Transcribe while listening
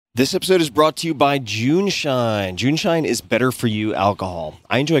This episode is brought to you by JuneShine. JuneShine is better for you alcohol.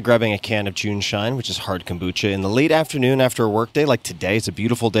 I enjoy grabbing a can of JuneShine, which is hard kombucha, in the late afternoon after a workday like today. It's a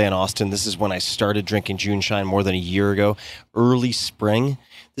beautiful day in Austin. This is when I started drinking JuneShine more than a year ago, early spring.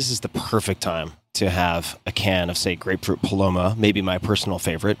 This is the perfect time to have a can of, say, Grapefruit Paloma, maybe my personal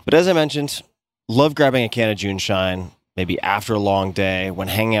favorite. But as I mentioned, love grabbing a can of JuneShine, maybe after a long day, when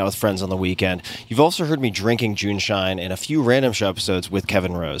hanging out with friends on the weekend. You've also heard me drinking JuneShine in a few random show episodes with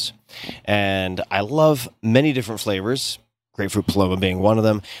Kevin Rose. And I love many different flavors, Grapefruit Paloma being one of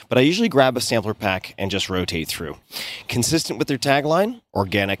them, but I usually grab a sampler pack and just rotate through. Consistent with their tagline,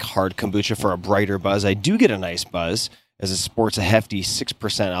 organic hard kombucha for a brighter buzz, I do get a nice buzz, as it sports a hefty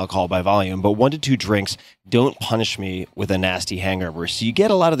 6% alcohol by volume, but 1 to 2 drinks don't punish me with a nasty hangover. So you get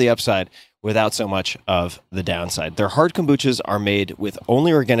a lot of the upside without so much of the downside. Their hard kombuchas are made with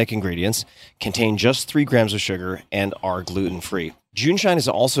only organic ingredients, contain just 3 grams of sugar, and are gluten-free. JuneShine is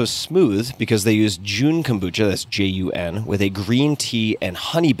also smooth because they use June kombucha, that's J-U-N, with a green tea and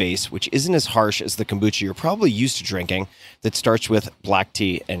honey base, which isn't as harsh as the kombucha you're probably used to drinking that starts with black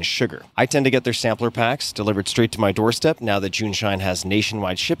tea and sugar. I tend to get their sampler packs delivered straight to my doorstep now that JuneShine has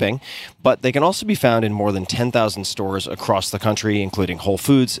nationwide shipping, but they can also be found in more than 10,000 stores across the country, including Whole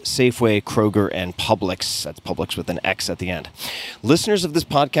Foods, Safeway, Kroger, and Publix. That's Publix with an X at the end. Listeners of this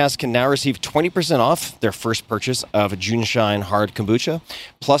podcast can now receive 20% off their first purchase of JuneShine hard kombucha,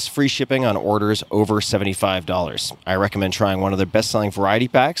 plus free shipping on orders over $75. I recommend trying one of their best-selling variety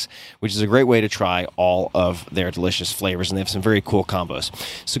packs, which is a great way to try all of their delicious flavors, and they have some very cool combos.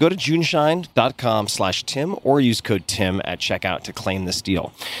 So go to juneshine.com/Tim or use code TIM at checkout to claim this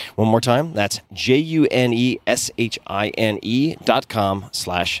deal. One more time, that's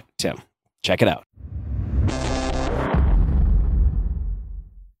JUNESHINE.com/Tim. Check it out.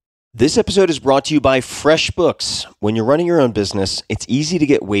 This episode is brought to you by FreshBooks. When you're running your own business, it's easy to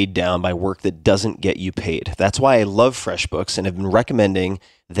get weighed down by work that doesn't get you paid. That's why I love FreshBooks and have been recommending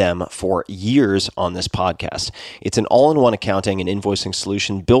them for years on this podcast. It's an all-in-one accounting and invoicing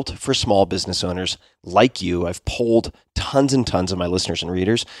solution built for small business owners like you. I've polled tons and tons of my listeners and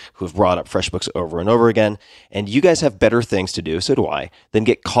readers who have brought up FreshBooks over and over again, and you guys have better things to do, so do I, than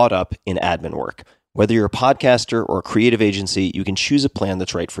get caught up in admin work. Whether you're a podcaster or a creative agency, you can choose a plan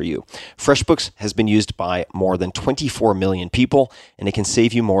that's right for you. FreshBooks has been used by more than 24 million people, and it can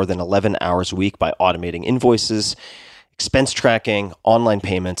save you more than 11 hours a week by automating invoices, expense tracking, online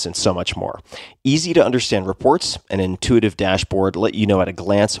payments, and so much more. Easy to understand reports and an intuitive dashboard let you know at a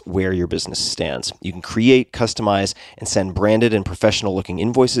glance where your business stands. You can create, customize, and send branded and professional-looking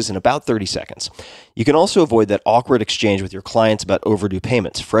invoices in about 30 seconds. You can also avoid that awkward exchange with your clients about overdue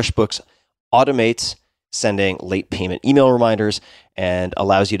payments. FreshBooks automates sending late payment email reminders and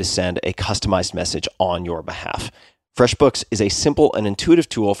allows you to send a customized message on your behalf. FreshBooks is a simple and intuitive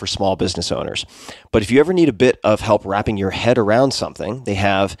tool for small business owners. But if you ever need a bit of help wrapping your head around something, they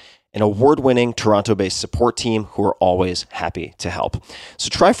have an award-winning Toronto-based support team who are always happy to help. So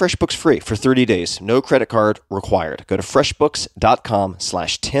try FreshBooks free for 30 days. No credit card required. Go to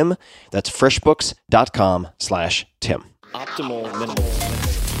freshbooks.com/Tim. That's freshbooks.com/Tim. Optimal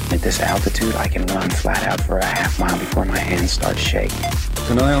minimalism. At this altitude, I can run flat out for a half mile before my hands start shaking.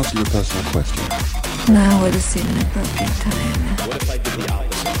 Can I ask you a personal question? Now would seem an appropriate time. What if I did the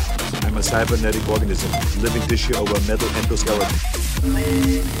opposite? I'm a cybernetic organism, living tissue over a metal endoskeleton.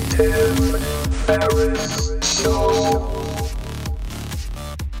 Tim Ferriss Show.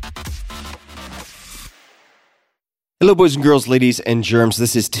 Hello, boys and girls, ladies and germs.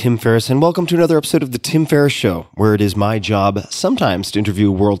 This is Tim Ferriss, and welcome to another episode of The Tim Ferriss Show, where it is my job sometimes to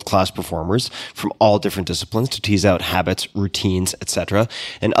interview world-class performers from all different disciplines to tease out habits, routines, etc.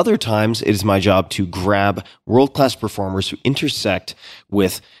 And other times, it is my job to grab world-class performers who intersect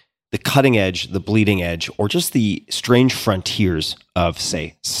with the cutting edge, the bleeding edge, or just the strange frontiers of,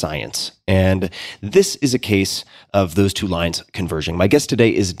 say, science. And this is a case of those two lines converging. My guest today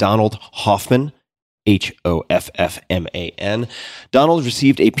is Donald Hoffman, Hoffman. Donald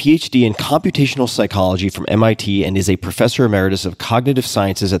received a PhD in computational psychology from MIT and is a professor emeritus of cognitive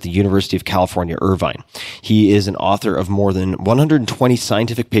sciences at the University of California, Irvine. He is an author of more than 120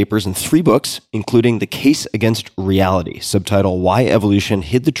 scientific papers and 3 books, including The Case Against Reality, subtitle Why Evolution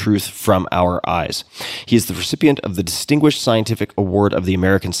Hid the Truth from Our Eyes. He is the recipient of the Distinguished Scientific Award of the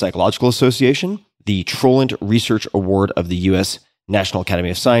American Psychological Association, the Trollent Research Award of the U.S. National Academy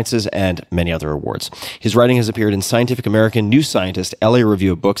of Sciences, and many other awards. His writing has appeared in Scientific American, New Scientist, LA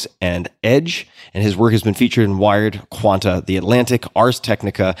Review of Books, and Edge, and his work has been featured in Wired, Quanta, The Atlantic, Ars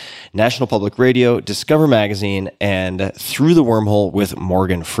Technica, National Public Radio, Discover Magazine, and Through the Wormhole with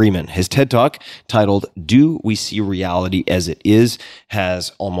Morgan Freeman. His TED Talk, titled Do We See Reality as It Is,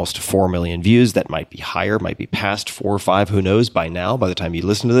 has almost 4 million views. That might be higher, might be past 4 or 5, who knows by now, by the time you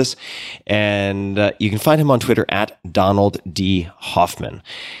listen to this. And you can find him on Twitter at Donald D. Hoffman.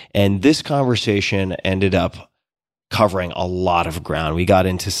 And this conversation ended up covering a lot of ground. We got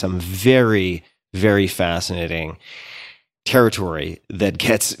into some very, very fascinating territory that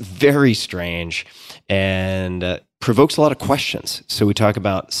gets very strange and provokes a lot of questions. So we talk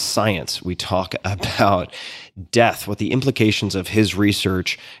about science. We talk about death, what the implications of his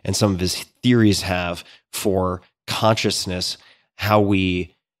research and some of his theories have for consciousness, how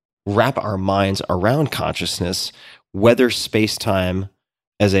we wrap our minds around consciousness, whether space-time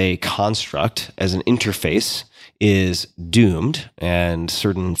as a construct, as an interface, is doomed, and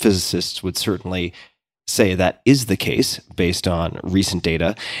certain physicists would certainly say that is the case based on recent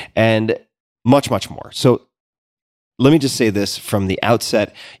data, and much, much more. So let me just say this from the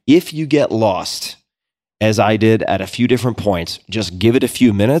outset. If you get lost, as I did at a few different points, just give it a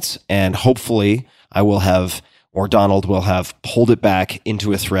few minutes, and hopefully I will have, or Donald will have, pulled it back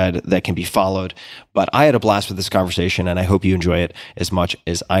into a thread that can be followed. But I had a blast with this conversation, and I hope you enjoy it as much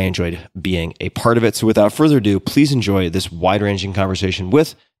as I enjoyed being a part of it. So without further ado, please enjoy this wide-ranging conversation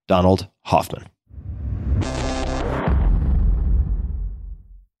with Donald Hoffman.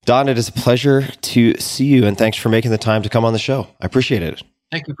 Don, it is a pleasure to see you, and thanks for making the time to come on the show. I appreciate it.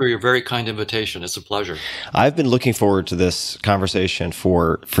 Thank you for your very kind invitation. It's a pleasure. I've been looking forward to this conversation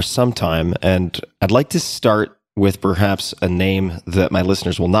for some time, and I'd like to start with perhaps a name that my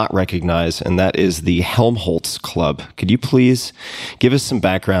listeners will not recognize, and that is the Helmholtz Club. Could you please give us some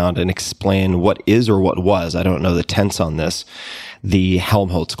background and explain what is or what was, I don't know the tense on this, the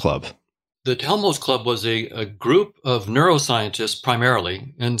Helmholtz Club? The Helmholtz Club was a group of neuroscientists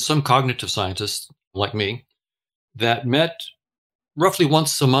primarily, and some cognitive scientists like me, that met roughly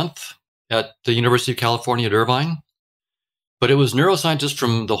once a month at the University of California at Irvine. But it was neuroscientists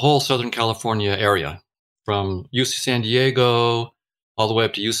from the whole Southern California area, from UC San Diego all the way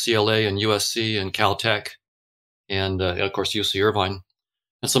up to UCLA and USC and Caltech, and of course UC Irvine,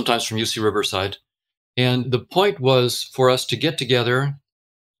 and sometimes from UC Riverside. And the point was for us to get together.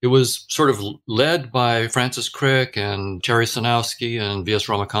 It was sort of led by Francis Crick and Terry Sanowski and V.S.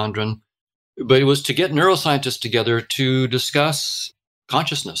 Ramachandran, but it was to get neuroscientists together to discuss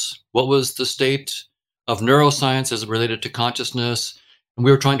consciousness. What was the state of neuroscience as it related to consciousness? And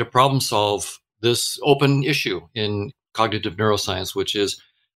we were trying to problem solve this open issue in cognitive neuroscience, which is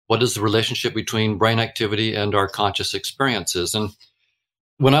what is the relationship between brain activity and our conscious experiences? And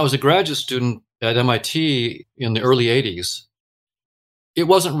when I was a graduate student at MIT in the early 80s, it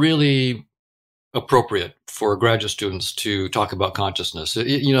wasn't really appropriate for graduate students to talk about consciousness.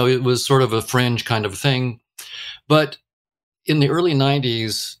 It was sort of a fringe kind of thing. But in the early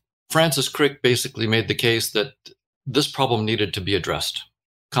 90s, Francis Crick basically made the case that this problem needed to be addressed.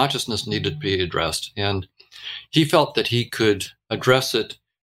 Consciousness needed to be addressed. And he felt that he could address it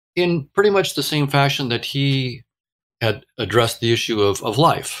in pretty much the same fashion that he had addressed the issue of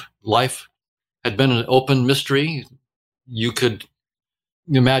life. Life had been an open mystery. You could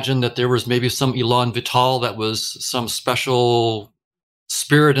imagine that there was maybe some elan vital, that was some special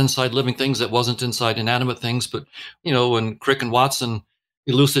spirit inside living things that wasn't inside inanimate things. But, when Crick and Watson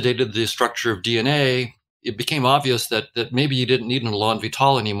elucidated the structure of DNA, it became obvious that maybe you didn't need an elan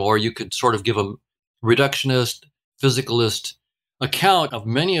vital anymore. You could sort of give a reductionist, physicalist account of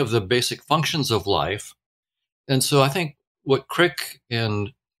many of the basic functions of life. And so I think what Crick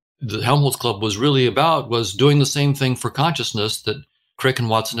and the Helmholtz Club was really about was doing the same thing for consciousness that Crick and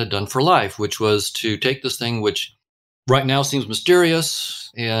Watson had done for life, which was to take this thing which right now seems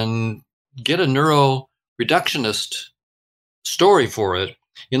mysterious and get a neuro-reductionist story for it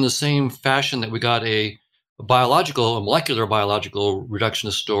in the same fashion that we got a molecular biological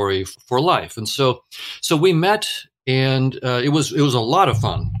reductionist story for life. And so we met, and it was a lot of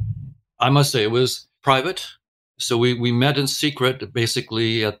fun. I must say, it was private. So we met in secret,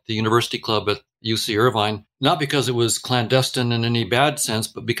 basically at the University Club at UC Irvine, not because it was clandestine in any bad sense,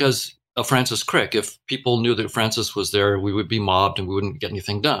 but because of Francis Crick. If people knew that Francis was there, we would be mobbed and we wouldn't get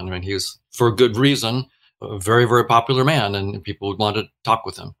anything done. I mean, he was, for a good reason, a very, very popular man, and people would want to talk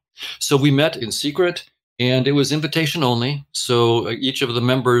with him. So we met in secret, and it was invitation only. So each of the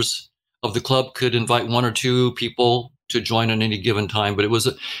members of the club could invite 1 or 2 people to join at any given time. But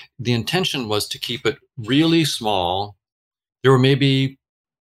the intention was to keep it really small There were maybe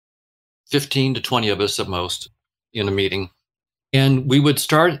 15 to 20 of us at most in a meeting. And we would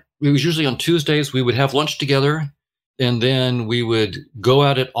start, it was usually on Tuesdays, we would have lunch together, and then we would go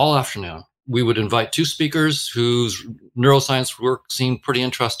at it all afternoon. We would invite 2 speakers whose neuroscience work seemed pretty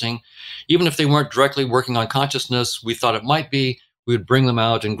interesting. Even if they weren't directly working on consciousness, we thought it might be, we would bring them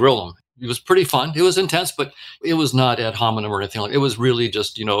out and grill them. It was pretty fun. It was intense, but it was not ad hominem or anything like it. It was really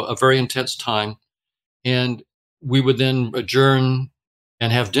just, a very intense time. And we would then adjourn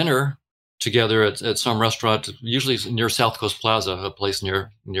and have dinner together at some restaurant, usually near South Coast Plaza, a place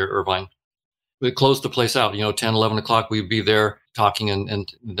near Irvine. We'd close the place out, 10, 11 o'clock, we'd be there talking,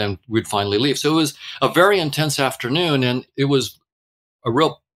 and then we'd finally leave. So it was a very intense afternoon, and it was a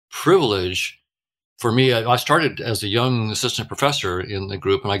real privilege for me. I started as a young assistant professor in the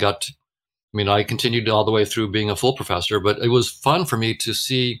group, and I continued all the way through being a full professor, but it was fun for me to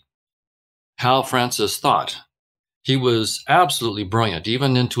see how Francis thought. He was absolutely brilliant.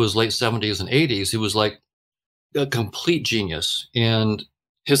 Even into his late 70s and 80s, he was like a complete genius. And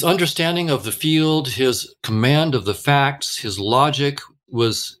his understanding of the field, his command of the facts, his logic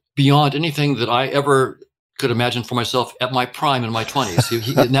was beyond anything that I ever could imagine for myself at my prime in my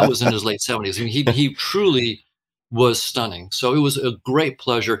 20s. And that was in his late 70s. He truly was stunning. So it was a great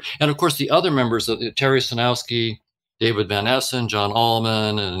pleasure. And of course, the other members, Terry Sanowski, David Van Essen, John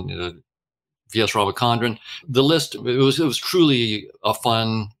Allman, and V.S. Ramachandran, the list, it was truly a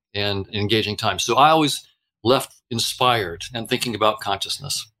fun and engaging time. So I always left inspired and thinking about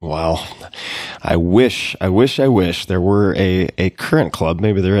consciousness. Wow. I wish there were a current club,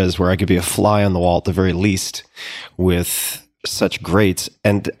 maybe there is, where I could be a fly on the wall at the very least with such greats.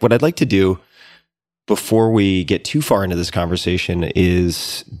 And what I'd like to do before we get too far into this conversation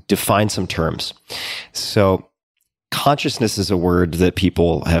is define some terms. So consciousness is a word that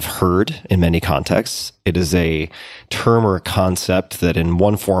people have heard in many contexts. It is a term or a concept that in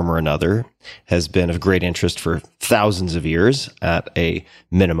one form or another has been of great interest for thousands of years at a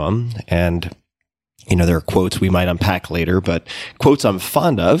minimum. And, there are quotes we might unpack later, but quotes I'm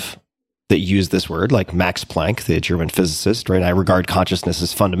fond of that use this word, like Max Planck, the German physicist, right? I regard consciousness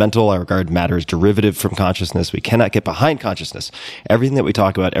as fundamental. I regard matter as derivative from consciousness. We cannot get behind consciousness. Everything that we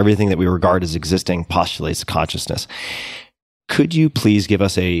talk about, everything that we regard as existing postulates consciousness. Could you please give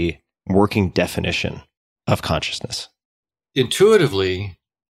us a working definition of consciousness? Intuitively,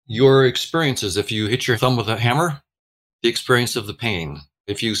 your experiences, if you hit your thumb with a hammer, the experience of the pain.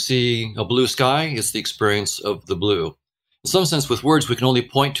 If you see a blue sky, it's the experience of the blue. In some sense, with words, we can only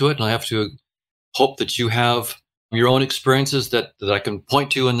point to it, and I have to hope that you have your own experiences that I can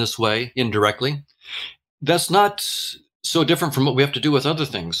point to in this way, indirectly. That's not so different from what we have to do with other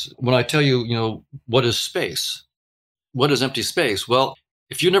things. When I tell you, what is space? What is empty space? Well,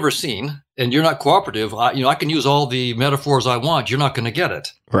 if you've never seen and you're not cooperative, I can use all the metaphors I want. You're not going to get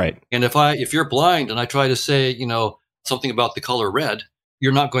it. Right. And if you're blind and I try to say, something about the color red,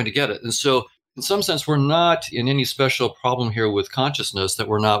 you're not going to get it. And so in some sense, we're not in any special problem here with consciousness that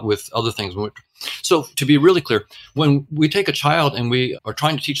we're not with other things. So to be really clear, when we take a child and we are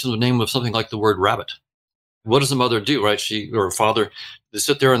trying to teach them the name of something like the word rabbit, what does the mother do, right? She or father, they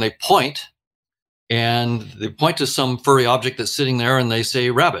sit there and they point to some furry object that's sitting there and they say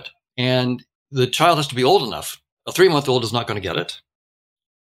rabbit. And the child has to be old enough. A 3-month-old is not going to get it,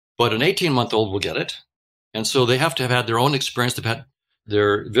 but an 18-month-old will get it. And so they have to have had their own experience.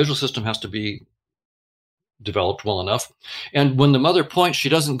 Their visual system has to be developed well enough. And when the mother points, she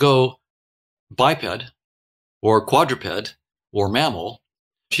doesn't go biped or quadruped or mammal.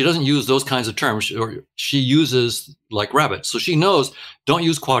 She doesn't use those kinds of terms, or she uses like rabbit. So she knows, don't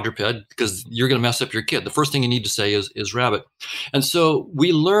use quadruped because you're going to mess up your kid. The first thing you need to say is rabbit. And so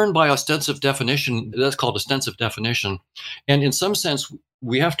we learn by ostensive definition. That's called ostensive definition. And in some sense,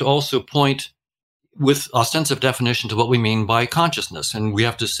 we have to also point with ostensive definition to what we mean by consciousness. And we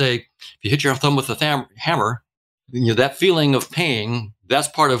have to say, if you hit your thumb with a hammer, that feeling of pain, that's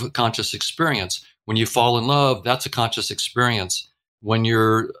part of a conscious experience. When you fall in love, that's a conscious experience. When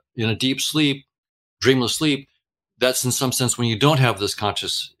you're in a deep sleep, dreamless sleep, that's in some sense when you don't have this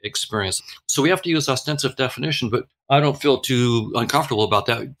conscious experience. So we have to use ostensive definition, but I don't feel too uncomfortable about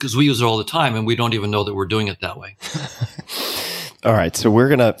that because we use it all the time and we don't even know that we're doing it that way. All right. So we're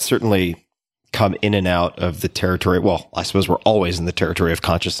going to certainly come in and out of the territory. Well, I suppose we're always in the territory of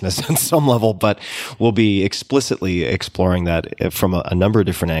consciousness on some level, but we'll be explicitly exploring that from a number of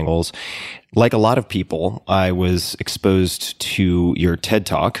different angles. Like a lot of people, I was exposed to your TED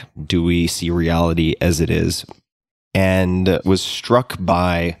Talk, Do We See Reality as It Is? And was struck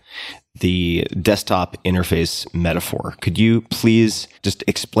by the desktop interface metaphor. Could you please just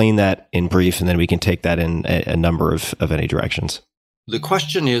explain that in brief, and then we can take that in a number of any directions? The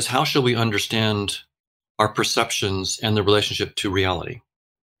question is, how shall we understand our perceptions and the relationship to reality?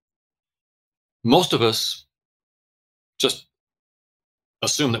 Most of us just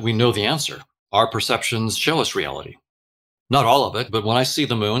assume that we know the answer. Our perceptions show us reality. Not all of it, but when I see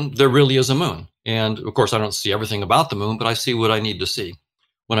the moon, there really is a moon. And of course, I don't see everything about the moon, but I see what I need to see.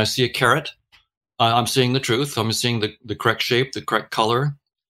 When I see a carrot, I'm seeing the truth. I'm seeing the correct shape, the correct color,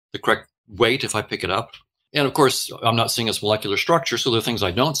 the correct weight if I pick it up. And of course, I'm not seeing its molecular structure, so there are things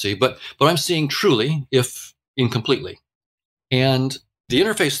I don't see, but I'm seeing truly, if incompletely. And the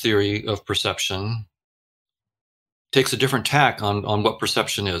interface theory of perception takes a different tack on what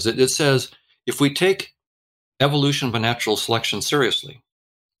perception is. It says, if we take evolution by natural selection seriously,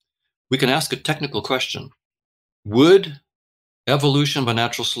 we can ask a technical question. Would evolution by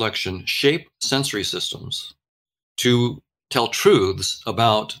natural selection shape sensory systems to tell truths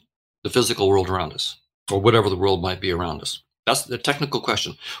about the physical world around us, or whatever the world might be around us? That's the technical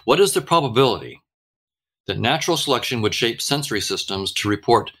question. What is the probability that natural selection would shape sensory systems to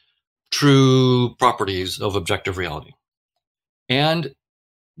report true properties of objective reality? And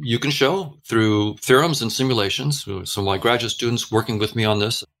you can show through theorems and simulations. Some of my graduate students working with me on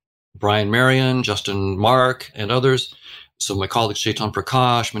this, Brian Marion, Justin Mark, and others. So my colleagues, Chetan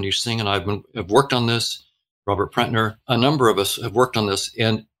Prakash, Manish Singh, and I have worked on this. Robert Prentner, a number of us have worked on this.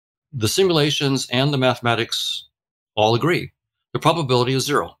 And the simulations and the mathematics all agree. The probability is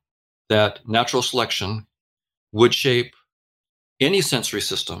 0 that natural selection would shape any sensory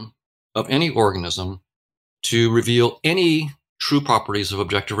system of any organism to reveal any true properties of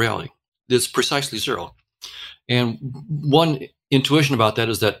objective reality. It's precisely 0. And one intuition about that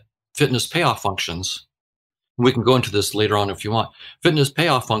is that fitness payoff functions, we can go into this later on if you want, fitness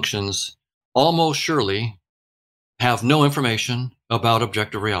payoff functions almost surely have no information about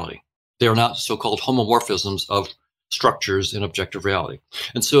objective reality. They are not so-called homomorphisms of structures in objective reality.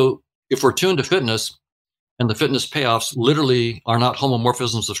 And so if we're tuned to fitness, and the fitness payoffs literally are not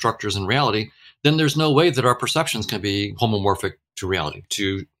homomorphisms of structures in reality, then there's no way that our perceptions can be homomorphic to reality,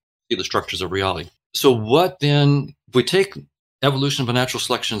 to see the structures of reality. So what then, if we take evolution by natural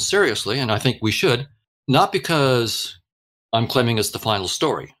selection seriously, and I think we should, not because I'm claiming it's the final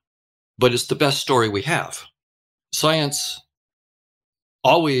story, but it's the best story we have. Science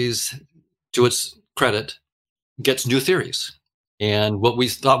always, to its credit, gets new theories. And what we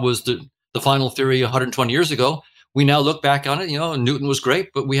thought was the final theory 120 years ago, we now look back on it, Newton was great,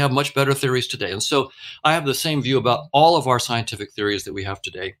 but we have much better theories today. And so I have the same view about all of our scientific theories that we have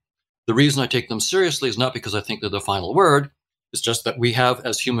today. The reason I take them seriously is not because I think they're the final word. It's just that we have,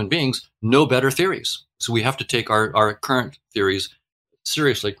 as human beings, no better theories. So we have to take our current theories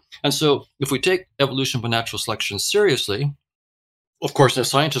seriously. And so if we take evolution by natural selection seriously, of course, as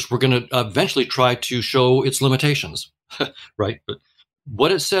scientists, we're going to eventually try to show its limitations, right? But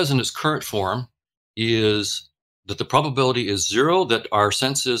what it says in its current form is that the probability is 0 that our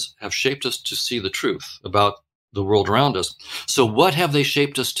senses have shaped us to see the truth about the world around us. So what have they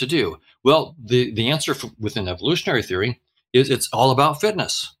shaped us to do? Well, the answer within evolutionary theory is it's all about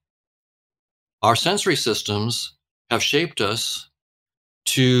fitness. Our sensory systems have shaped us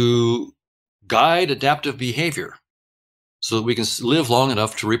to guide adaptive behavior so that we can live long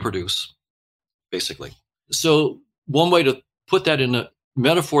enough to reproduce, basically. So one way to put that in a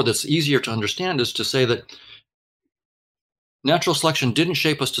metaphor that's easier to understand is to say that natural selection didn't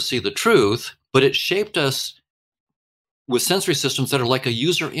shape us to see the truth, but it shaped us with sensory systems that are like a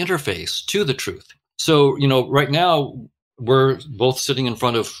user interface to the truth. So, right now we're both sitting in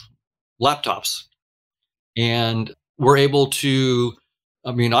front of laptops and we're able to,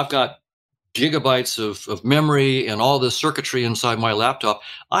 I've got gigabytes of memory and all this circuitry inside my laptop.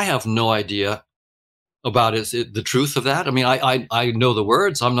 I have no idea about the truth of that. I know the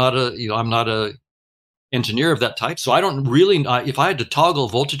words. I'm not a engineer of that type. So I don't really, if I had to toggle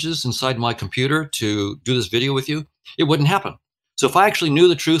voltages inside my computer to do this video with you, it wouldn't happen. So if I actually knew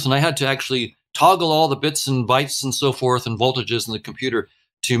the truth and I had to actually toggle all the bits and bytes and so forth and voltages in the computer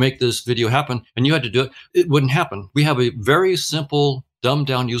to make this video happen, and you had to do it, it wouldn't happen. We have a very simple, dumbed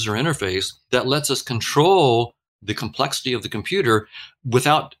down user interface that lets us control the complexity of the computer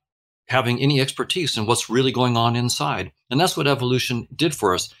without having any expertise in what's really going on inside. And that's what evolution did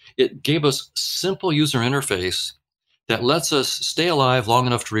for us. It gave us simple user interface that lets us stay alive long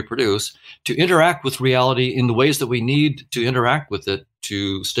enough to reproduce, to interact with reality in the ways that we need to interact with it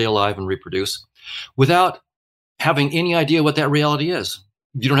to stay alive and reproduce, without having any idea what that reality is.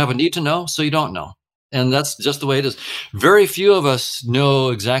 You don't have a need to know, so you don't know. And that's just the way it is. Very few of us know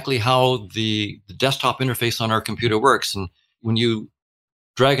exactly how the desktop interface on our computer works. And when you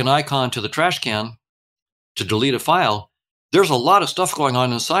drag an icon to the trash can to delete a file, there's a lot of stuff going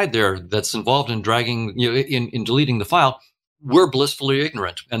on inside there that's involved in dragging, in deleting the file. We're blissfully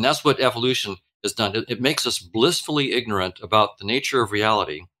ignorant. And that's what evolution has done. It makes us blissfully ignorant about the nature of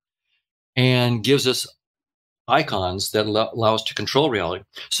reality and gives us icons that allow us to control reality.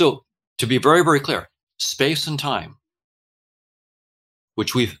 So to be very, very clear, space and time,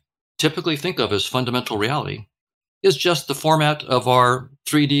 which we typically think of as fundamental reality, is just the format of our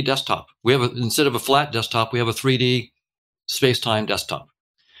 3D desktop. We have instead of a flat desktop, we have a 3D space-time desktop.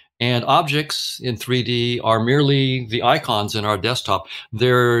 And objects in 3D are merely the icons in our desktop.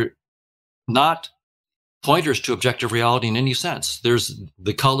 They're not pointers to objective reality in any sense. There's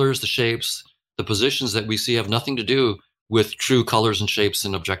the colors, the shapes, the positions that we see have nothing to do with true colors and shapes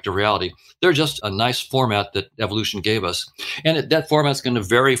in objective reality. They're just a nice format that evolution gave us. And that format is going to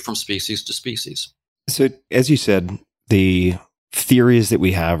vary from species to species. So, as you said, the theories that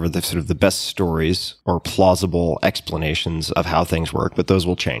we have are the sort of the best stories or plausible explanations of how things work, but those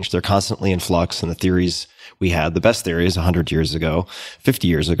will change. They're constantly in flux, and the theories we had, the best theories 100 years ago, 50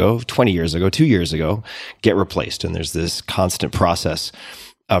 years ago, 20 years ago, 2 years ago, get replaced. And there's this constant process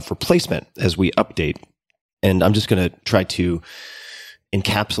of replacement as we update. And I'm just going to try to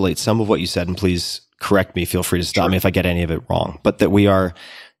encapsulate some of what you said, and please correct me. Feel free to stop me if I get any of it wrong. But that we are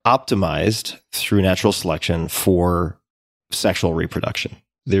optimized through natural selection for sexual reproduction.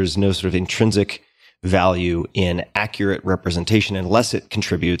 There's no sort of intrinsic value in accurate representation unless it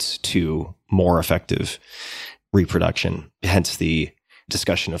contributes to more effective reproduction. Hence the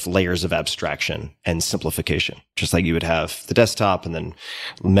discussion of layers of abstraction and simplification. Just like you would have the desktop, and then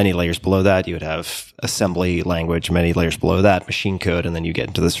many layers below that, you would have assembly language, many layers below that, machine code, and then you get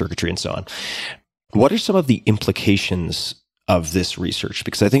into the circuitry and so on. What are some of the implications of this research?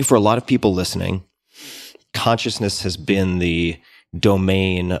 Because I think for a lot of people listening, consciousness has been the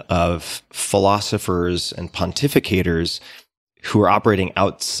domain of philosophers and pontificators who are operating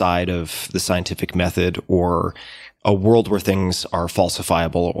outside of the scientific method or a world where things are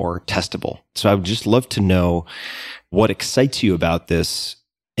falsifiable or testable. So I would just love to know what excites you about this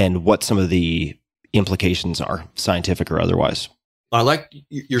and what some of the implications are, scientific or otherwise. I like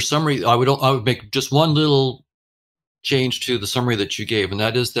your summary. I would make just one little change to the summary that you gave, and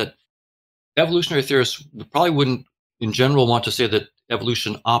that is that evolutionary theorists probably wouldn't, in general, want to say that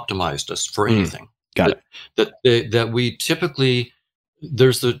evolution optimized us for anything. Got it. That we typically,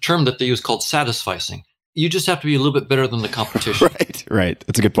 there's the term that they use called satisficing. You just have to be a little bit better than the competition. Right.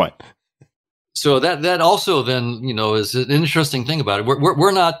 That's a good point. So that also then, is an interesting thing about it.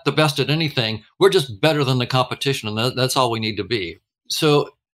 We're not the best at anything. We're just better than the competition, and that's all we need to be. So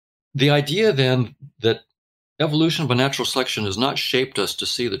the idea then that evolution by natural selection has not shaped us to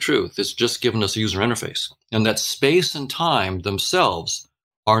see the truth. It's just given us a user interface. And that space and time themselves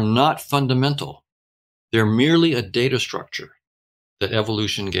are not fundamental. They're merely a data structure that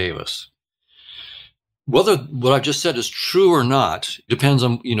evolution gave us. Whether what I just said is true or not depends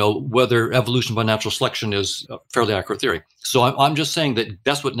on, whether evolution by natural selection is a fairly accurate theory. So I'm just saying that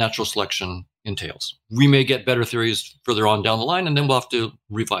that's what natural selection entails. We may get better theories further on down the line, and then we'll have to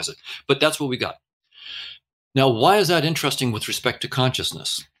revise it. But that's what we got. Now, why is that interesting with respect to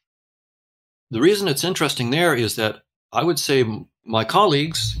consciousness? The reason it's interesting there is that I would say my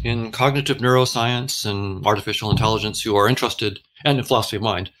colleagues in cognitive neuroscience and artificial intelligence who are interested, and in philosophy of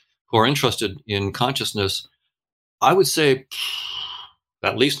mind, who are interested in consciousness, I would say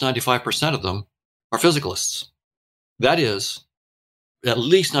at least 95% of them are physicalists. That is, at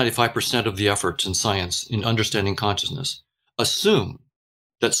least 95% of the efforts in science in understanding consciousness assume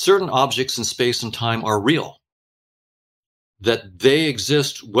that certain objects in space and time are real, that they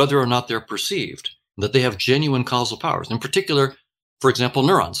exist whether or not they're perceived, that they have genuine causal powers. In particular, for example,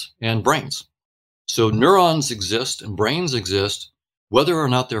 neurons and brains. So neurons exist and brains exist whether or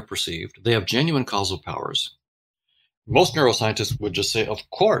not they're perceived. They have genuine causal powers. Most neuroscientists would just say, of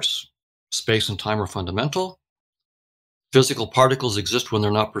course, space and time are fundamental. Physical particles exist when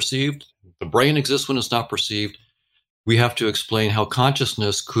they're not perceived. The brain exists when it's not perceived. We have to explain how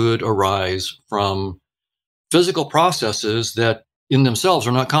consciousness could arise from physical processes that in themselves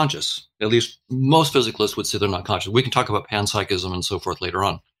are not conscious. At least most physicalists would say they're not conscious. We can talk about panpsychism and so forth later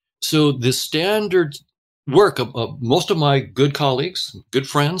on. So the standard work of most of my good colleagues, good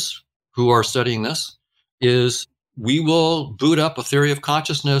friends who are studying this, is we will boot up a theory of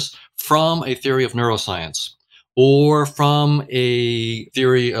consciousness from a theory of neuroscience or from a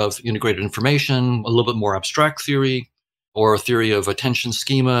theory of integrated information, a little bit more abstract theory. or a theory of attention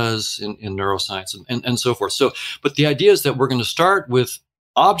schemas in neuroscience and so forth. So, but the idea is that we're going to start with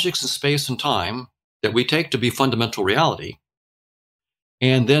objects in space and time that we take to be fundamental reality,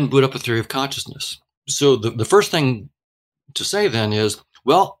 and then boot up a theory of consciousness. So the first thing to say then is,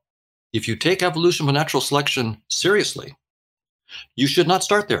 well, if you take evolution by natural selection seriously, you should not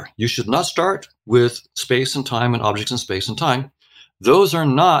start there. You should not start with space and time and objects in space and time. Those are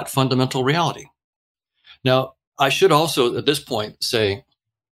not fundamental reality. Now, I should also at this point say,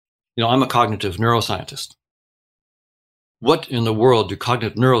 I'm a cognitive neuroscientist. What in the world do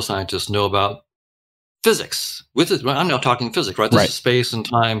cognitive neuroscientists know about physics? I'm now talking physics, right? This is space and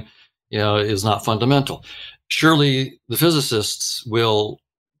time, is not fundamental. Surely the physicists will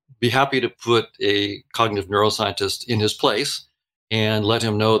be happy to put a cognitive neuroscientist in his place and let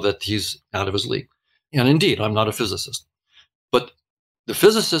him know that he's out of his league. And indeed, I'm not a physicist. But the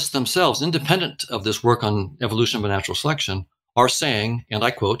physicists themselves, independent of this work on evolution by natural selection, are saying, and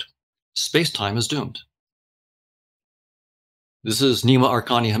I quote, space-time is doomed. This is Nima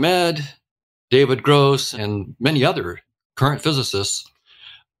Arkani Hamed, David Gross, and many other current physicists.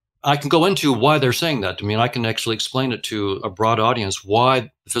 I can go into why they're saying that. I mean, I can actually explain it to a broad audience why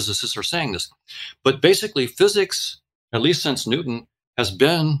the physicists are saying this. But basically, physics, at least since Newton, has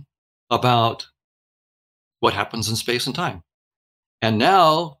been about what happens in space and time. And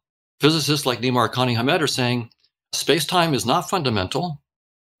now, physicists like Nima Arkani Hamed are saying space-time is not fundamental.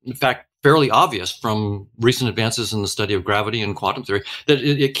 In fact, fairly obvious from recent advances in the study of gravity and quantum theory that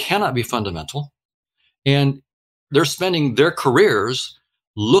it cannot be fundamental. And they're spending their careers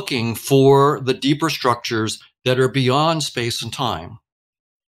looking for the deeper structures that are beyond space and time,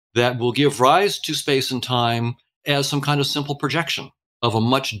 that will give rise to space and time as some kind of simple projection of a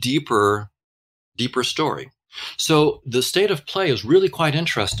much deeper story. So the state of play is really quite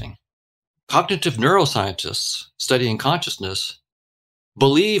interesting. Cognitive neuroscientists studying consciousness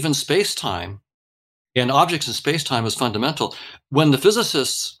believe in space-time and objects in space-time as fundamental, when the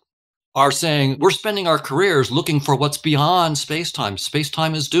physicists are saying we're spending our careers looking for what's beyond space-time.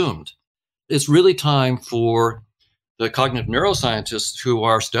 Space-time is doomed. It's really time for the cognitive neuroscientists who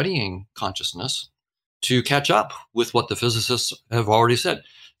are studying consciousness to catch up with what the physicists have already said.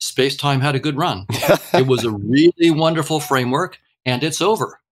 Space-time had a good run. It was a really wonderful framework, and it's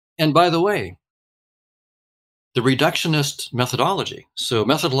over. And by the way, the reductionist methodology, so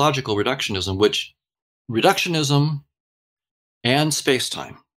methodological reductionism, which reductionism and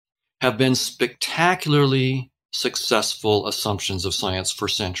space-time have been spectacularly successful assumptions of science for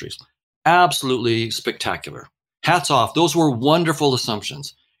centuries. Absolutely spectacular. Hats off. Those were wonderful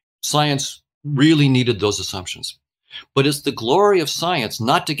assumptions. Science really needed those assumptions. But it's the glory of science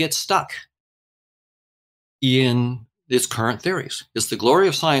not to get stuck in its current theories. It's the glory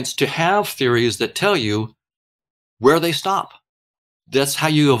of science to have theories that tell you where they stop. That's how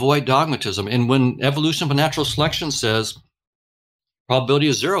you avoid dogmatism. And when evolution by natural selection says probability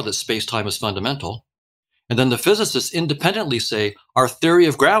is zero that space-time is fundamental, and then the physicists independently say our theory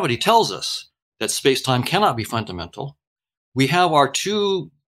of gravity tells us that space-time cannot be fundamental, we have our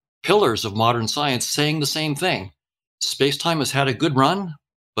two pillars of modern science saying the same thing. Space-time has had a good run,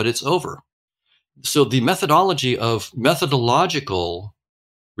 but it's over. So the methodology of methodological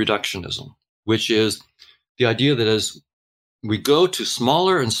reductionism, which is the idea that as we go to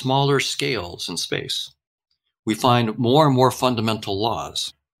smaller and smaller scales in space, we find more and more fundamental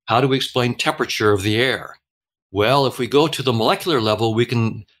laws. How do we explain temperature of the air? Well, if we go to the molecular level, we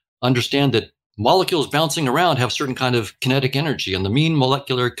can understand that molecules bouncing around have certain kind of kinetic energy, and the mean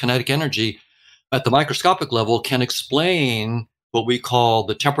molecular kinetic energy at the microscopic level can explain what we call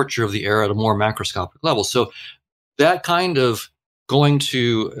the temperature of the air at a more macroscopic level. So that kind of going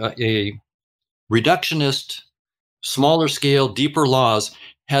to a reductionist, smaller scale, deeper laws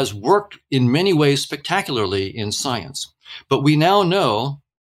has worked in many ways spectacularly in science. But we now know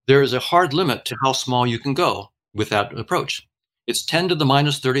there is a hard limit to how small you can go with that approach. It's 10 to the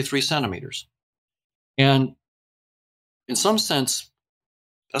minus 33 centimeters. And in some sense,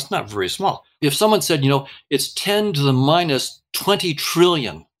 that's not very small. If someone said, it's 10 to the minus 20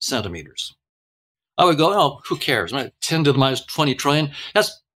 trillion centimeters, I would go, oh, who cares? Right? 10 to the minus 20 trillion,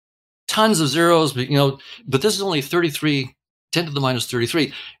 that's tons of zeros, but this is only 33, 10 to the minus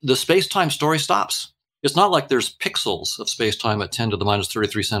 33. The space-time story stops. It's not like there's pixels of space-time at 10 to the minus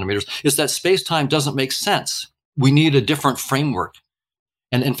 33 centimeters. It's that space-time doesn't make sense. We need a different framework.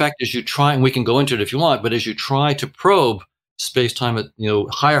 And in fact, as you try, and we can go into it if you want, but as you try to probe space-time at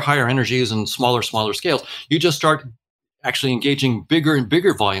higher energies and smaller scales, you just start actually engaging bigger and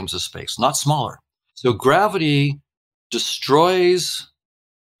bigger volumes of space, not smaller. So gravity destroys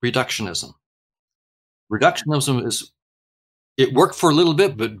reductionism. Reductionism is it worked for a little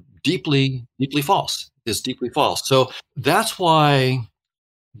bit, but deeply, deeply false. It's deeply false. So that's why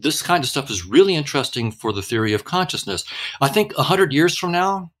this kind of stuff is really interesting for the theory of consciousness. I think 100 years from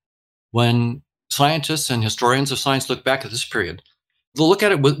now, when scientists and historians of science look back at this period, they'll look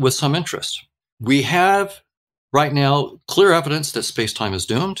at it with some interest. We have right now clear evidence that space-time is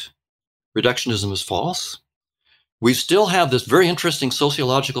doomed. Reductionism is false. We still have this very interesting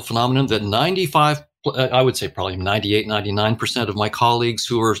sociological phenomenon that 95, I would say probably 98, 99% of my colleagues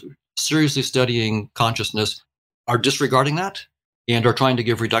who are seriously studying consciousness are disregarding that and are trying to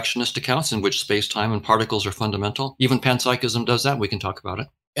give reductionist accounts in which space-time and particles are fundamental. Even panpsychism does that. We can talk about it.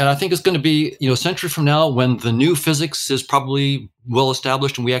 And I think it's going to be, a century from now when the new physics is probably well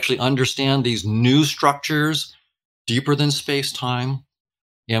established and we actually understand these new structures deeper than space-time.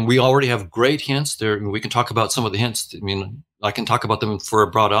 And we already have great hints there. We can talk about some of the hints. I can talk about them for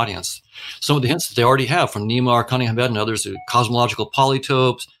a broad audience. Some of the hints that they already have from Nima, Cunningham and others, cosmological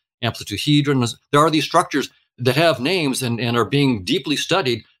polytopes, amplituhedron. There are these structures that have names and are being deeply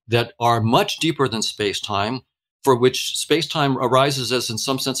studied that are much deeper than space-time, for which space-time arises as, in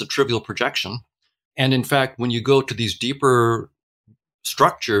some sense, a trivial projection. And in fact, when you go to these deeper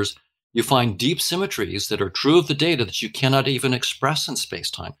structures, you find deep symmetries that are true of the data that you cannot even express in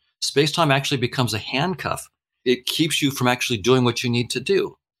space-time. Space-time actually becomes a handcuff. It keeps you from actually doing what you need to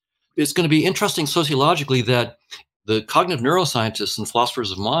do. It's going to be interesting sociologically that the cognitive neuroscientists and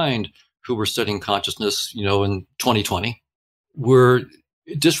philosophers of mind who were studying consciousness, in 2020, were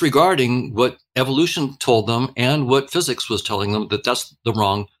disregarding what evolution told them and what physics was telling them, that that's the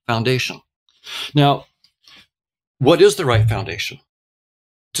wrong foundation. Now, what is the right foundation?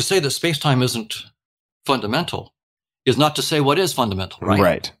 To say that space-time isn't fundamental is not to say what is fundamental, right?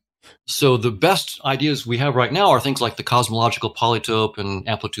 Right. So the best ideas we have right now are things like the cosmological polytope and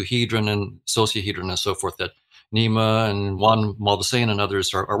amplituhedron and sociohedron and so forth that Nima and Juan Malvacean and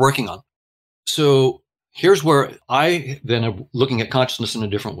others are working on. So here's where I then am looking at consciousness in a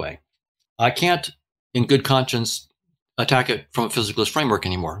different way. I can't, in good conscience, attack it from a physicalist framework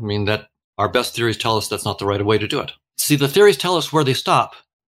anymore. That our best theories tell us that's not the right way to do it. See, the theories tell us where they stop,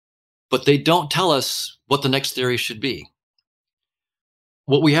 but they don't tell us what the next theory should be.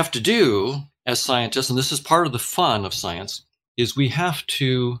 What we have to do as scientists, and this is part of the fun of science, is we have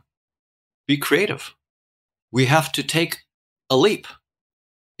to be creative. We have to take a leap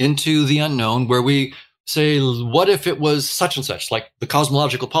into the unknown where we say, what if it was such and such, like the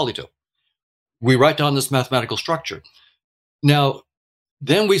cosmological polytope? We write down this mathematical structure. Now,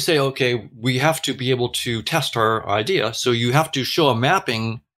 then we say, okay, we have to be able to test our idea. So you have to show a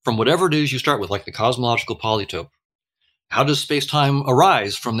mapping from whatever it is you start with, like the cosmological polytope. How does space-time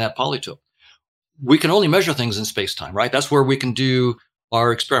arise from that polytope? We can only measure things in space-time, right? That's where we can do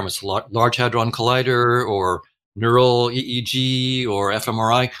our experiments, Large Hadron Collider or neural EEG or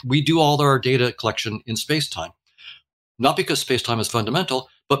fMRI. We do all our data collection in space-time. Not because space-time is fundamental,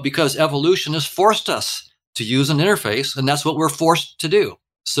 but because evolution has forced us to use an interface, and that's what we're forced to do.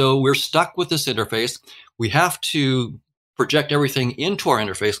 So we're stuck with this interface. We have to project everything into our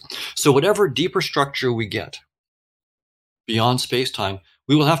interface. So whatever deeper structure we get beyond space-time,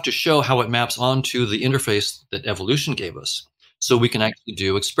 we will have to show how it maps onto the interface that evolution gave us so we can actually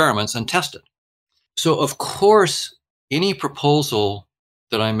do experiments and test it. So of course, any proposal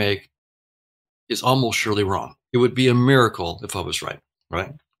that I make is almost surely wrong. It would be a miracle if I was right?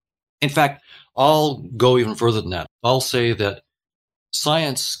 In fact, I'll go even further than that. I'll say that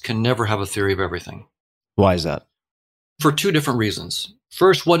science can never have a theory of everything. Why is that? For two different reasons.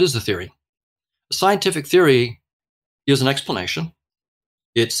 First, what is the theory? A scientific theory is an explanation.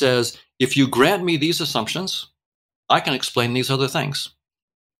 It says, if you grant me these assumptions, I can explain these other things.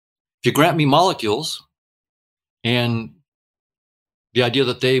 If you grant me molecules and the idea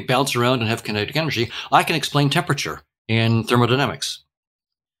that they bounce around and have kinetic energy, I can explain temperature and thermodynamics.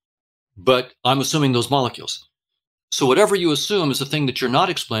 But I'm assuming those molecules. So whatever you assume is the thing that you're not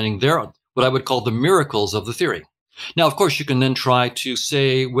explaining, they're what I would call the miracles of the theory. Now, of course, you can then try to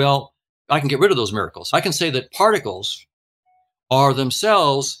say, well, I can get rid of those miracles. I can say that particles are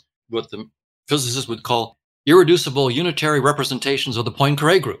themselves what the physicists would call irreducible unitary representations of the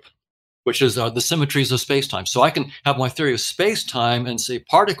Poincare group, which is the symmetries of space-time. So I can have my theory of space-time and say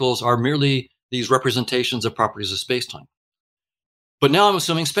particles are merely these representations of properties of space-time. But now I'm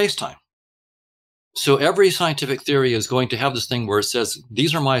assuming space-time. So every scientific theory is going to have this thing where it says,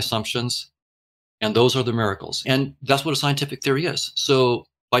 these are my assumptions, and those are the miracles. And that's what a scientific theory is. So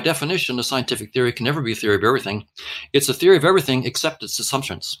by definition, a scientific theory can never be a theory of everything. It's a theory of everything except its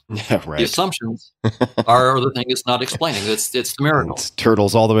assumptions. Yeah, right. The assumptions are the thing it's not explaining. It's the miracle. It's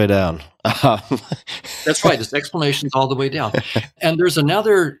turtles all the way down. That's right. It's explanations all the way down. And there's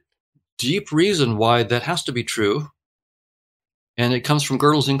another deep reason why that has to be true, and it comes from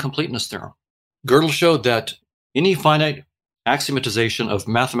Gödel's incompleteness theorem. Gödel showed that any finite axiomatization of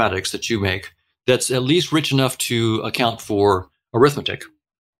mathematics that you make that's at least rich enough to account for arithmetic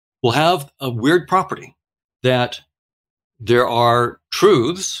will have a weird property that there are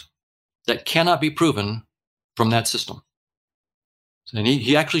truths that cannot be proven from that system. And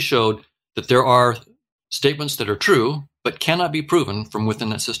he actually showed that there are statements that are true but cannot be proven from within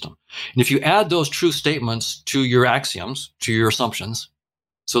that system. And if you add those true statements to your axioms, to your assumptions,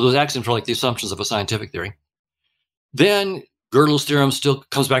 so those axioms are like the assumptions of a scientific theory, then Gödel's theorem still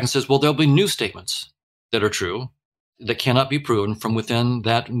comes back and says, well, there'll be new statements that are true that cannot be proven from within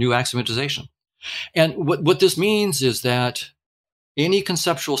that new axiomatization. And what this means is that any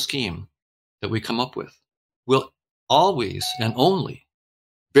conceptual scheme that we come up with will always and only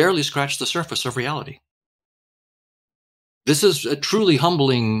barely scratch the surface of reality. This is a truly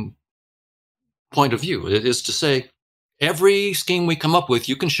humbling point of view. It is to say, every scheme we come up with,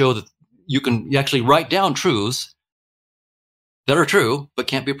 you can show that you can actually write down truths that are true but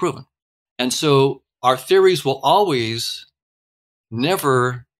can't be proven. And so our theories will always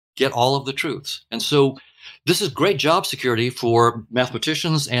never get all of the truths. And so this is great job security for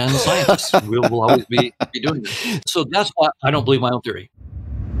mathematicians and scientists. We'll always be doing this. So that's why I don't believe my own theory.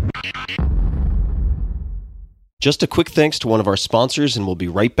 Just a quick thanks to one of our sponsors, and we'll be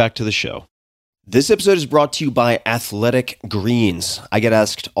right back to the show. This episode is brought to you by Athletic Greens. I get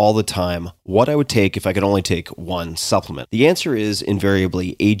asked all the time what I would take if I could only take one supplement. The answer is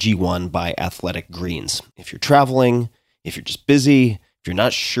invariably AG1 by Athletic Greens. If you're traveling, if you're just busy, if you're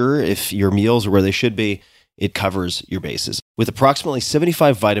not sure if your meals are where they should be, it covers your bases. With approximately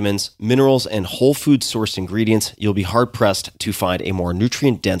 75 vitamins, minerals, and whole food sourced ingredients, you'll be hard-pressed to find a more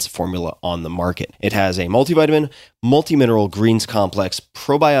nutrient-dense formula on the market. It has a multivitamin, multi-mineral greens complex,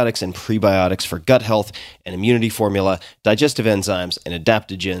 probiotics and prebiotics for gut health, an immunity formula, digestive enzymes, and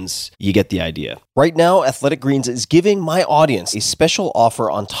adaptogens. You get the idea. Right now, Athletic Greens is giving my audience a special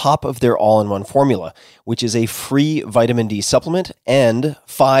offer on top of their all-in-one formula, which is a free vitamin D supplement and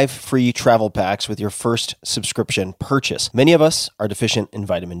 5 free travel packs with your first subscription purchase. Many of us are deficient in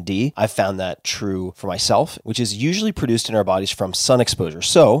vitamin D. I've found that true for myself, which is usually produced in our bodies from sun exposure.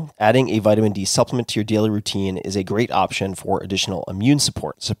 So, adding a vitamin D supplement to your daily routine is a great option for additional immune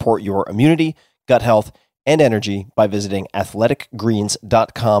support. Support your immunity, gut health, and energy by visiting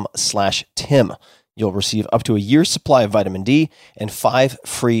athleticgreens.com/Tim. You'll receive up to a year's supply of vitamin D and 5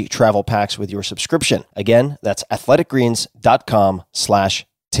 free travel packs with your subscription. Again, that's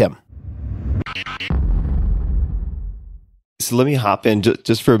athleticgreens.com/Tim. So let me hop in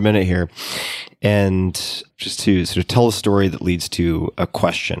just for a minute here and just to sort of tell a story that leads to a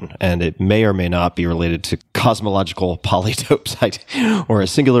question. And it may or may not be related to cosmological polytopes or a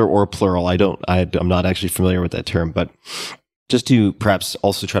singular or a plural. I'm not actually familiar with that term, but just to perhaps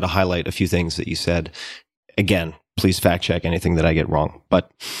also try to highlight a few things that you said. Again, please fact check anything that I get wrong.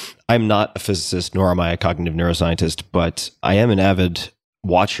 But I'm not a physicist, nor am I a cognitive neuroscientist, but I am an avid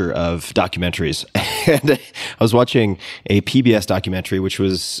watcher of documentaries. And I was watching a PBS documentary, which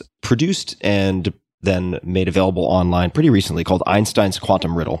was produced and then made available online pretty recently, called Einstein's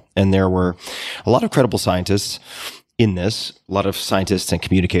Quantum Riddle. And there were a lot of credible scientists in this, a lot of scientists and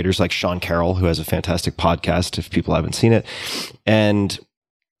communicators like Sean Carroll, who has a fantastic podcast if people haven't seen it. And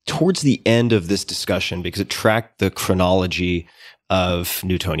towards the end of this discussion, because it tracked the chronology of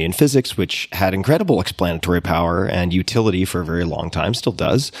Newtonian physics, which had incredible explanatory power and utility for a very long time, still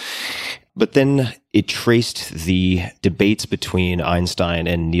does. But then it traced the debates between Einstein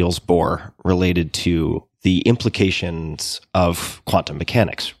and Niels Bohr related to the implications of quantum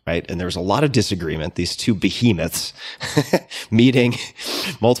mechanics, right? And there was a lot of disagreement, these two behemoths meeting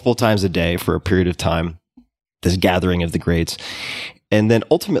multiple times a day for a period of time, this gathering of the greats. And then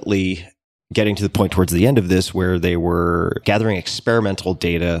ultimately getting to the point towards the end of this where they were gathering experimental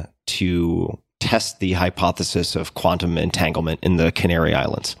data to test the hypothesis of quantum entanglement in the Canary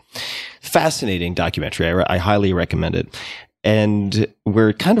Islands. Fascinating documentary. I highly recommend it. And where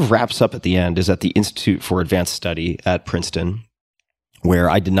it kind of wraps up at the end is at the Institute for Advanced Study at Princeton, where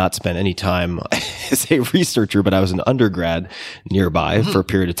I did not spend any time as a researcher, but I was an undergrad nearby for a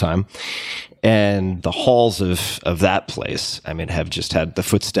period of time. And the halls of that place, I mean, have just had the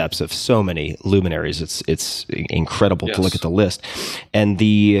footsteps of so many luminaries. It's incredible to look at the list. And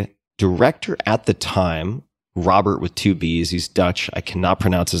the director at the time Robert with 2 B's. He's Dutch. I cannot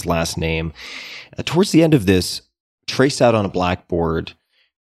pronounce his last name. Towards the end of this, traced out on a blackboard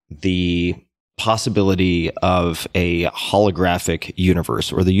the possibility of a holographic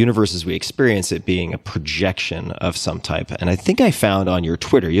universe, or the universe as we experience it being a projection of some type. And I think I found on your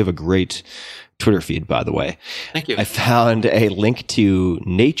Twitter, you have a great Twitter feed, by the way. Thank you. I found a link to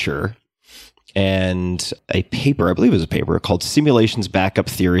Nature and a paper, I believe it was a paper, called Simulations Backup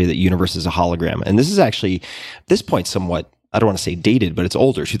Theory That Universe is a Hologram. And this is actually, at this point, somewhat, I don't want to say dated, but it's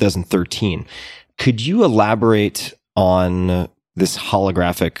older, 2013. Could you elaborate on this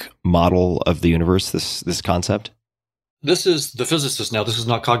holographic model of the universe, this concept? This is the physicist now. This is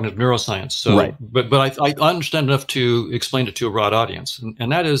not cognitive neuroscience. So, right. But I understand enough to explain it to a broad audience.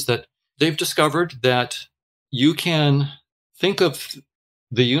 And that is that they've discovered that you can think of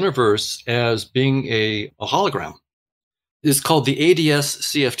the universe as being a hologram. It's called the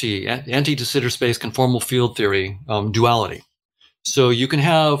ADS-CFT, Anti-de Sitter Space Conformal Field Theory, duality. So you can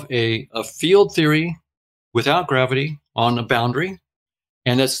have a field theory without gravity on a boundary,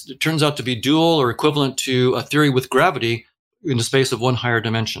 and it turns out to be dual or equivalent to a theory with gravity in the space of one higher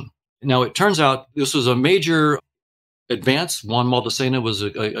dimension. Now, it turns out this was a major advance. Juan Maldacena was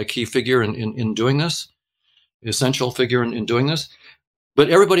a key figure in doing this, essential figure in doing this. But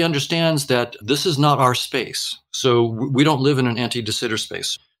everybody understands that this is not our space. So we don't live in an anti-de Sitter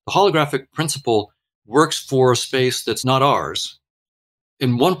space. The holographic principle works for a space that's not ours.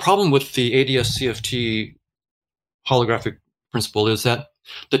 And one problem with the ADS-CFT holographic principle is that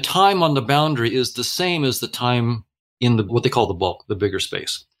the time on the boundary is the same as the time in what they call the bulk, the bigger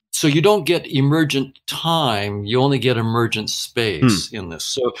space. So you don't get emergent time, you only get emergent space in this.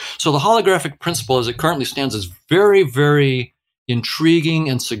 So the holographic principle as it currently stands is very, very intriguing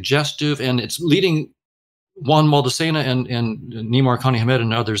and suggestive, and it's leading Juan Maldacena and Nimar Kani-Hamed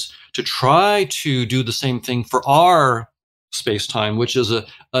and others to try to do the same thing for our space-time, which is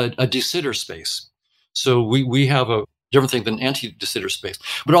a de Sitter space. So we have a different thing than anti-de Sitter space.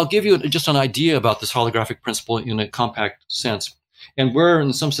 But I'll give you just an idea about this holographic principle in a compact sense, and where,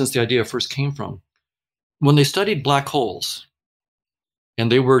 in some sense, the idea first came from. When they studied black holes, and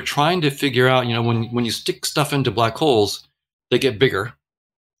they were trying to figure out, when you stick stuff into black holes, they get bigger.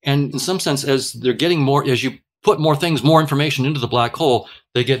 And in some sense, as they're getting more, as you put more things, more information into the black hole,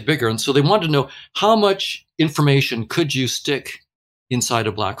 they get bigger. And so they wanted to know, how much information could you stick inside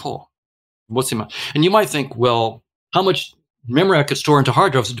a black hole? What's the amount? And you might think, well, how much memory I could store into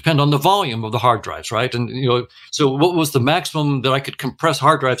hard drives would depend on the volume of the hard drives, right? And, so what was the maximum that I could compress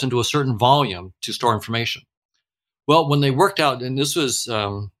hard drives into a certain volume to store information? Well, when they worked out, and this was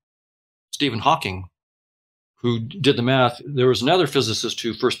Stephen Hawking, who did the math. There was another physicist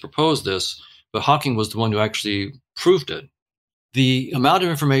who first proposed this, but Hawking was the one who actually proved it. The amount of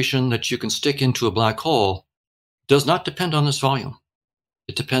information that you can stick into a black hole does not depend on this volume.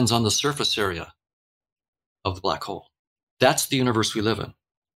 It depends on the surface area of the black hole. That's the universe we live in.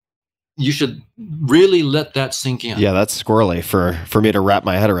 You should really let that sink in. Yeah, that's squirrely for me to wrap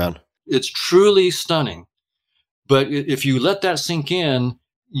my head around. It's truly stunning. But if you let that sink in,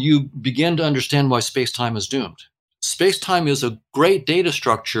 you begin to understand why space-time is doomed. Space-time is a great data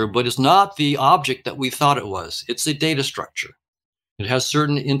structure, but it's not the object that we thought it was. It's a data structure. It has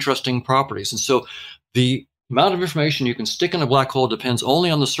certain interesting properties. And so the amount of information you can stick in a black hole depends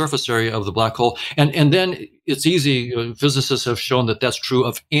only on the surface area of the black hole. And then it's easy. Physicists have shown that that's true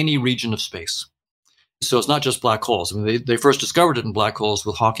of any region of space. So it's not just black holes. I mean, they first discovered it in black holes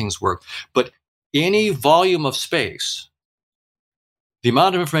with Hawking's work. But any volume of space, the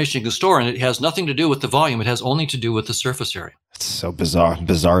amount of information you can store in it has nothing to do with the volume. It has only to do with the surface area. It's so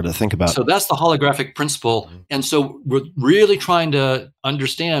bizarre to think about. So that's the holographic principle. And so we're really trying to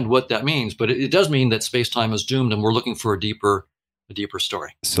understand what that means. But it does mean that space-time is doomed, and we're looking for a deeper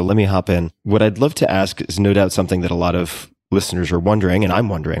story. So let me hop in. What I'd love to ask is no doubt something that a lot of listeners are wondering, and I'm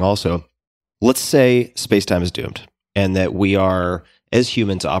wondering also. Let's say space-time is doomed, and that we are, as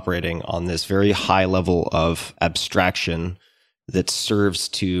humans, operating on this very high level of abstraction that serves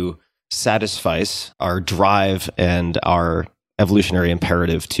to satisfy our drive and our evolutionary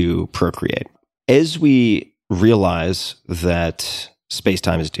imperative to procreate. As we realize that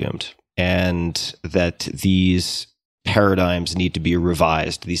space-time is doomed and that these paradigms need to be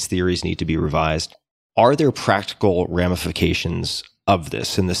revised, these theories need to be revised, are there practical ramifications of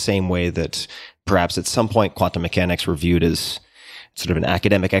this in the same way that perhaps at some point quantum mechanics were viewed as sort of an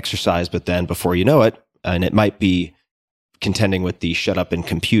academic exercise, but then before you know it, and it might be contending with the shut up and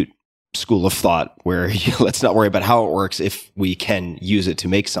compute school of thought where let's not worry about how it works if we can use it to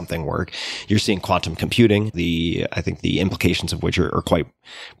make something work. You're seeing quantum computing, I think the implications of which are quite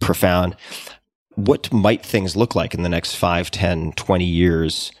profound. What might things look like in the next 5, 10, 20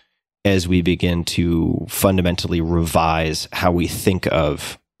 years as we begin to fundamentally revise how we think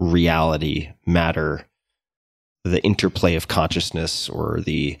of reality, matter, the interplay of consciousness, or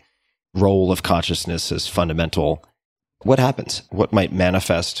the role of consciousness as fundamental? What happens? What might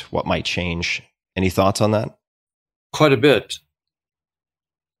manifest? What might change? Any thoughts on that? Quite a bit.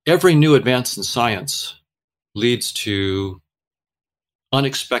 Every new advance in science leads to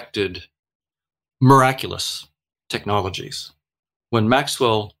unexpected, miraculous technologies. When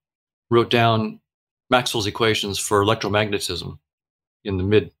Maxwell wrote down Maxwell's equations for electromagnetism in the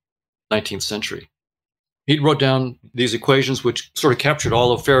mid-19th century, he wrote down these equations which sort of captured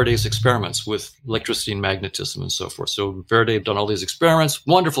all of Faraday's experiments with electricity and magnetism and so forth. So Faraday had done all these experiments,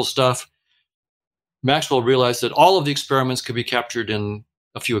 wonderful stuff. Maxwell realized that all of the experiments could be captured in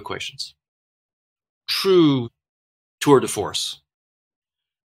a few equations. True tour de force.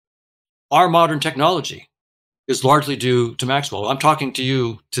 Our modern technology is largely due to Maxwell. I'm talking to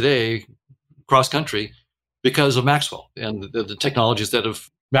you today, cross country, because of Maxwell and the technologies that have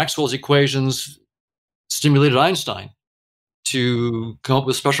Maxwell's equations stimulated Einstein to come up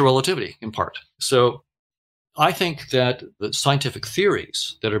with special relativity in part. So I think that the scientific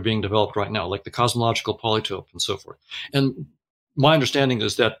theories that are being developed right now, like the cosmological polytope and so forth, and my understanding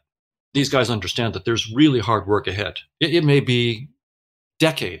is that these guys understand that there's really hard work ahead. It may be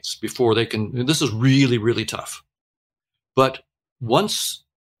decades before they can, this is really, really tough. But once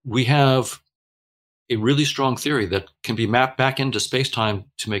we have a really strong theory that can be mapped back into space-time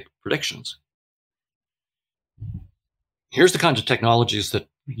to make predictions, here's the kinds of technologies that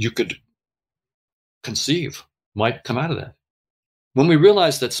you could conceive might come out of that. When we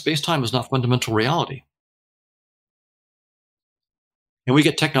realize that space-time is not fundamental reality, and we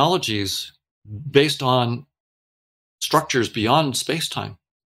get technologies based on structures beyond space-time.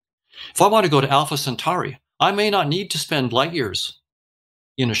 If I want to go to Alpha Centauri, I may not need to spend light years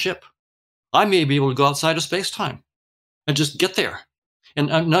in a ship. I may be able to go outside of space-time and just get there. And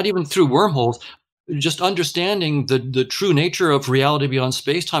not even through wormholes, just understanding the true nature of reality beyond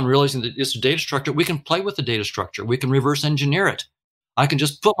space-time, realizing that it's a data structure. We can play with the data structure. We can reverse engineer it. I can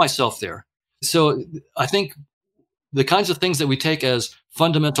just put myself there. So I think the kinds of things that we take as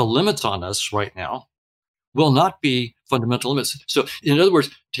fundamental limits on us right now will not be fundamental limits. So in other words,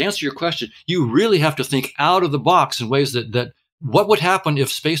 to answer your question, you really have to think out of the box in ways that what would happen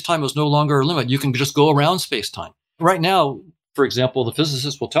if space-time was no longer a limit? You can just go around space-time. Right now, for example, the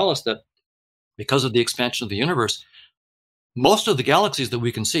physicists will tell us that because of the expansion of the universe, most of the galaxies that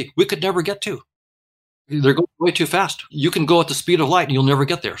we can see, we could never get to. They're going way too fast. You can go at the speed of light and you'll never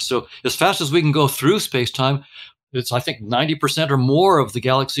get there. So as fast as we can go through space-time, it's, I think, 90% or more of the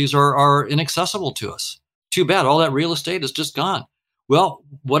galaxies are inaccessible to us. Too bad. All that real estate is just gone. Well,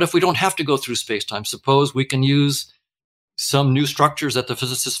 what if we don't have to go through space-time? Suppose we can use some new structures that the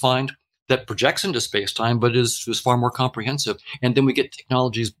physicists find that projects into space-time, but is far more comprehensive. And then we get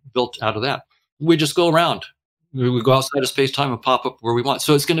technologies built out of that. We just go around. We go outside of space-time and pop up where we want.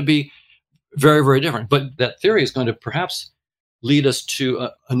 So it's going to be very, very different. But that theory is going to perhaps lead us to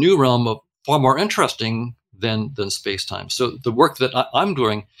a new realm of far more interesting than space-time. So the work that I'm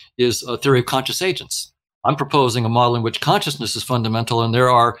doing is a theory of conscious agents. I'm proposing a model in which consciousness is fundamental and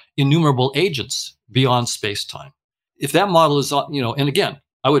there are innumerable agents beyond space-time. If that model is, and again,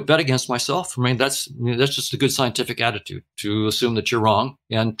 I would bet against myself. I mean, that's just a good scientific attitude to assume that you're wrong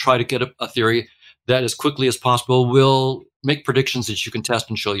and try to get a theory that as quickly as possible will make predictions that you can test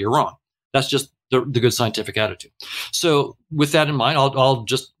and show you're wrong. That's just the good scientific attitude. So with that in mind, I'll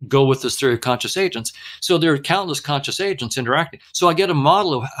just go with this theory of conscious agents. So there are countless conscious agents interacting. So I get a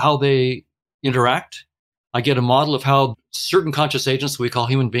model of how they interact. I get a model of how certain conscious agents we call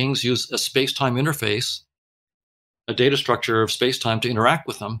human beings use a space-time interface, a data structure of space-time to interact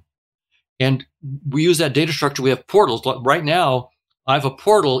with them. And we use that data structure. We have portals. Right now, I have a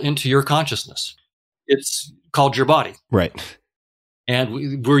portal into your consciousness. It's called your body. Right.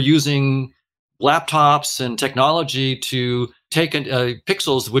 And we're using laptops and technology to take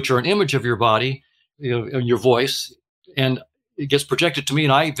pixels, which are an image of your body, your voice, and it gets projected to me.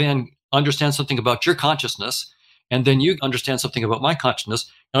 And I then understand something about your consciousness. And then you understand something about my consciousness.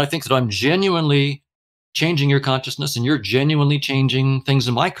 And I think that I'm genuinely changing your consciousness and you're genuinely changing things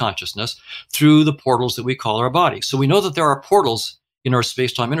in my consciousness through the portals that we call our body. So we know that there are portals in our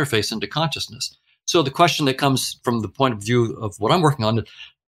space-time interface into consciousness. So the question that comes from the point of view of what I'm working on,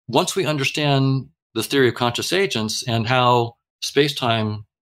 once we understand the theory of conscious agents and how space-time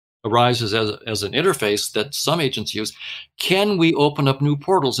arises as an interface that some agents use, can we open up new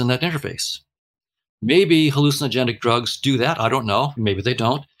portals in that interface? Maybe hallucinogenic drugs do that. I don't know. Maybe they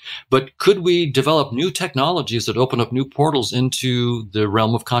don't. But could we develop new technologies that open up new portals into the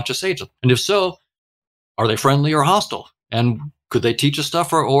realm of conscious agent? And if so, are they friendly or hostile? And could they teach us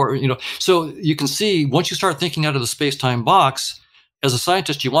stuff or so you can see once you start thinking out of the space-time box, as a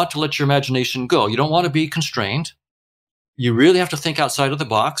scientist, you want to let your imagination go. You don't want to be constrained. You really have to think outside of the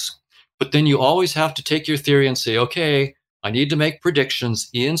box, but then you always have to take your theory and say, okay, I need to make predictions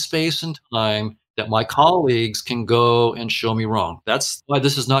in space and time that my colleagues can go and show me wrong. That's why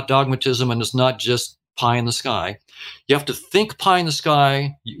this is not dogmatism and it's not just pie in the sky. You have to think pie in the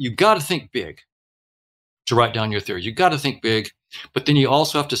sky. You got to think big to write down your theory. You got to think big, but then you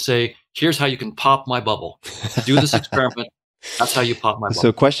also have to say, here's how you can pop my bubble. Do this experiment. That's how you pop my bubble.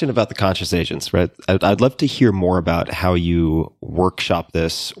 So question about the conscious agents, right? I'd love to hear more about how you workshop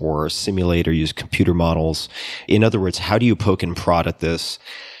this or simulate or use computer models. In other words, how do you poke and prod at this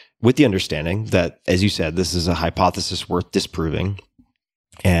with the understanding that, as you said, this is a hypothesis worth disproving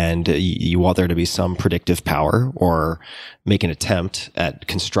and you want there to be some predictive power or make an attempt at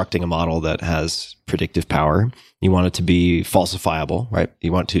constructing a model that has predictive power. You want it to be falsifiable, right?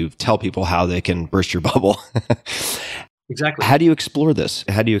 You want to tell people how they can burst your bubble. Exactly. How do you explore this?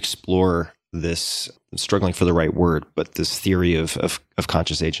 How do you explore this, I'm struggling for the right word, but this theory of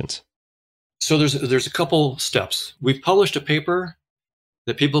conscious agents? So there's a couple steps. We've published a paper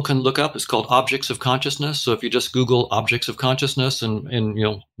that people can look up. It's called Objects of Consciousness. So if you just Google Objects of Consciousness and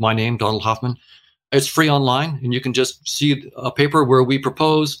my name, Donald Hoffman, it's free online, and you can just see a paper where we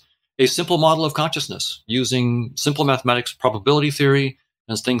propose a simple model of consciousness using simple mathematics, probability theory,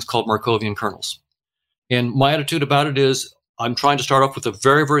 and things called Markovian kernels. And my attitude about it is I'm trying to start off with a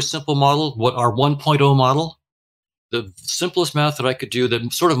very, very simple model, what our 1.0 model, the simplest math that I could do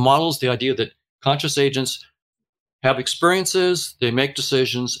that sort of models the idea that conscious agents have experiences, they make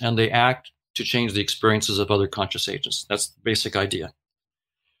decisions, and they act to change the experiences of other conscious agents. That's the basic idea.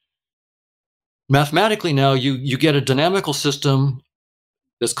 Mathematically now, you get a dynamical system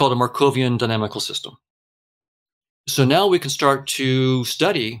that's called a Markovian dynamical system. So now we can start to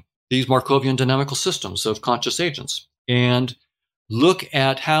study these Markovian dynamical systems of conscious agents and look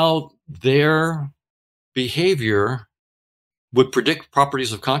at how their behavior would predict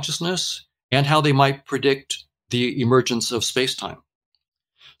properties of consciousness and how they might predict the emergence of space-time.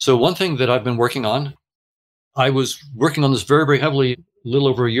 So one thing that I've been working on, I was working on this very, very heavily a little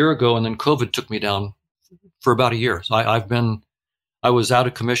over a year ago, and then COVID took me down for about a year. So I was out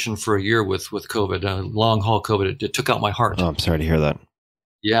of commission for a year with COVID, long haul COVID. It took out my heart. Oh, I'm sorry to hear that.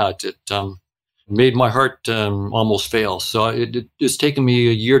 Yeah, it made my heart almost fail. So it's taken me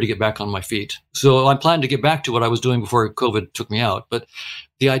a year to get back on my feet. So I'm planning to get back to what I was doing before COVID took me out. But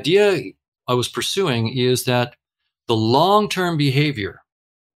the idea I was pursuing is that the long-term behavior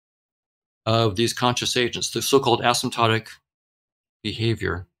of these conscious agents, the so-called asymptotic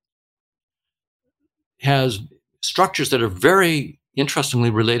behavior, has structures that are very interestingly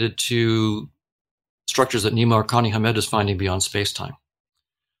related to structures that Nima Arkhani Hamed is finding beyond space-time.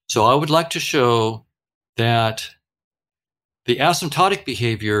 So I would like to show that the asymptotic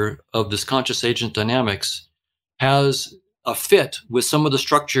behavior of this conscious agent dynamics has a fit with some of the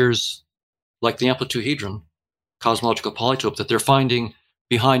structures like the amplituhedron, cosmological polytope, that they're finding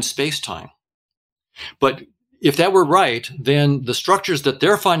behind space-time. But if that were right, then the structures that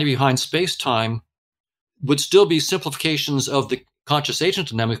they're finding behind space-time would still be simplifications of the conscious agent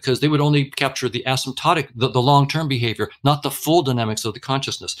dynamic because they would only capture the asymptotic, the long-term behavior, not the full dynamics of the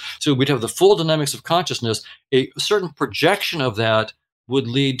consciousness. So we'd have the full dynamics of consciousness. A certain projection of that would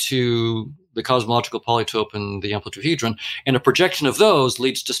lead to the cosmological polytope and the amplituhedron, and a projection of those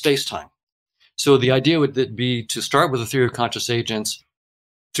leads to space-time. So the idea would be to start with a theory of conscious agents,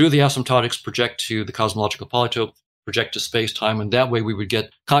 through the asymptotics project to the cosmological polytope, project to space-time, and that way we would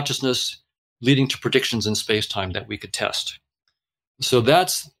get consciousness leading to predictions in space-time that we could test. So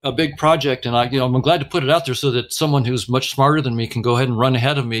that's a big project, and I'm glad to put it out there so that someone who's much smarter than me can go ahead and run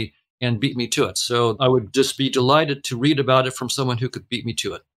ahead of me and beat me to it. So I would just be delighted to read about it from someone who could beat me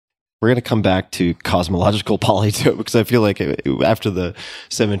to it. We're going to come back to cosmological polytope because I feel like after the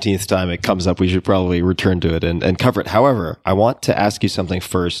 17th time it comes up, we should probably return to it and cover it. However, I want to ask you something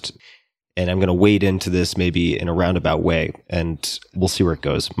first, and I'm going to wade into this maybe in a roundabout way, and we'll see where it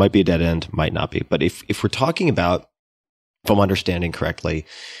goes. Might be a dead end, might not be. But if we're talking about, if I'm understanding correctly,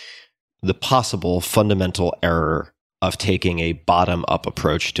 the possible fundamental error of taking a bottom-up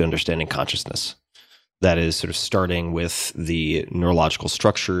approach to understanding consciousness, that is sort of starting with the neurological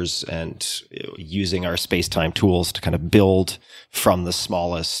structures and using our space-time tools to kind of build from the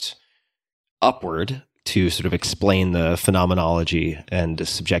smallest upward, to sort of explain the phenomenology and the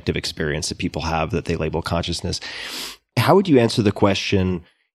subjective experience that people have that they label consciousness. How would you answer the question,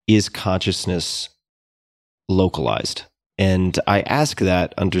 is consciousness localized? And I ask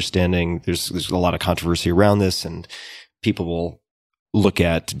that understanding there's a lot of controversy around this, and people will look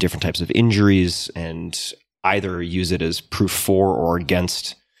at different types of injuries and either use it as proof for or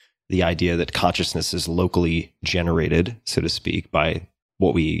against the idea that consciousness is locally generated, so to speak, by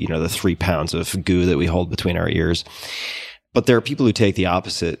what we, the 3 pounds of goo that we hold between our ears. But there are people who take the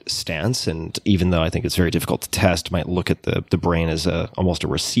opposite stance, and even though I think it's very difficult to test, might look at the brain as almost a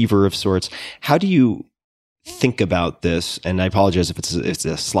receiver of sorts. How do you think about this? And I apologize if it's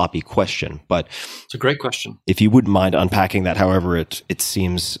a sloppy question, but it's a great question. If you wouldn't mind unpacking that, however it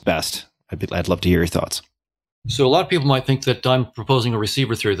seems best, I'd love to hear your thoughts. So a lot of people might think that I'm proposing a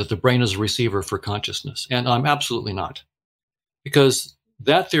receiver theory, that the brain is a receiver for consciousness, and I'm absolutely not, because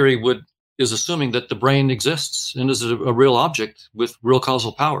that theory is assuming that the brain exists and is a real object with real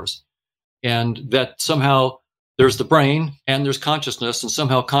causal powers, and that somehow there's the brain and there's consciousness, and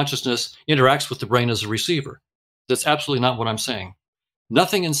somehow consciousness interacts with the brain as a receiver. That's absolutely not what I'm saying.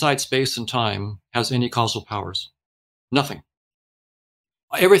 Nothing inside space and time has any causal powers. Nothing.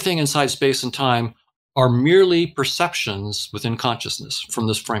 Everything inside space and time are merely perceptions within consciousness from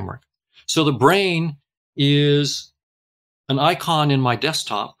this framework. So the brain is an icon in my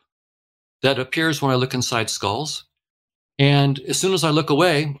desktop that appears when I look inside skulls. And as soon as I look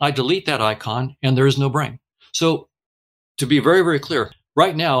away, I delete that icon and there is no brain. So to be very, very clear,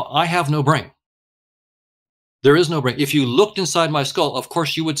 right now, I have no brain. There is no brain. If you looked inside my skull, of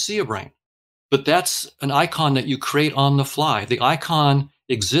course, you would see a brain. But that's an icon that you create on the fly. The icon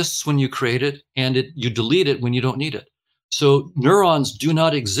exists when you create it, and you delete it when you don't need it. So neurons do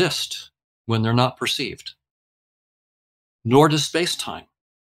not exist when they're not perceived, nor does space-time.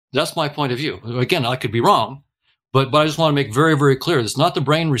 That's my point of view. Again, I could be wrong, but I just want to make very, very clear, it's not the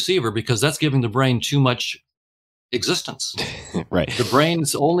brain receiver, because that's giving the brain too much existence. Right. The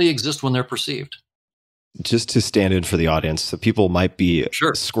brains only exist when they're perceived. Just to stand in for the audience, so people might be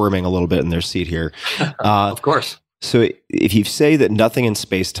squirming a little bit in their seat here. Of course. So if you say that nothing in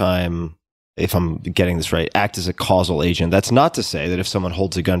space-time, if I'm getting this right, act as a causal agent, that's not to say that if someone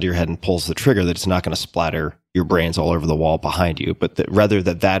holds a gun to your head and pulls the trigger, that it's not going to splatter your brains all over the wall behind you, but that rather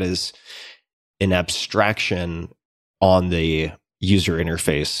that is an abstraction on the user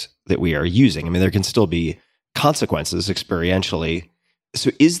interface that we are using. I mean, there can still be consequences experientially.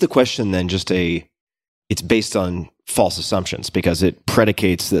 So is the question then just it's based on false assumptions because it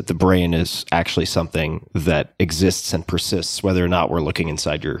predicates that the brain is actually something that exists and persists, whether or not we're looking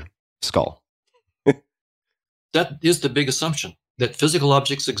inside your skull? That is the big assumption, that physical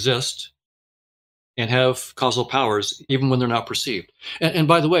objects exist and have causal powers even when they're not perceived. And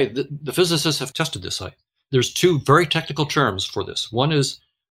by the way, the physicists have tested this. There's 2 very technical terms for this. One is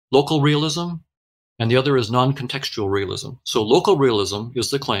local realism, and the other is non-contextual realism. So local realism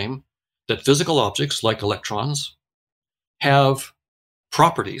is the claim that physical objects, like electrons, have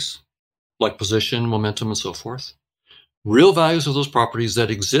properties like position, momentum, and so forth, real values of those properties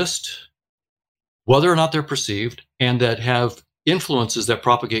that exist whether or not they're perceived, and that have influences that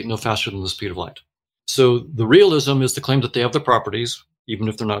propagate no faster than the speed of light. So the realism is the claim that they have the properties, even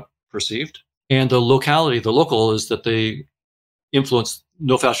if they're not perceived. And the locality, the local, is that they influence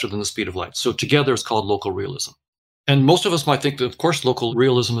no faster than the speed of light. So together it's called local realism. And most of us might think that, of course, local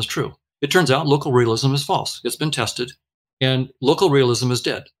realism is true. It turns out local realism is false. It's been tested, and local realism is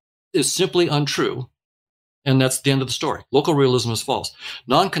dead. It's simply untrue, and that's the end of the story. Local realism is false.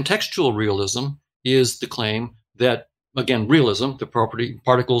 Non-contextual realism is the claim that, again, realism, the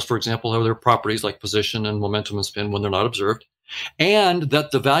particles, for example, have their properties like position and momentum and spin when they're not observed, and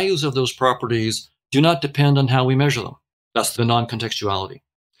that the values of those properties do not depend on how we measure them. That's the non-contextuality.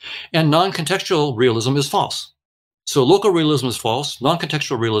 And non-contextual realism is false. So local realism is false.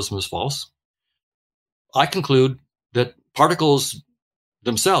 Non-contextual realism is false. I conclude that particles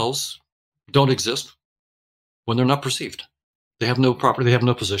themselves don't exist when they're not perceived. They have no property. They have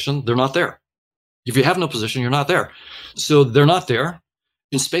no position. They're not there. If you have no position, you're not there. So they're not there.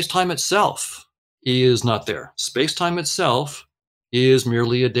 And space-time itself is not there. Space-time itself is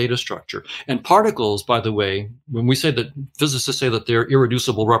merely a data structure. And particles, by the way, when we say that physicists say that they're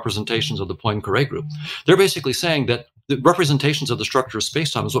irreducible representations of the Poincare group, they're basically saying that the representations of the structure of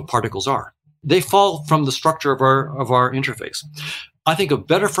space-time is what particles are. They fall from the structure of our interface. I think a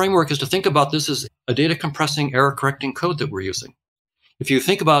better framework is to think about this as a data compressing, error correcting code that we're using. If you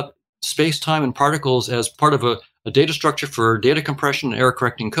think about space-time and particles as part of a data structure for data compression and error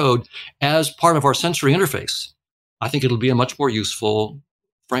correcting code as part of our sensory interface, I think it'll be a much more useful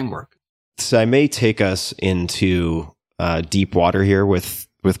framework. So I may take us into deep water here with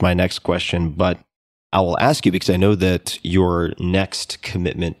my next question, but I will ask you because I know that your next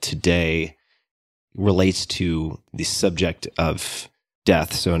commitment today relates to the subject of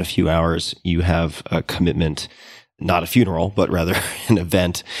death. So in a few hours, you have a commitment, not a funeral, but rather an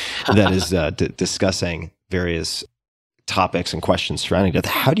event that is discussing various topics and questions surrounding death.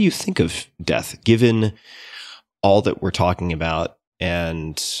 How do you think of death, given all that we're talking about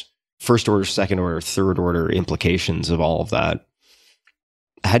and first order, second order, third order implications of all of that?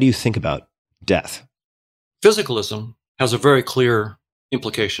 How do you think about death? Physicalism has a very clear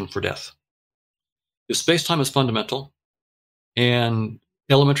implication for death. If space-time is fundamental and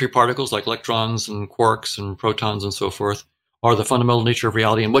elementary particles like electrons and quarks and protons and so forth are the fundamental nature of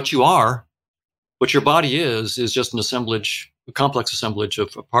reality, and what you are, what your body is just an assemblage, a complex assemblage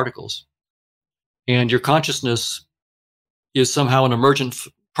of particles. And your consciousness is somehow an emergent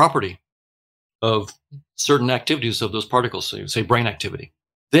property of certain activities of those particles, so say brain activity.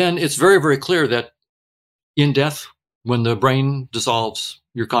 Then it's very, very clear that in death, when the brain dissolves,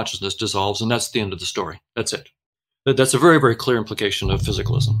 your consciousness dissolves, and that's the end of the story. That's it. That's a very, very clear implication of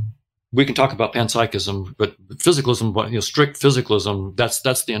physicalism. We can talk about panpsychism, but physicalism, strict physicalism,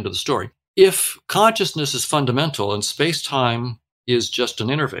 that's the end of the story. If consciousness is fundamental and space-time is just an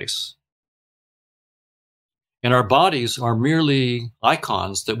interface, and our bodies are merely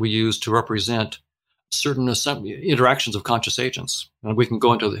icons that we use to represent certain interactions of conscious agents, and we can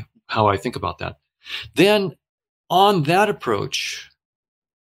go into how I think about that, then on that approach,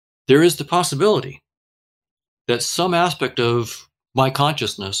 there is the possibility that some aspect of my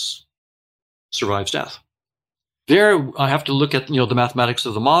consciousness survives death. There, I have to look at the mathematics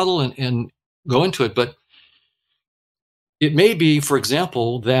of the model and go into it, but it may be, for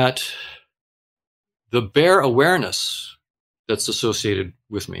example, that the bare awareness that's associated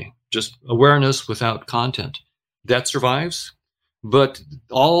with me, just awareness without content, that survives, but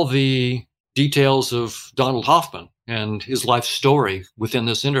all the details of Donald Hoffman and his life story within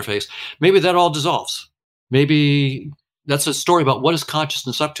this interface, maybe that all dissolves. Maybe that's a story about what is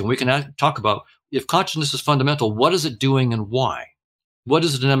consciousness up to. And we can talk about, if consciousness is fundamental, what is it doing and why? What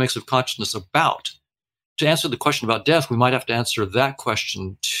is the dynamics of consciousness about? To answer the question about death, we might have to answer that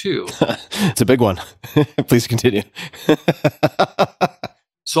question too. It's a big one. Please continue.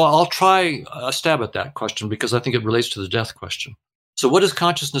 So I'll try a stab at that question because I think it relates to the death question. So what is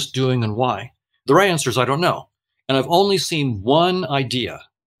consciousness doing and why? The right answer is I don't know. And I've only seen one idea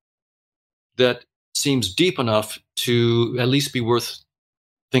that seems deep enough to at least be worth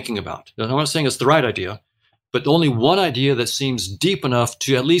thinking about. I'm not saying it's the right idea, but only one idea that seems deep enough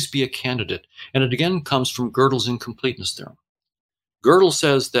to at least be a candidate. And it again comes from Gödel's incompleteness theorem. Gödel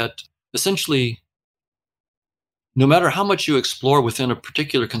says that essentially, no matter how much you explore within a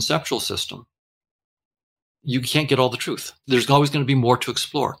particular conceptual system, you can't get all the truth. There's always going to be more to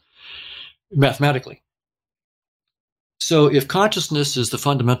explore mathematically. So if consciousness is the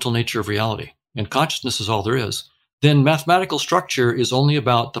fundamental nature of reality, and consciousness is all there is, then mathematical structure is only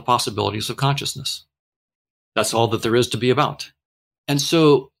about the possibilities of consciousness. That's all that there is to be about. And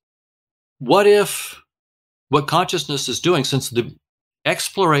so what if what consciousness is doing, since the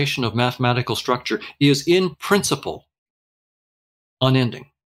exploration of mathematical structure is in principle unending,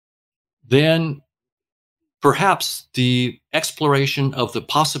 then perhaps the exploration of the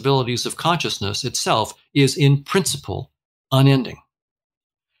possibilities of consciousness itself is in principle unending.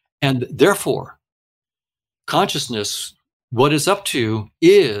 And therefore, consciousness, what it's up to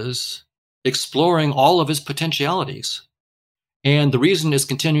is exploring all of its potentialities. And the reason it's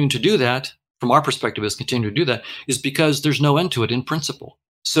continuing to do that, from our perspective, is continuing to do that, is because there's no end to it in principle.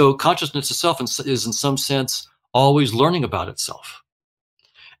 So consciousness itself is in some sense always learning about itself.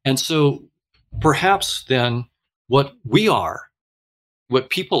 And so perhaps then what we are, what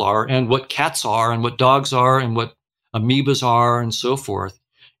people are, and what cats are, and what dogs are, and what amoebas are, and so forth,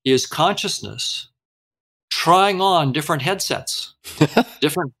 is consciousness trying on different headsets,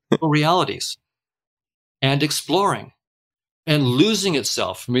 different realities, and exploring and losing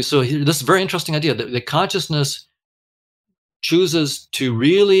itself. I mean, so this is a very interesting idea that the consciousness chooses to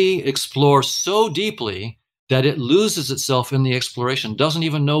really explore so deeply that it loses itself in the exploration, doesn't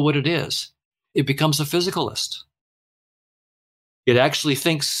even know what it is. It becomes a physicalist. It actually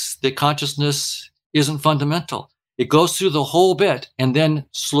thinks that consciousness isn't fundamental. It goes through the whole bit and then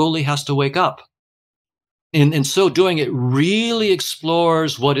slowly has to wake up. In so doing, it really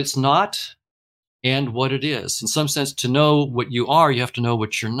explores what it's not and what it is. In some sense, to know what you are, you have to know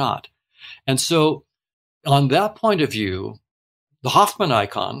what you're not. And so on that point of view, the Hoffman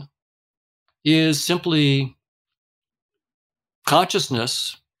icon is simply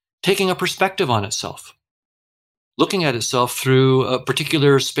consciousness taking a perspective on itself, looking at itself through a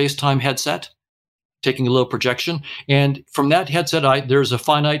particular space-time headset, taking a little projection. And from that headset, there was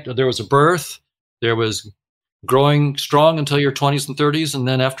a birth, there was growing strong until your 20s and 30s. And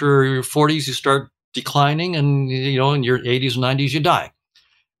then after your 40s, you start declining. And, in your 80s and 90s, you die.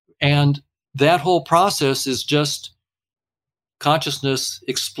 And that whole process is just consciousness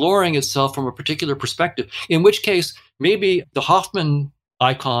exploring itself from a particular perspective, in which case maybe the Hoffman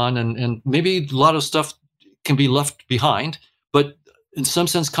icon and maybe a lot of stuff can be left behind. But in some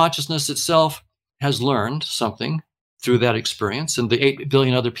sense, consciousness itself has learned something through that experience, and the 8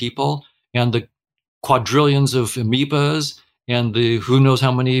 billion other people and the quadrillions of amoebas and the who knows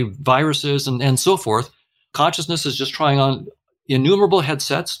how many viruses and so forth. Consciousness is just trying on innumerable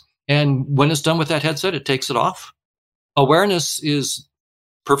headsets. And when it's done with that headset, it takes it off. Awareness is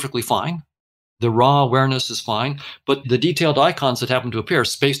perfectly fine. The raw awareness is fine. But the detailed icons that happen to appear,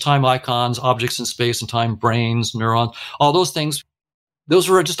 space-time icons, objects in space and time, brains, neurons, all those things, those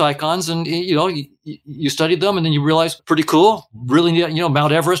were just icons. And, you studied them and then you realize, pretty cool. Really,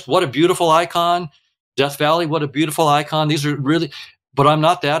 Mount Everest, what a beautiful icon. Death Valley, what a beautiful icon. These are really, but I'm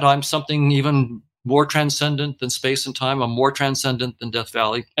not that. I'm something even more transcendent than space and time. I'm more transcendent than Death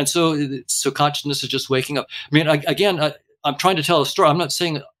Valley. And so consciousness is just waking up. I mean, I'm trying to tell a story. I'm not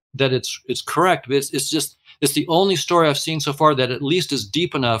saying that it's correct, but it's the only story I've seen so far that at least is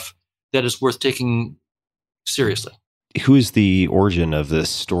deep enough that is worth taking seriously. Who is the origin of this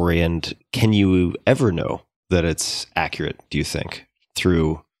story, and can you ever know that it's accurate, do you think,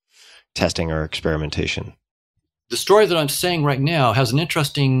 through testing or experimentation? The story that I'm saying right now has an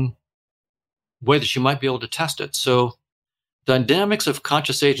interesting way that you might be able to test it. So the dynamics of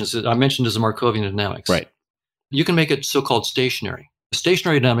conscious agents that I mentioned is the Markovian dynamics. Right. You can make it so-called stationary.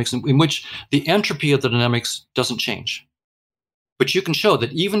 Stationary dynamics in which the entropy of the dynamics doesn't change. But you can show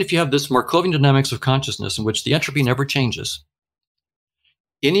that even if you have this Markovian dynamics of consciousness in which the entropy never changes,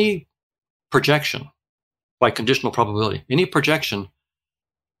 any projection by conditional probability, any projection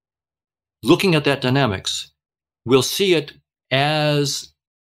looking at that dynamics will see it as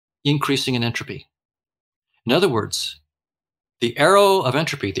increasing in entropy. In other words, the arrow of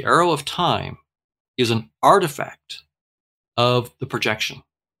entropy, the arrow of time, is an artifact of the projection.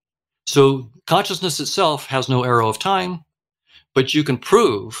 So consciousness itself has no arrow of time, but you can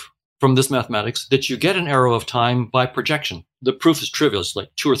prove from this mathematics that you get an arrow of time by projection. The proof is trivial. It's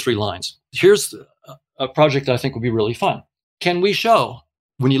like 2 or 3 lines. Here's a project that I think would be really fun. Can we show,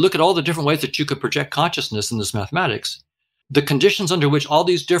 when you look at all the different ways that you could project consciousness in this mathematics, the conditions under which all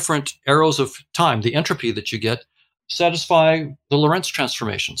these different arrows of time, the entropy that you get, satisfy the Lorentz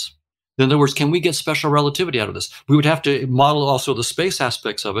transformations? In other words, can we get special relativity out of this? We would have to model also the space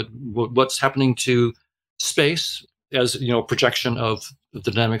aspects of it, what's happening to space as projection of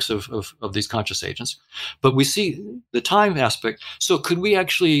the dynamics of these conscious agents. But we see the time aspect. So could we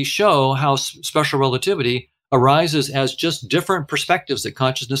actually show how special relativity arises as just different perspectives that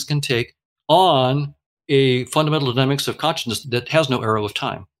consciousness can take on a fundamental dynamics of consciousness that has no arrow of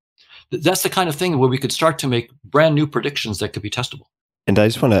time? That's the kind of thing where we could start to make brand new predictions that could be testable. And I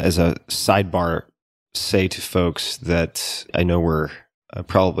just want to, as a sidebar, say to folks that I know we're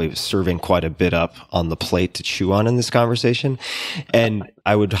probably serving quite a bit up on the plate to chew on in this conversation. And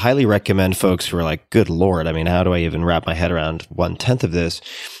I would highly recommend folks who are like, good Lord, I mean, how do I even wrap my head around 1/10 of this,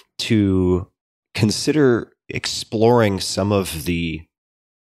 to consider exploring some of the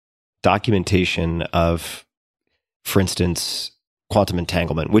documentation of, for instance, quantum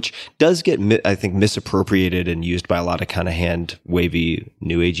entanglement, which does get, I think, misappropriated and used by a lot of kind of hand-wavy,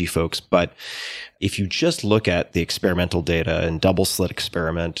 new agey folks. But if you just look at the experimental data and double slit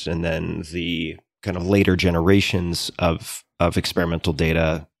experiment, and then the kind of later generations of experimental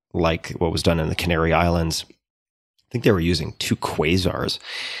data, like what was done in the Canary Islands, I think they were using 2 quasars,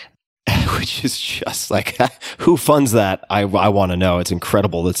 which is just like, who funds that? I want to know. It's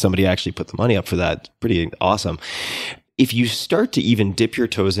incredible that somebody actually put the money up for that. Pretty awesome. If you start to even dip your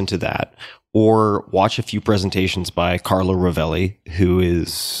toes into that, or watch a few presentations by Carlo Rovelli, who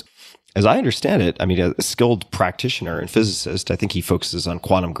is, as I understand it, I mean, a skilled practitioner and physicist. I think he focuses on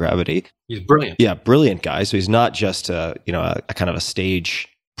quantum gravity. He's brilliant. Yeah, brilliant guy. So he's not just a kind of a stage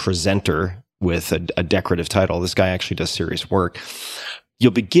presenter with a decorative title. This guy actually does serious work.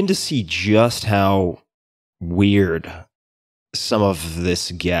 You'll begin to see just how weird some of this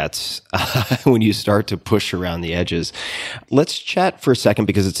gets when you start to push around the edges. Let's chat for a second,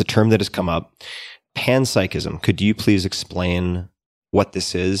 because it's a term that has come up. Panpsychism. Could you please explain what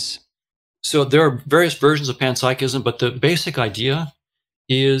this is? So there are various versions of panpsychism, but the basic idea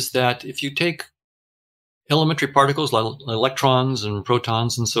is that if you take elementary particles like electrons and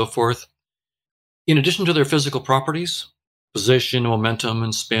protons and so forth, in addition to their physical properties, position, momentum,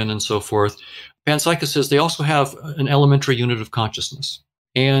 and spin, and so forth, panpsychists says they also have an elementary unit of consciousness.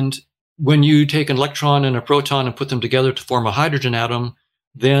 And when you take an electron and a proton and put them together to form a hydrogen atom,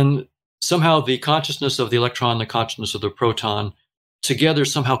 then somehow the consciousness of the electron, the consciousness of the proton, together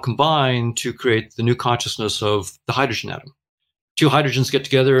somehow combine to create the new consciousness of the hydrogen atom. Two hydrogens get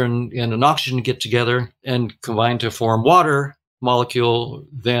together and an oxygen get together and combine to form water molecule,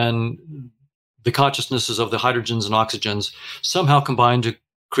 then the consciousnesses of the hydrogens and oxygens somehow combine to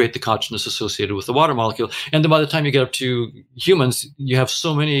create the consciousness associated with the water molecule. And then by the time you get up to humans, you have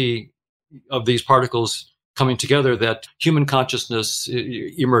so many of these particles coming together that human consciousness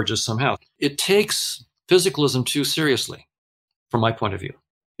emerges somehow. It takes physicalism too seriously, from my point of view.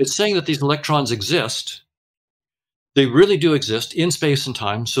 It's saying that these electrons exist. They really do exist in space and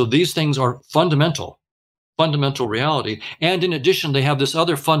time. So these things are fundamental reality. And in addition, they have this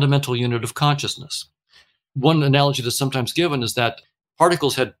other fundamental unit of consciousness. One analogy that's sometimes given is that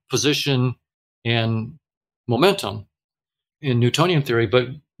particles had position and momentum in Newtonian theory, but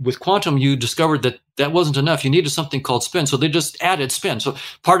with quantum, you discovered that that wasn't enough. You needed something called spin. So they just added spin. So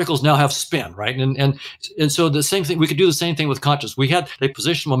particles now have spin, right? And so the same thing, we could do the same thing with consciousness. We had a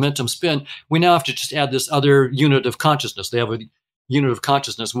position, momentum, spin. We now have to just add this other unit of consciousness. They have a unit of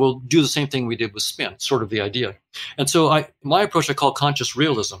consciousness. We'll do the same thing we did with spin, sort of the idea. And so my approach I call conscious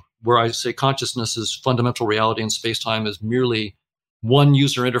realism, where I say consciousness is fundamental reality and space-time is merely one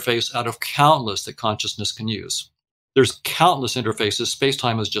user interface out of countless that consciousness can use. There's countless interfaces.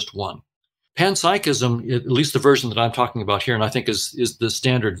 Space-time is just one. Panpsychism, at least the version that I'm talking about here, and I think is the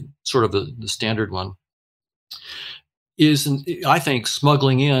standard, sort of the standard one, is, I think,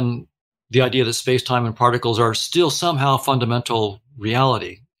 smuggling in the idea that space-time and particles are still somehow fundamental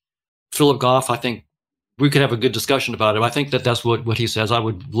reality. Philip Goff, I think we could have a good discussion about it. I think that's what he says. I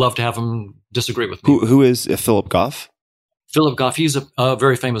would love to have him disagree with me. Who is Philip Goff? Philip Goff, he's a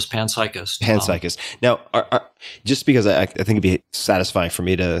very famous panpsychist. Panpsychist. Now, just because I think it'd be satisfying for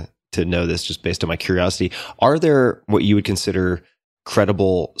me to know this just based on my curiosity, are there what you would consider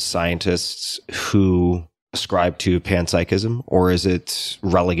credible scientists who ascribe to panpsychism, or is it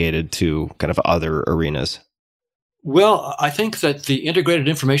relegated to kind of other arenas? Well, I think that the integrated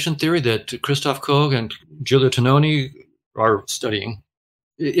information theory that Christoph Koch and Giulio Tononi are studying,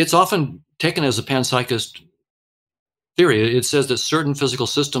 it's often taken as a panpsychist theory. It says that certain physical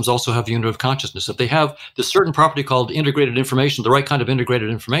systems also have a unit of consciousness. If they have this certain property called integrated information, the right kind of integrated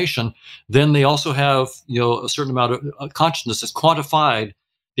information, then they also have, a certain amount of consciousness that's quantified.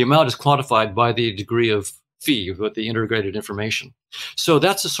 The amount is quantified by the degree of phi with the integrated information. So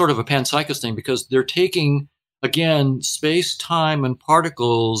that's a sort of a panpsychist thing, because they're taking, again, space, time, and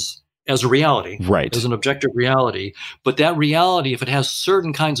particles as a reality, right, as an objective reality. But that reality, if it has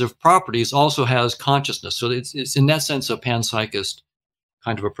certain kinds of properties, also has consciousness. So it's in that sense a panpsychist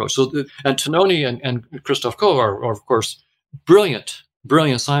kind of approach. So, and Tononi and Christoph Koch are, of course, brilliant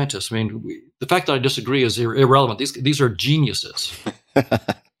scientists. I mean, the fact that I disagree is irrelevant. These are geniuses.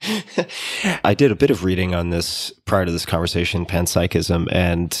 I did a bit of reading on this prior to this conversation, panpsychism,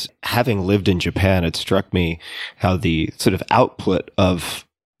 and having lived in Japan, it struck me how the sort of output of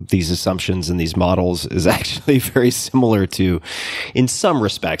these assumptions and these models is actually very similar to, in some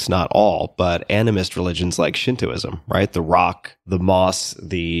respects, not all, but animist religions like Shintoism, right? The rock, the moss,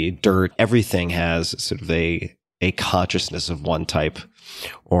 the dirt, everything has sort of a consciousness of one type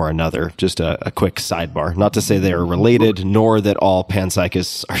or another. Just a quick sidebar. Not to say they are related, nor that all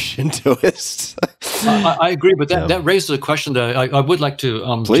panpsychists are Shintoists. I agree, but that raises a question that I would like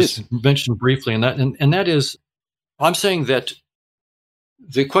to just mention briefly, and that is, I'm saying that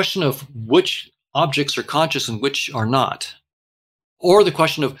the question of which objects are conscious and which are not, or the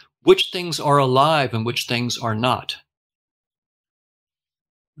question of which things are alive and which things are not,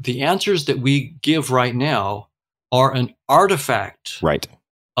 the answers that we give right now are an artifact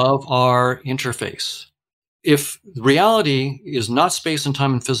of our interface. If reality is not space and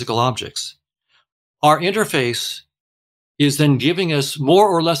time and physical objects, our interface is then giving us more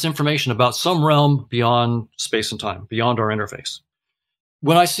or less information about some realm beyond space and time, beyond our interface.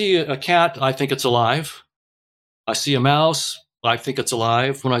 When I see a cat, I think it's alive. I see a mouse, I think it's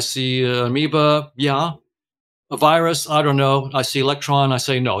alive. When I see an amoeba, yeah. A virus, I don't know. I see electron, I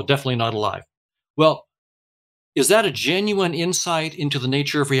say no, definitely not alive. Well, is that a genuine insight into the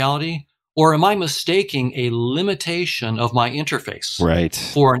nature of reality? Or am I mistaking a limitation of my interface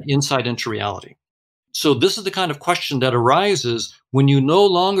for an insight into reality? So this is the kind of question that arises when you no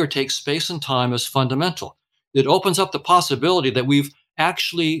longer take space and time as fundamental. It opens up the possibility that we've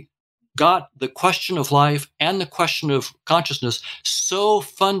actually got the question of life and the question of consciousness so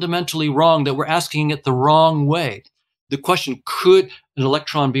fundamentally wrong that we're asking it the wrong way. The question, could an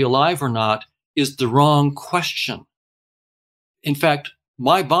electron be alive or not, is the wrong question. In fact,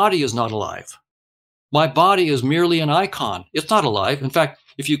 my body is not alive. My body is merely an icon. It's not alive. In fact,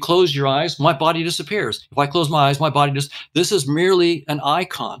 if you close your eyes, my body disappears. If I close my eyes, my body this is merely an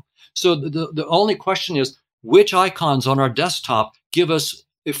icon. So the only question is, which icons on our desktop give us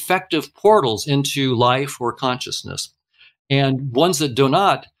effective portals into life or consciousness? And ones that do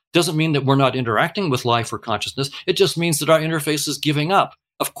not, doesn't mean that we're not interacting with life or consciousness. It just means that our interface is giving up.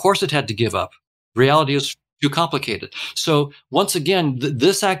 Of course it had to give up. Reality is too complicated. So once again,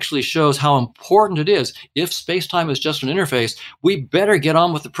 this actually shows how important it is. If space-time is just an interface, we better get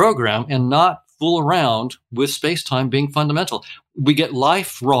on with the program and not fool around with space-time being fundamental. We get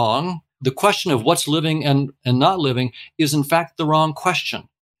life wrong. The question of what's living and not living is in fact the wrong question.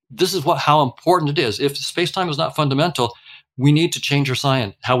 This is how important it is. If space-time is not fundamental, we need to change our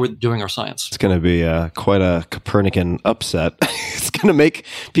science, how we're doing our science. It's going to be quite a Copernican upset. It's going to make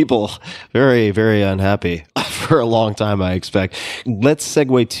people very, very unhappy for a long time, I expect. Let's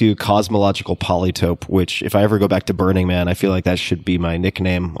segue to cosmological polytope, which if I ever go back to Burning Man, I feel like that should be my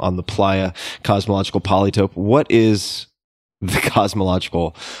nickname on the playa, cosmological polytope. What is the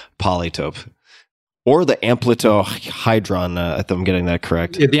cosmological polytope? Or the amplitohedron, if I'm getting that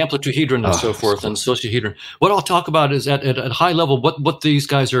correct. The amplitohedron and so forth, and sociohedron. What I'll talk about is at high level what these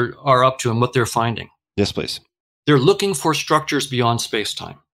guys are up to and what they're finding. Yes, please. They're looking for structures beyond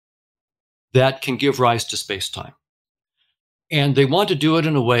space-time that can give rise to space-time. And they want to do it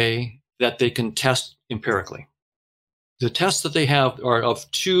in a way that they can test empirically. The tests that they have are of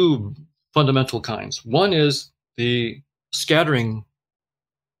two fundamental kinds. One is the scattering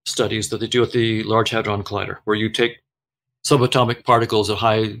studies that they do at the Large Hadron Collider, where you take subatomic particles at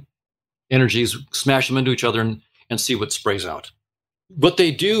high energies, smash them into each other, and see what sprays out. What they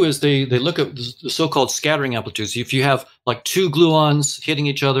do is they look at the so-called scattering amplitudes. If you have like 2 gluons hitting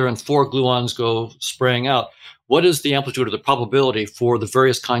each other and 4 gluons go spraying out, what is the amplitude or the probability for the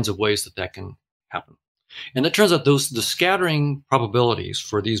various kinds of ways that can happen? And it turns out the scattering probabilities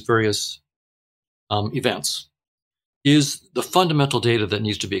for these various events is the fundamental data that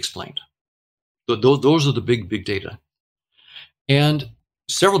needs to be explained. Those are the big data. And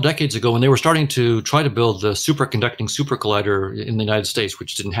several decades ago, when they were starting to try to build the superconducting supercollider in the United States,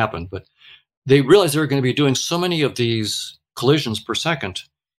 which didn't happen, but they realized they were going to be doing so many of these collisions per second,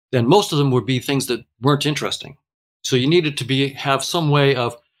 then most of them would be things that weren't interesting. So you needed to have some way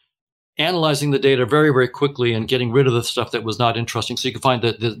of analyzing the data very, very quickly and getting rid of the stuff that was not interesting, so you could find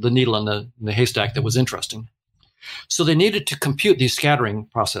the needle in the haystack that was interesting. So they needed to compute these scattering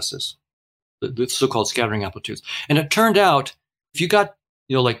processes, the so-called scattering amplitudes. And it turned out, if you got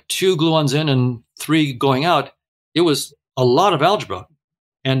like 2 gluons in and 3 going out, it was a lot of algebra.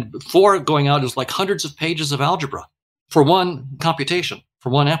 And 4 going out is like hundreds of pages of algebra for one computation,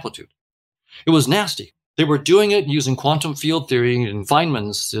 for one amplitude. It was nasty. They were doing it using quantum field theory and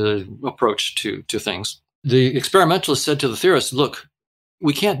Feynman's approach to things. The experimentalists said to the theorists, look,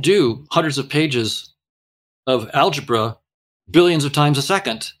 we can't do hundreds of pages of algebra billions of times a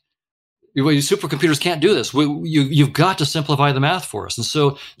second. Supercomputers can't do this. You've got to simplify the math for us. And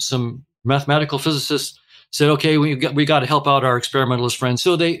so some mathematical physicists said, okay, we got to help out our experimentalist friends.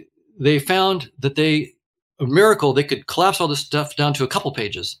 So they found that a miracle, they could collapse all this stuff down to a couple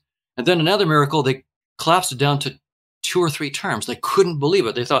pages. And then another miracle, they collapsed it down to 2 or 3 terms. They couldn't believe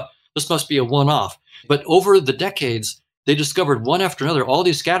it. They thought this must be a one-off. But over the decades, they discovered one after another, all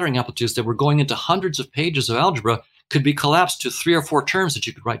these scattering amplitudes that were going into hundreds of pages of algebra could be collapsed to 3 or 4 terms that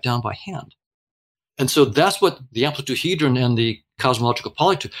you could write down by hand. And so that's what the amplitohedron and the cosmological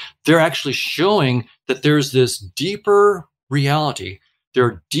polytope, they're actually showing that there's this deeper reality. There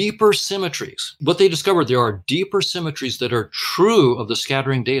are deeper symmetries. What they discovered, there are deeper symmetries that are true of the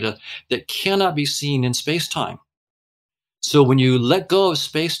scattering data that cannot be seen in space-time. So when you let go of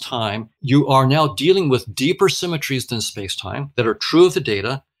space-time, you are now dealing with deeper symmetries than space-time that are true of the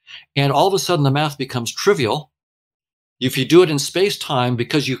data, and all of a sudden the math becomes trivial. If you do it in space-time,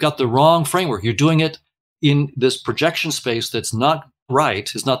 because you've got the wrong framework, you're doing it in this projection space that's not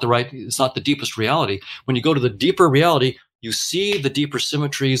right, it's not the deepest reality. When you go to the deeper reality, you see the deeper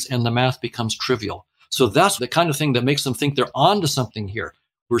symmetries and the math becomes trivial. So that's the kind of thing that makes them think they're onto something here.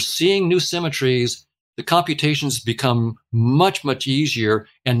 We're seeing new symmetries. The computations become much, much easier.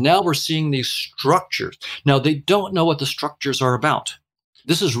 And now we're seeing these structures. Now, they don't know what the structures are about.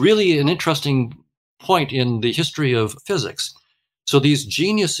 This is really an interesting point in the history of physics. So these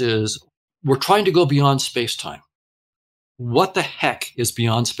geniuses were trying to go beyond space-time. what the heck is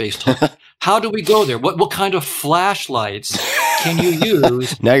beyond space-time? How do we go there? What kind of flashlights can you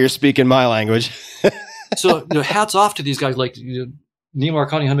use? Now you're speaking my language. So hats off to these guys like Nima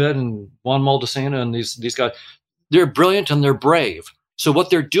Arkani Hamed and Juan Maldacena and these guys. They're brilliant and they're brave. So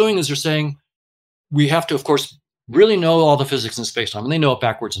what they're doing is they're saying, we have to, of course, really know all the physics in space-time, and they know it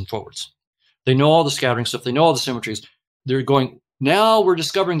backwards and forwards. They know all the scattering stuff. They know all the symmetries. They're going, now we're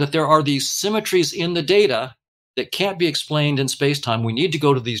discovering that there are these symmetries in the data that can't be explained in space-time. We need to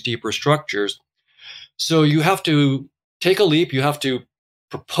go to these deeper structures. So you have to take a leap. You have to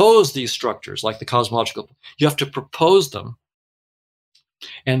propose these structures, like the cosmological. You have to propose them,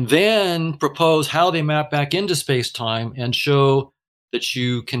 and then propose how they map back into space-time and show that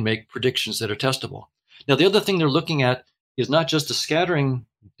you can make predictions that are testable. Now, the other thing they're looking at is not just the scattering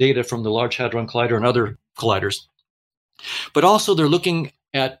data from the Large Hadron Collider and other colliders, but also they're looking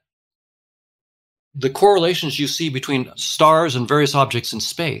at the correlations you see between stars and various objects in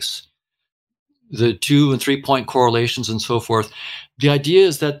space, the 2 and 3 point correlations and so forth. The idea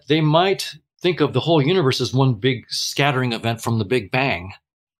is that they might think of the whole universe as one big scattering event from the Big Bang,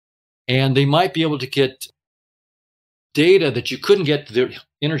 and they might be able to get data that you couldn't get the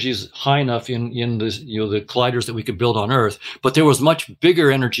energies high enough in the colliders that we could build on Earth, but there was much bigger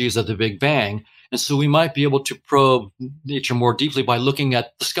energies at the Big Bang, and so we might be able to probe nature more deeply by looking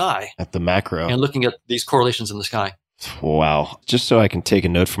at the sky, At the macro. and looking at these correlations in the sky. Wow. Just so I can take a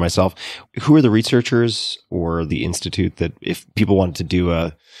note for myself, who are the researchers or the institute that if people wanted to do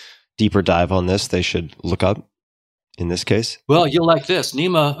a deeper dive on this, they should look up in this case? Well, you'll like this.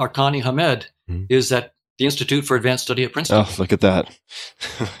 Nima Arkani Hamed is at the Institute for Advanced Study at Princeton. Oh, look at that.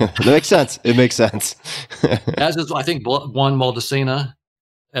 It makes sense. It makes sense. As is, I think, Juan Maldacena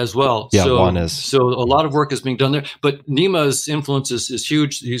as well. Yeah, so, Juan is. So a lot of work is being done there. But Nima's influence is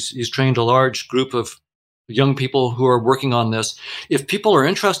huge. He's trained a large group of young people who are working on this. If people are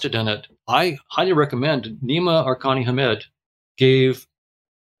interested in it, I highly recommend. Nima Arkani Hamed gave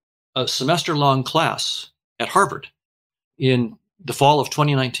a semester-long class at Harvard in the fall of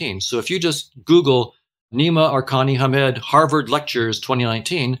 2019. So if you just Google Nima Arkani Hamed Harvard Lectures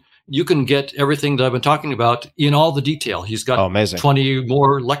 2019, you can get everything that I've been talking about in all the detail. He's got amazing. 20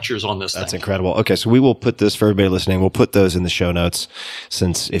 more lectures on this. That's incredible. Okay, so we will put this for everybody listening. We'll put those in the show notes,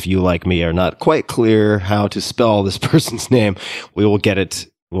 since if you, like me, are not quite clear how to spell this person's name, we will get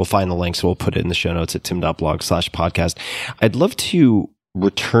it. We'll find the links. We'll put it in the show notes at tim.blog/podcast. I'd love to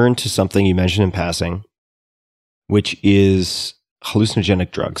return to something you mentioned in passing, which is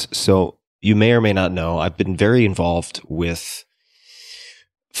hallucinogenic drugs. So you may or may not know, I've been very involved with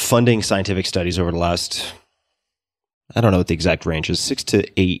funding scientific studies over the last, I don't know what the exact range is, 6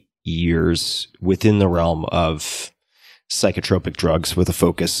 to 8 years within the realm of psychotropic drugs with a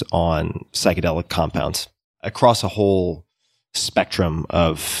focus on psychedelic compounds across a whole spectrum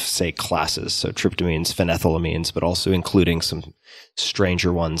of, say, classes. So tryptamines, phenethylamines, but also including some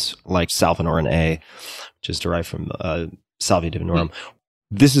stranger ones like salvinorin A, which is derived from salvia divinorum.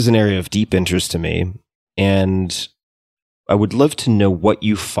 This is an area of deep interest to me, and I would love to know what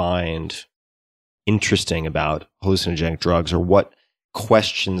you find interesting about hallucinogenic drugs, or what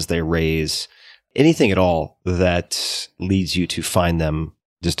questions they raise, anything at all that leads you to find them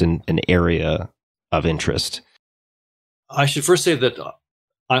just in an area of interest. I should first say that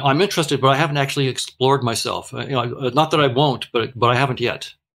I'm interested, but I haven't actually explored myself. Not that I won't, but I haven't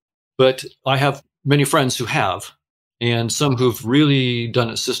yet. But I have many friends who have, and some who've really done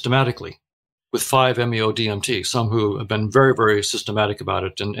it systematically with 5-MeO-DMT, some who have been very, very systematic about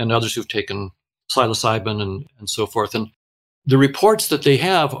it, and others who've taken psilocybin and so forth. And the reports that they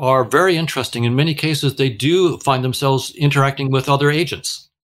have are very interesting. In many cases, they do find themselves interacting with other agents,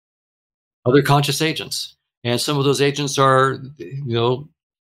 other conscious agents. And some of those agents are,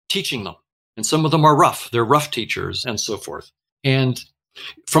 teaching them. And some of them are rough. They're rough teachers and so forth. And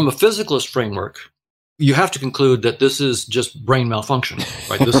from a physicalist framework, you have to conclude that this is just brain malfunction,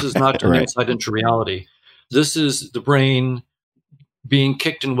 right? This is not an insight into reality. This is the brain being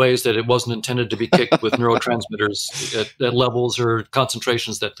kicked in ways that it wasn't intended to be kicked, with neurotransmitters at levels or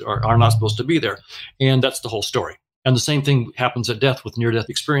concentrations that are not supposed to be there. And that's the whole story. And the same thing happens at death with near-death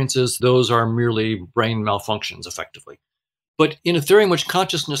experiences. Those are merely brain malfunctions, effectively. But in a theory in which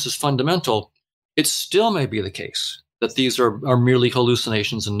consciousness is fundamental, it still may be the case that these are merely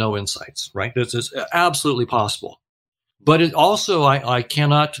hallucinations and no insights, right? It's absolutely possible. But it also, I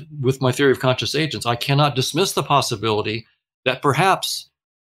cannot, with my theory of conscious agents, I cannot dismiss the possibility that perhaps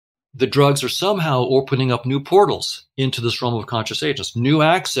the drugs are somehow opening up new portals into this realm of conscious agents, new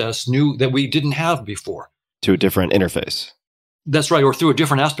access, new that we didn't have before. To a different interface. That's right, or through a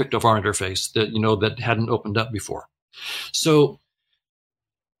different aspect of our interface that hadn't opened up before. So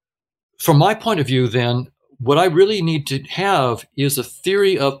from my point of view, then, what I really need to have is a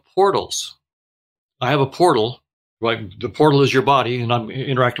theory of portals. I have a portal, right? The portal is your body, and I'm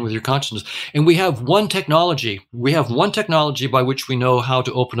interacting with your consciousness. And we have one technology. We have one technology by which we know how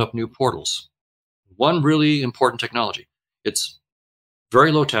to open up new portals. One really important technology. It's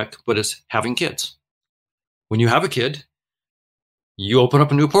very low tech, but it's having kids. When you have a kid, you open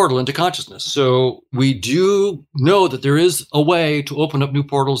up a new portal into consciousness. So we do know that there is a way to open up new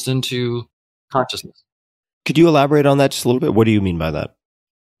portals into consciousness. Could you elaborate on that just a little bit? What do you mean by that?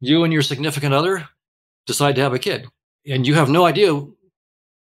 You and your significant other decide to have a kid, and you have no idea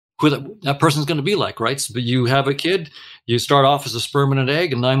who that person's going to be like, right? So you have a kid, you start off as a sperm and an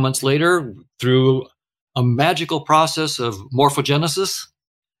egg, and 9 months later, through a magical process of morphogenesis,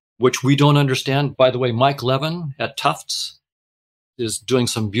 which we don't understand. By the way, Mike Levin at Tufts is doing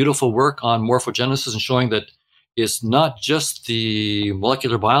some beautiful work on morphogenesis and showing that it's not just the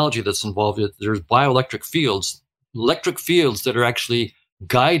molecular biology that's involved. There's bioelectric fields, electric fields that are actually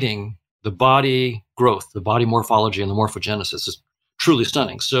guiding the body growth, the body morphology, and the morphogenesis. Is truly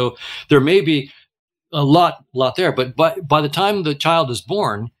stunning. So there may be a lot there, but by the time the child is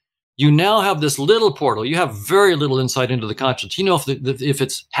born, you now have this little portal. You have very little insight into the conscience. You know if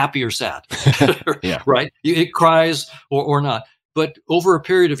it's happy or sad, Yeah. Right? It cries or not. But over a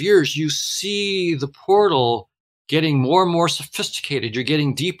period of years, you see the portal getting more and more sophisticated. You're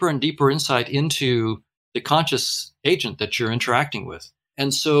getting deeper and deeper insight into the conscious agent that you're interacting with.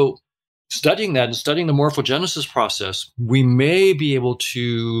 And so studying that and studying the morphogenesis process, we may be able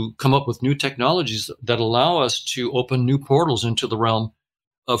to come up with new technologies that allow us to open new portals into the realm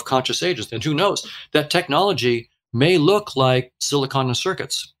of conscious agents. And who knows, that technology may look like silicon and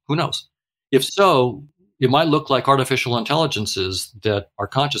circuits. Who knows? If so, it might look like artificial intelligences that are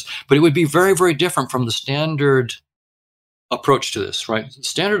conscious, but it would be very, very different from the standard approach to this, right? The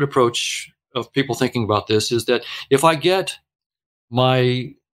standard approach of people thinking about this is that if I get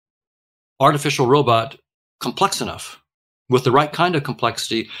my artificial robot complex enough, with the right kind of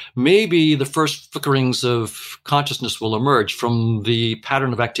complexity, maybe the first flickerings of consciousness will emerge from the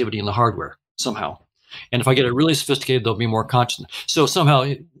pattern of activity in the hardware somehow. And if I get it really sophisticated, there'll be more consciousness. So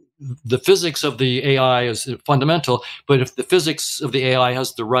somehow the physics of the AI is fundamental, but if the physics of the AI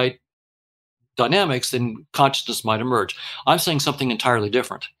has the right dynamics, then consciousness might emerge. I'm saying something entirely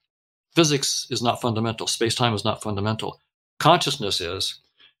different. Physics is not fundamental. Space-time is not fundamental. Consciousness is.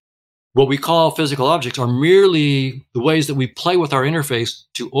 What we call physical objects are merely the ways that we play with our interface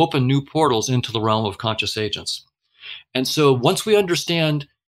to open new portals into the realm of conscious agents. And so once we understand,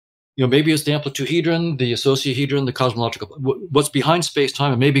 maybe it's the amplituhedron, the associahedron, the cosmological, what's behind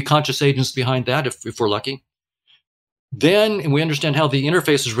space-time, and maybe conscious agents behind that if we're lucky, then, and we understand how the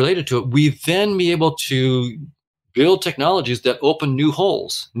interface is related to it, we then be able to build technologies that open new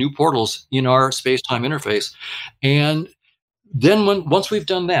holes, new portals in our space-time interface. And then once we've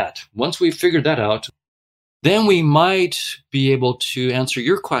done that, once we've figured that out, then we might be able to answer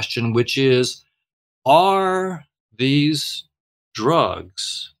your question, which is, are these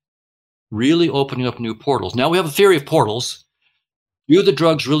drugs really opening up new portals? Now we have a theory of portals. Do the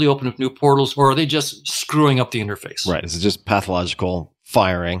drugs really open up new portals, or are they just screwing up the interface? Right. Is it just pathological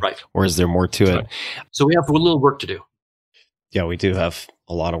firing? Right. Or is there more to it? Right. So we have a little work to do. Yeah, we do have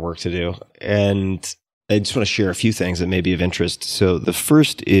a lot of work to do. And I just want to share a few things that may be of interest. So the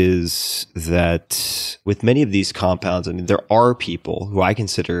first is that with many of these compounds, there are people who I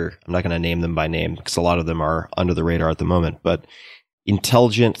consider, I'm not going to name them by name because a lot of them are under the radar at the moment, but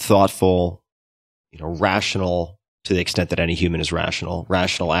intelligent, thoughtful, rational, to the extent that any human is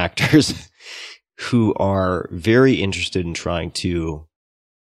rational actors who are very interested in trying to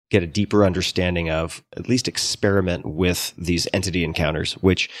get a deeper understanding of, at least experiment with these entity encounters,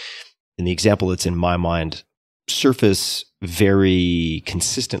 which in the example that's in my mind, surface very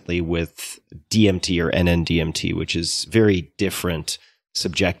consistently with DMT or NN-DMT, which is very different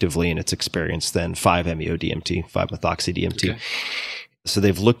subjectively in its experience than 5-MeO-DMT, 5-methoxy-DMT. Okay. So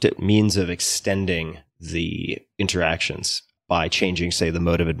they've looked at means of extending the interactions by changing, say, the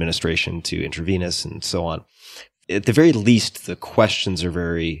mode of administration to intravenous and so on. At the very least, the questions are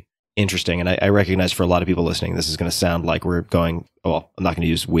very interesting. And I recognize for a lot of people listening, this is going to sound like we're going, I'm not going to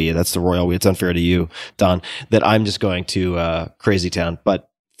use we, that's the royal we. It's unfair to you, Don, that I'm just going to crazy town. But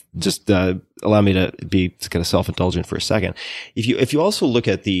just allow me to be kind of self-indulgent for a second. If you also look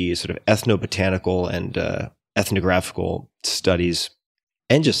at the sort of ethnobotanical and ethnographical studies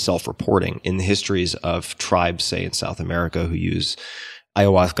and just self-reporting in the histories of tribes, say in South America, who use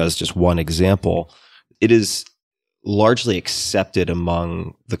ayahuasca as just one example, it is largely accepted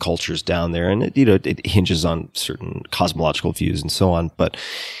among the cultures down there. And it hinges on certain cosmological views and so on, but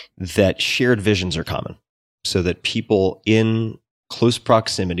that shared visions are common. So that people in close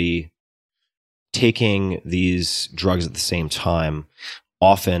proximity taking these drugs at the same time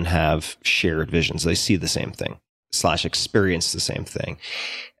often have shared visions. They see the same thing / experience the same thing.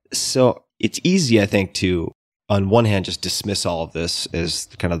 So it's easy, I think, to, on one hand, just dismiss all of this as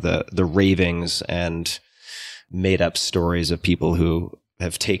kind of the ravings and made up stories of people who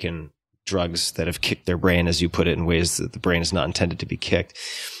have taken drugs that have kicked their brain, as you put it, in ways that the brain is not intended to be kicked.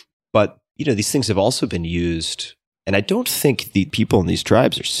 But, these things have also been used. And I don't think the people in these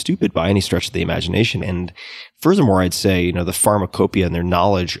tribes are stupid by any stretch of the imagination. And furthermore, I'd say, the pharmacopoeia and their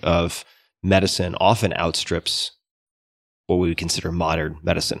knowledge of medicine often outstrips what we would consider modern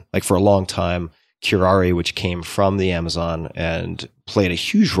medicine. Like for a long time, curare, which came from the Amazon and played a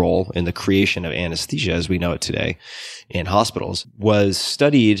huge role in the creation of anesthesia as we know it today in hospitals, was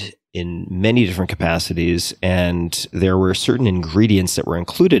studied in many different capacities. And there were certain ingredients that were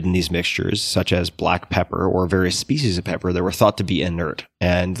included in these mixtures, such as black pepper or various species of pepper, that were thought to be inert.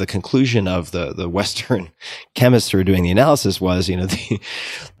 And the conclusion of the Western chemists who were doing the analysis was,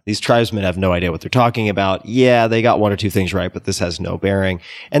 these tribesmen have no idea what they're talking about. Yeah, they got one or two things right, but this has no bearing.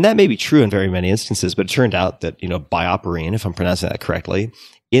 And that may be true in very many instances, but it turned out that, bioperine, if I'm pronouncing that correctly,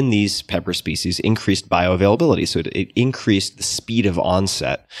 in these pepper species increased bioavailability. So it increased the speed of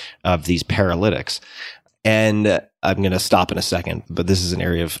onset of these paralytics. And I'm going to stop in a second, but this is an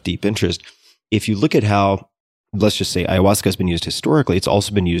area of deep interest. If you look at how, let's just say, ayahuasca has been used historically, it's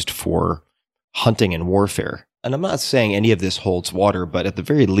also been used for hunting and warfare. And I'm not saying any of this holds water, but at the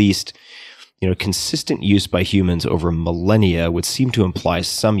very least, consistent use by humans over millennia would seem to imply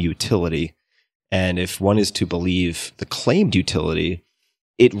some utility. And if one is to believe the claimed utility,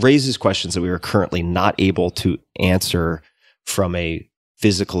 it raises questions that we are currently not able to answer from a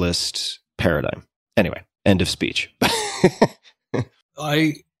physicalist paradigm. Anyway, end of speech.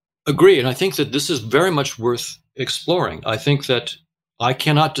 I agree. And I think that this is very much worth exploring. I think that I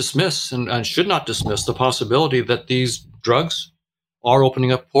cannot dismiss and should not dismiss the possibility that these drugs are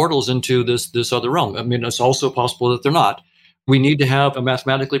opening up portals into this other realm. I mean, it's also possible that they're not. We need to have a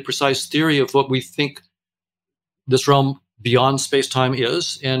mathematically precise theory of what we think this realm beyond space-time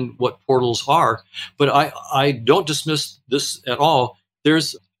is and what portals are. But I don't dismiss this at all.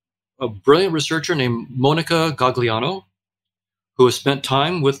 There's a brilliant researcher named Monica Gagliano who has spent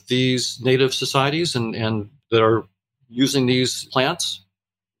time with these native societies and that are using these plants.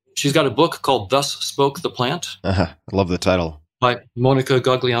 She's got a book called Thus Spoke the Plant. I love the title. By Monica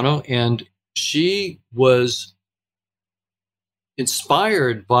Gagliano. And she was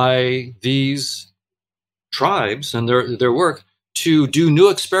inspired by these tribes and their work to do new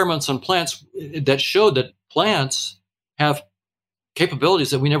experiments on plants that showed that plants have capabilities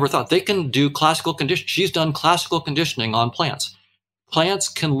that we never thought. They can do classical conditioning. She's done classical conditioning on plants. Plants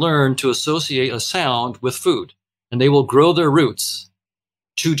can learn to associate a sound with food, and they will grow their roots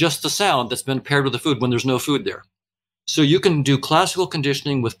to just the sound that's been paired with the food when there's no food there. So you can do classical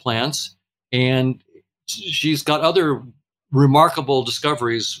conditioning with plants, and she's got other remarkable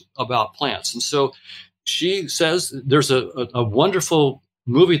discoveries about plants. And so she says there's a wonderful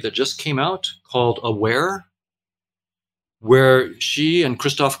movie that just came out called Aware, where she and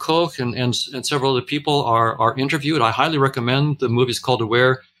Christoph Koch and several other people are interviewed. I highly recommend the movie. It's called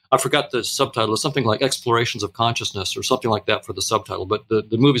Aware. I forgot the subtitle. It's something like Explorations of Consciousness or something like that for the subtitle. But the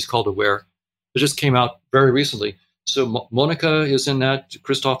movie's called Aware. It just came out very recently. So Monica is in that.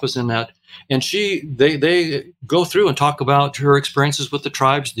 Christoph is in that. And they go through and talk about her experiences with the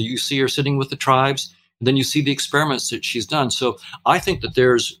tribes. You see her sitting with the tribes. And then you see the experiments that she's done. So I think that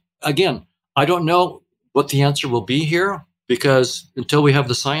there's, again, I don't know what the answer will be here, because until we have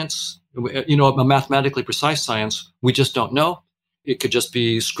the science, a mathematically precise science, we just don't know. It could just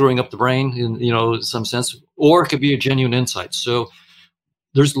be screwing up the brain in some sense, or it could be a genuine insight. So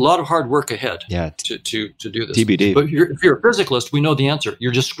there's a lot of hard work ahead to do this. TBD. But if you're a physicalist, we know the answer.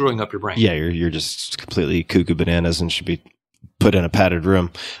 You're just screwing up your brain. Yeah, you're just completely cuckoo bananas and should be put in a padded room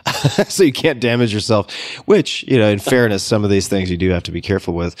so you can't damage yourself, which, in fairness, some of these things you do have to be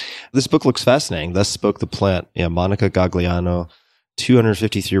careful with. This book looks fascinating. Thus Spoke the Plant. Monica Gagliano,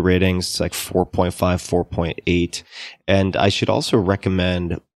 253 ratings. It's like 4.5, 4.8. And I should also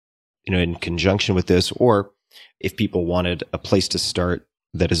recommend, in conjunction with this, or if people wanted a place to start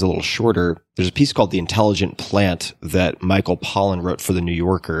that is a little shorter, there's a piece called The Intelligent Plant that Michael Pollan wrote for The New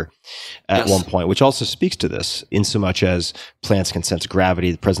Yorker at one point, which also speaks to this, in so much as plants can sense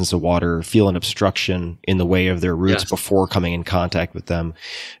gravity, the presence of water, feel an obstruction in the way of their roots before coming in contact with them.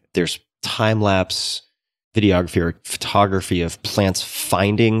 There's time-lapse videography or photography of plants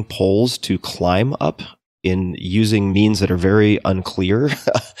finding poles to climb up in using means that are very unclear.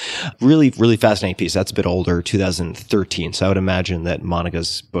 Really, really fascinating piece. That's a bit older, 2013. So I would imagine that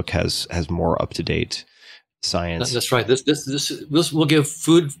Monica's book has more up-to-date science. That's right. This will give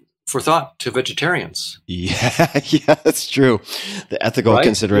food for thought to vegetarians. Yeah, that's true. The ethical Right?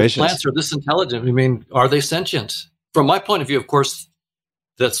 considerations. If plants are this intelligent, I mean, are they sentient? From my point of view, of course,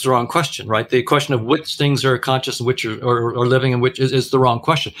 that's the wrong question, right? The question of which things are conscious and which are living and which is the wrong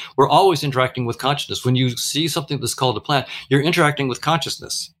question. We're always interacting with consciousness. When you see something that's called a plant, you're interacting with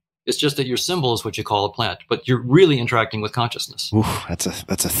consciousness. It's just that your symbol is what you call a plant, but you're really interacting with consciousness. Ooh, that's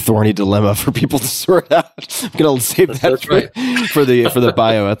a thorny dilemma for people to sort out. I'm going to save that for the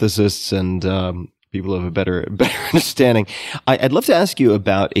bioethicists and people who have a better understanding. I'd love to ask you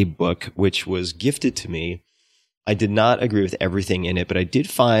about a book which was gifted to me. I did not agree with everything in it, but I did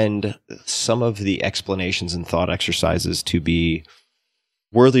find some of the explanations and thought exercises to be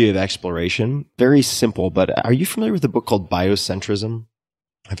worthy of exploration. Very simple, but are you familiar with a book called Biocentrism?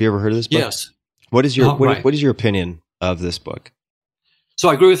 Have you ever heard of this book? Yes. What is your opinion of this book? So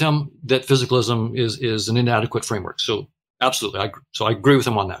I agree with him that physicalism is an inadequate framework. So absolutely, I agree with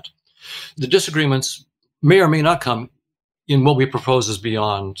him on that. The disagreements may or may not come in what we propose is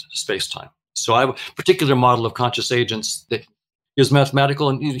beyond space-time. So I have a particular model of conscious agents that is mathematical,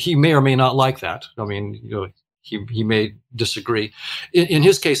 and he may or may not like that. I mean, he may disagree. In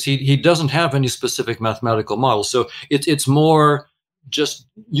his case, he doesn't have any specific mathematical model. So it's more just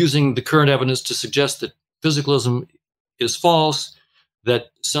using the current evidence to suggest that physicalism is false, that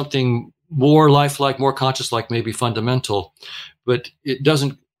something more lifelike, more conscious-like may be fundamental, but it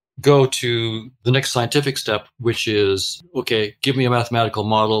doesn't go to the next scientific step, which is, okay, give me a mathematical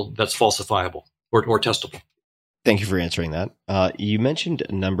model that's falsifiable or testable. Thank you for answering that. You mentioned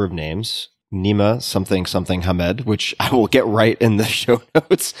a number of names, Nima something Hamed, which I will get right in the show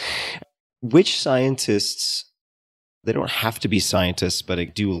notes. Which scientists, they don't have to be scientists, but I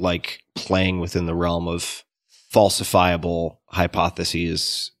do like playing within the realm of falsifiable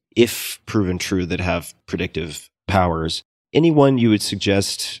hypotheses, if proven true, that have predictive powers. Anyone you would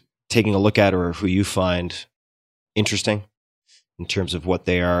suggest taking a look at or who you find interesting in terms of what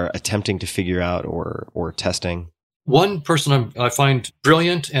they are attempting to figure out or testing? One person I find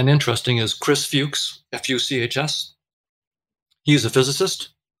brilliant and interesting is Chris Fuchs, Fuchs. He's a physicist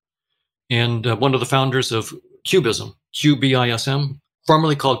and one of the founders of QBism, QBism,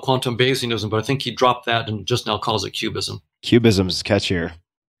 formerly called quantum Bayesianism, but I think he dropped that and just now calls it QBism. QBism is catchier.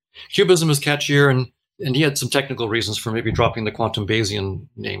 QBism is catchier, and he had some technical reasons for maybe dropping the quantum Bayesian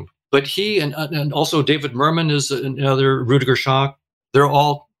name. But he and also David Merman is another, Rudiger Schach, they're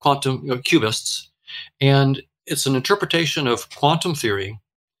all quantum cubists. And it's an interpretation of quantum theory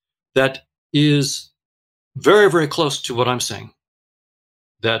that is very, very close to what I'm saying.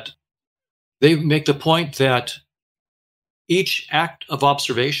 That they make the point that each act of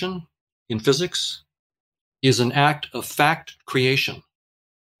observation in physics is an act of fact creation.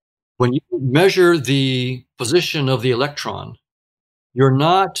 When you measure the position of the electron, you're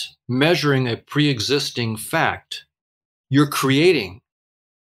not measuring a pre-existing fact. You're creating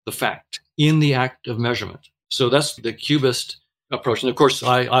the fact in the act of measurement. So that's the QBist approach. And of course,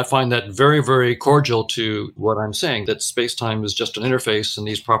 I find that very, very cordial to what I'm saying, that space-time is just an interface, and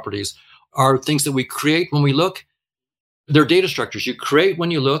these properties are things that we create when we look. They're data structures. You create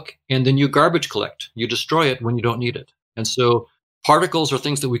when you look, and then you garbage collect. You destroy it when you don't need it. And so particles are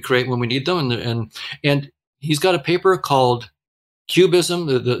things that we create when we need them. And he's got a paper called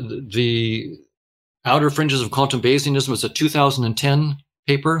QBism, the Outer Fringes of Quantum Bayesianism. It's a 2010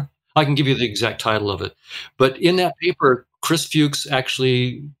 paper. I can give you the exact title of it. But in that paper, Chris Fuchs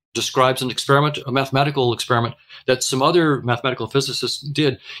actually describes an experiment, a mathematical experiment that some other mathematical physicists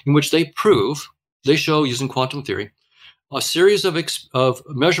did, in which they show using quantum theory, a series of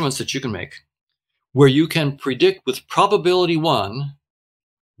measurements that you can make where you can predict with probability 1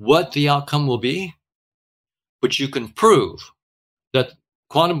 what the outcome will be, but you can prove that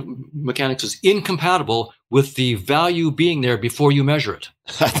quantum mechanics is incompatible with the value being there before you measure it.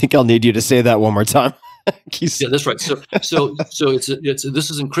 I think I'll need you to say that one more time. Yeah, that's right. So it's this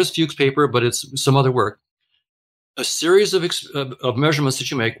is in Chris Fuchs' paper, but it's some other work. A series of measurements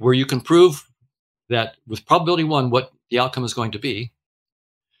that you make where you can prove that with probability 1 what the outcome is going to be,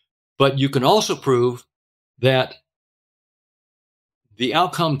 but you can also prove that the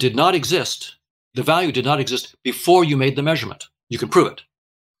outcome did not exist, the value did not exist before you made the measurement. You can prove it.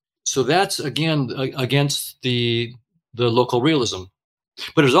 So that's, again, against the local realism.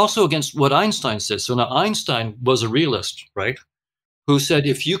 But it's also against what Einstein said. So now Einstein was a realist, right? Who said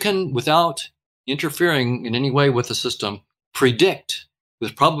if you can, without interfering in any way with the system, predict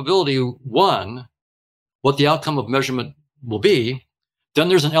with probability 1 what the outcome of measurement will be, then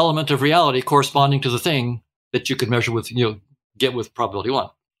there's an element of reality corresponding to the thing that you could measure with, get with probability 1.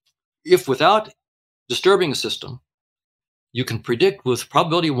 If without disturbing a system, you can predict with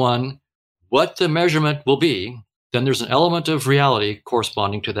probability 1 what the measurement will be, then there's an element of reality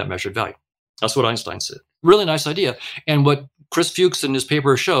corresponding to that measured value. That's what Einstein said. Really nice idea. And what Chris Fuchs in his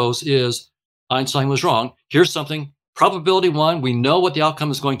paper shows is Einstein was wrong. Here's something, probability 1, we know what the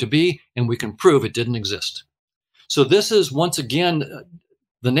outcome is going to be, and we can prove it didn't exist. So this is, once again,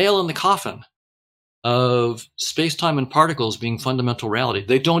 the nail in the coffin of space-time and particles being fundamental reality.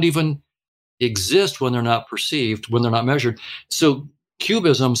 They don't even exist when they're not perceived, when they're not measured. So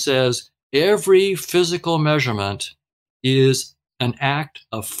QBism says every physical measurement is an act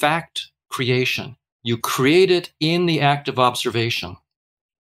of fact creation. You create it in the act of observation.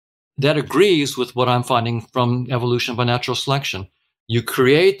 That agrees with what I'm finding from evolution by natural selection. You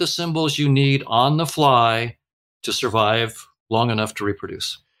create the symbols you need on the fly to survive long enough to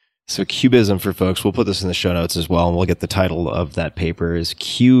reproduce. So QBism, for folks, we'll put this in the show notes as well, and we'll get the title of that paper is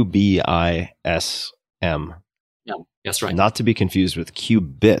QBism. Yeah, that's right. Not to be confused with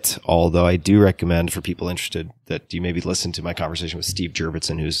qubit, although I do recommend for people interested that you maybe listen to my conversation with Steve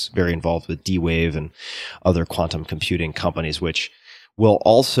Jurvetson, who's very involved with D-Wave and other quantum computing companies, which will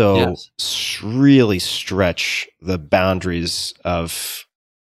also really stretch the boundaries of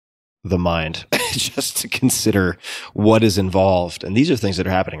the mind just to consider what is involved. And these are things that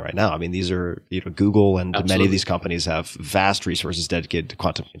are happening right now. I mean, these are, Google and many of these companies have vast resources dedicated to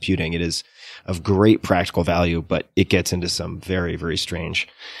quantum computing. It is of great practical value, but it gets into some very, very strange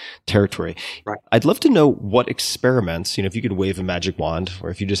territory. Right. I'd love to know what experiments, if you could wave a magic wand, or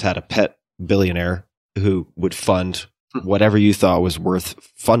if you just had a pet billionaire who would fund whatever you thought was worth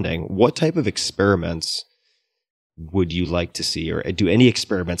funding, what type of experiments would you like to see, or do any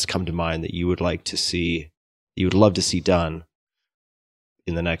experiments come to mind that you would like to see, you would love to see done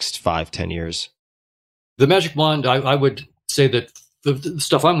in the next 5-10 years? The magic wand, I would say that the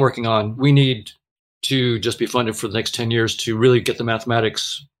stuff I'm working on, we need to just be funded for the next 10 years to really get the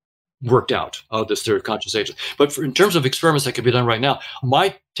mathematics worked out of this theory of conscious agents. But in terms of experiments that could be done right now,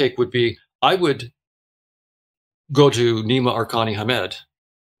 my take would be, I would go to Nima Arkani Hamed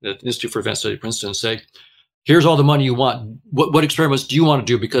at the Institute for Advanced Study at Princeton and say, here's all the money you want. What experiments do you want to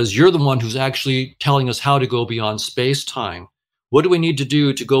do? Because you're the one who's actually telling us how to go beyond space-time. What do we need to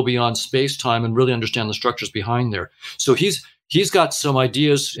do to go beyond space-time and really understand the structures behind there? So he's got some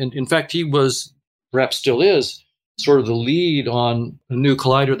ideas. And in fact, he was, perhaps still is, sort of the lead on a new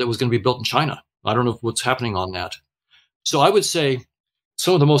collider that was going to be built in China. I don't know what's happening on that. So I would say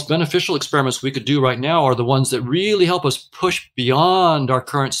some of the most beneficial experiments we could do right now are the ones that really help us push beyond our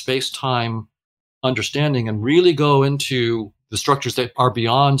current space-time understanding and really go into the structures that are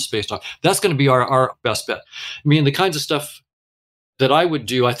beyond space-time. That's going to be our best bet. I mean, the kinds of stuff that I would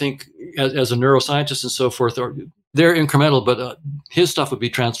do, I think, as a neuroscientist and so forth, they're incremental, but his stuff would be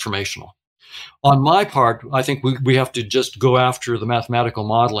transformational. On my part, I think we have to just go after the mathematical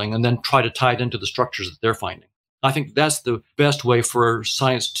modeling and then try to tie it into the structures that they're finding. I think that's the best way for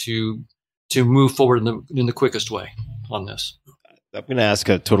science to move forward in the quickest way on this. I'm going to ask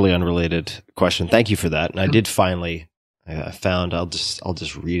a totally unrelated question. Thank you for that. And I did finally found, I'll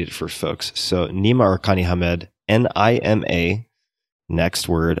just read it for folks. So Nima Arkani Hamed, Nima, next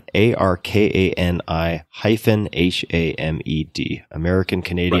word, Arkani -Hamed, American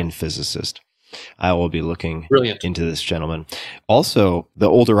Canadian physicist. I will be looking into this gentleman. Also, the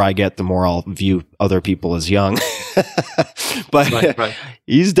older I get, the more I'll view other people as young. But right.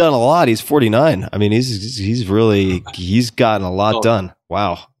 He's done a lot. He's 49. I mean, he's gotten a lot done.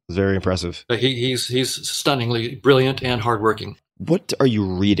 Wow, very impressive. He's stunningly brilliant and hardworking. What are you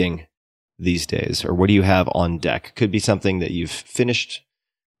reading these days, or what do you have on deck? Could be something that you've finished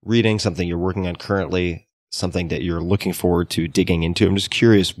reading, something you're working on currently, something that you're looking forward to digging into. I'm just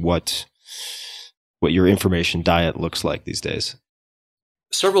curious what your information diet looks like these days.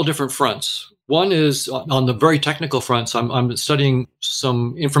 Several different fronts. One is on the very technical fronts. I'm studying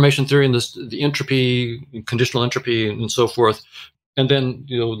some information theory and the entropy, conditional entropy, and so forth, and then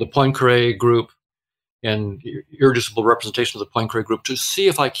the Poincare group and irreducible representation of the Poincare group to see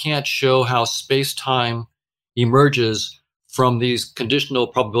if I can't show how space-time emerges from these conditional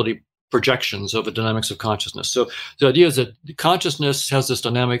probability projections of the dynamics of consciousness. So the idea is that consciousness has this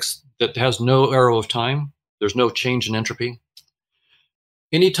dynamics that has no arrow of time. There's no change in entropy.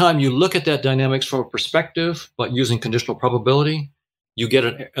 Anytime you look at that dynamics from a perspective, but using conditional probability, you get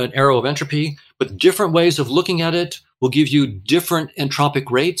an arrow of entropy, but different ways of looking at it will give you different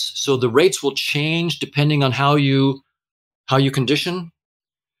entropic rates. So the rates will change depending on how you condition.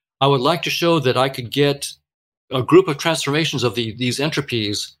 I would like to show that I could get a group of transformations of these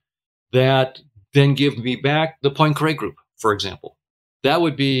entropies that then give me back the Poincare group, for example. That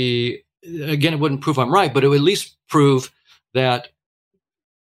would be, again, it wouldn't prove I'm right, but it would at least prove that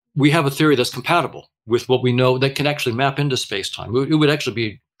we have a theory that's compatible with what we know that can actually map into space-time. It would actually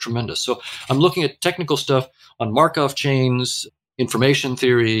be tremendous. So I'm looking at technical stuff on Markov chains, information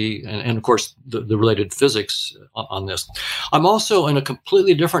theory, and of course, the related physics on this. I'm also in a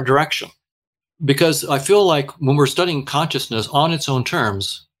completely different direction because I feel like when we're studying consciousness on its own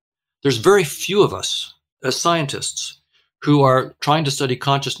terms, there's very few of us as scientists who are trying to study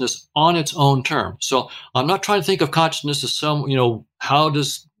consciousness on its own terms. So I'm not trying to think of consciousness as some, how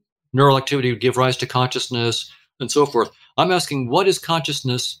does neural activity give rise to consciousness and so forth. I'm asking, what is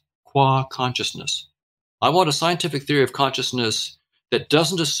consciousness qua consciousness? I want a scientific theory of consciousness that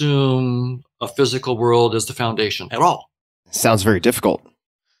doesn't assume a physical world as the foundation at all. Sounds very difficult.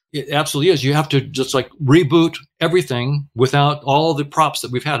 It absolutely is. You have to just like reboot everything without all the props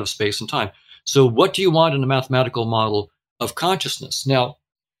that we've had of space and time. So what do you want in a mathematical model of consciousness? Now,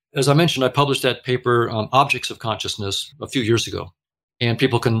 as I mentioned, I published that paper, Objects of Consciousness, a few years ago, and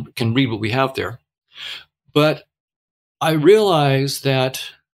people can read what we have there. But I realized that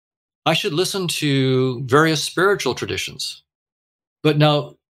I should listen to various spiritual traditions. But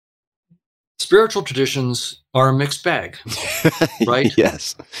now, spiritual traditions are a mixed bag, right?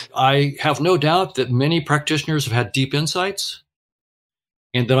 Yes. I have no doubt that many practitioners have had deep insights,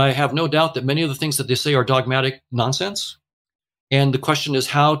 and that I have no doubt that many of the things that they say are dogmatic nonsense. And the question is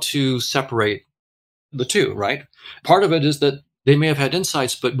how to separate the two, right? Part of it is that they may have had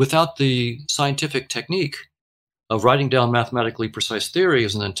insights, but without the scientific technique of writing down mathematically precise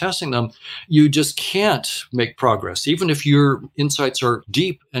theories and then testing them, you just can't make progress. Even if your insights are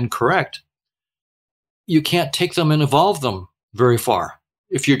deep and correct, you can't take them and evolve them very far.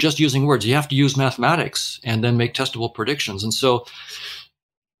 If you're just using words, you have to use mathematics and then make testable predictions. And so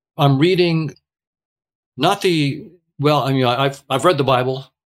I'm reading I've read the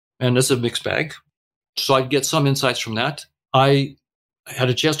Bible, and it's a mixed bag. So I get some insights from that. I had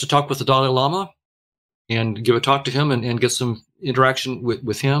a chance to talk with the Dalai Lama and give a talk to him and get some interaction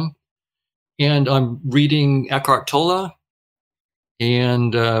with him. And I'm reading Eckhart Tolle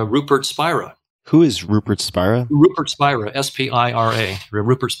and Rupert Spira. Who is Rupert Spira? Rupert Spira, S-P-I-R-A,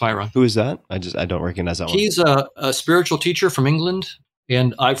 Rupert Spira. Who is that? I don't recognize that one. He's a spiritual teacher from England,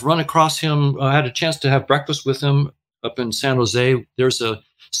 and I've run across him. I had a chance to have breakfast with him up in San Jose. There's a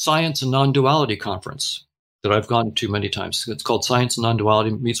Science and Non-Duality conference that I've gone to many times. It's called Science and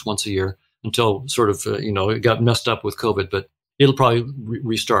Non-Duality, meets once a year until sort of, it got messed up with COVID, but it'll probably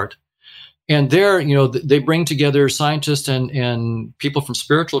restart. And there, they bring together scientists and people from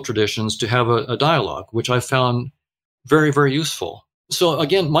spiritual traditions to have a dialogue, which I found very, very useful. So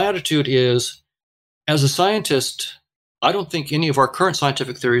again, my attitude is, as a scientist, I don't think any of our current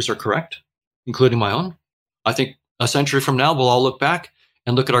scientific theories are correct, including my own. I think a century from now, we'll all look back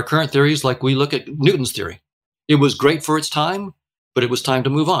and look at our current theories like we look at Newton's theory. It was great for its time, but it was time to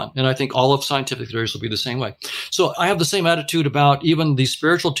move on. And I think all of scientific theories will be the same way. So I have the same attitude about even these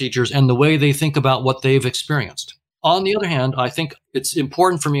spiritual teachers and the way they think about what they've experienced. On the other hand, I think it's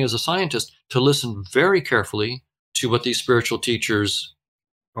important for me as a scientist to listen very carefully to what these spiritual teachers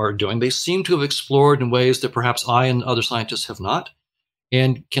are doing. They seem to have explored in ways that perhaps I and other scientists have not.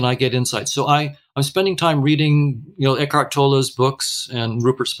 And can I get insights? So I'm spending time reading, Eckhart Tolle's books and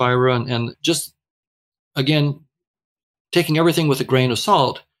Rupert Spira and just, again, taking everything with a grain of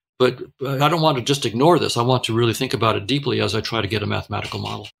salt, but I don't want to just ignore this. I want to really think about it deeply as I try to get a mathematical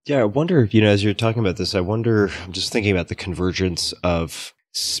model. Yeah, I wonder, as you're talking about this, I'm just thinking about the convergence of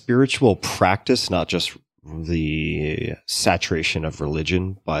spiritual practice, not just the saturation of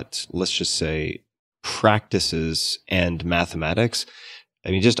religion, but let's just say practices and mathematics.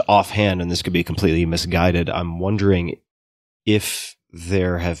 I mean, just offhand, and this could be completely misguided, I'm wondering if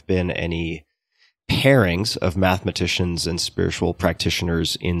there have been any pairings of mathematicians and spiritual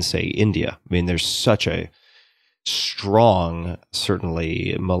practitioners in, say, India. I mean, there's such a strong,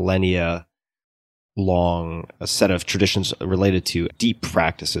 certainly millennia long set of traditions related to deep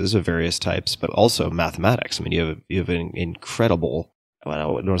practices of various types, but also mathematics. I mean, you have an incredible, I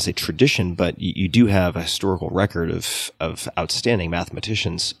don't want to say tradition, but you do have a historical record of outstanding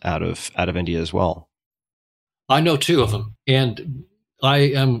mathematicians out of India as well. I know two of them, and I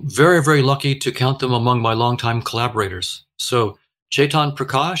am very, very lucky to count them among my longtime collaborators. So Chetan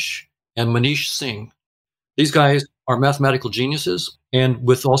Prakash and Manish Singh. These guys are mathematical geniuses and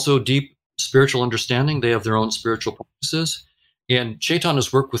with also deep spiritual understanding. They have their own spiritual practices. And Chetan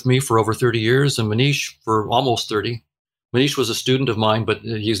has worked with me for over 30 years and Manish for almost 30. Manish was a student of mine, but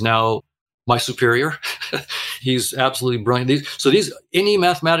he's now my superior. He's absolutely brilliant. Any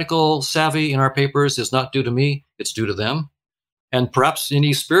mathematical savvy in our papers is not due to me, it's due to them. And perhaps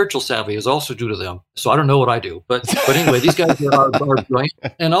any spiritual savvy is also due to them. So I don't know what I do. But anyway, these guys are brilliant.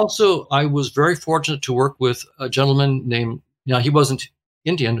 And also, I was very fortunate to work with a gentleman named, he wasn't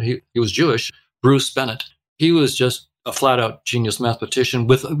Indian, he was Jewish, Bruce Bennett. He was just a flat-out genius mathematician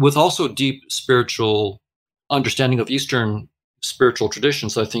with also deep spiritual understanding of Eastern spiritual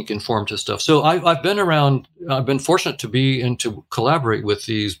traditions, I think, informed his stuff. So I've been fortunate to be and to collaborate with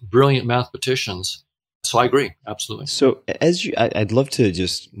these brilliant mathematicians. So I agree, absolutely. So I'd love to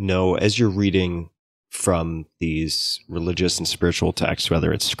just know, as you're reading from these religious and spiritual texts,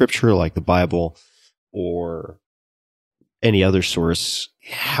 whether it's scripture like the Bible or any other source,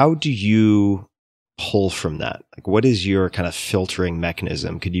 how do you pull from that? Like, what is your kind of filtering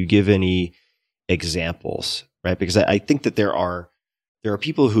mechanism? Could you give any examples, right? Because I think that there are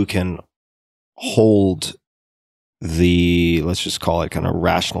people who can hold the, let's just call it kind of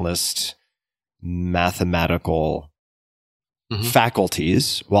rationalist, mathematical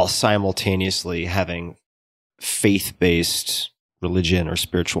faculties while simultaneously having faith-based religion or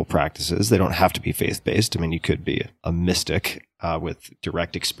spiritual practices. They don't have to be faith-based. I mean, you could be a mystic with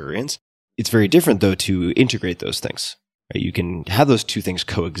direct experience. It's very different, though, to integrate those things. Right? You can have those two things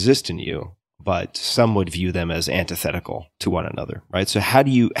coexist in you, but some would view them as antithetical to one another, right? So how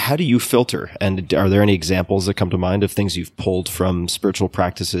do you filter? And are there any examples that come to mind of things you've pulled from spiritual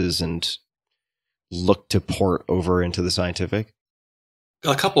practices and looked to port over into the scientific?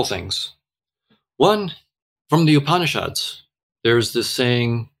 A couple things. One, from the Upanishads, there's this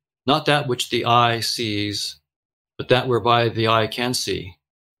saying, not that which the eye sees, but that whereby the eye can see.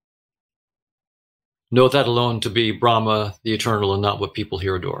 Know that alone to be Brahma, the eternal, and not what people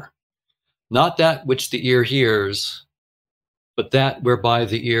here adore. Not that which the ear hears, but that whereby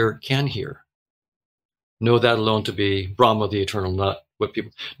the ear can hear. Know that alone to be Brahma, the eternal,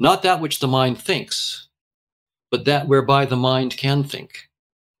 not that which the mind thinks, but that whereby the mind can think.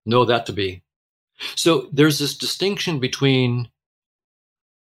 Know that to be. So there's this distinction between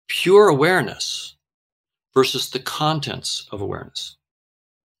pure awareness versus the contents of awareness.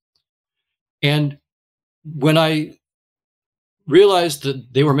 And when I realized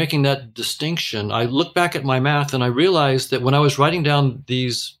that they were making that distinction, I looked back at my math and I realized that when I was writing down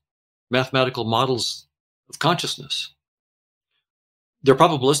these mathematical models of consciousness, they're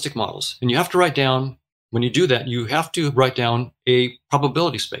probabilistic models. And you have to write down, when you do that, you have to write down a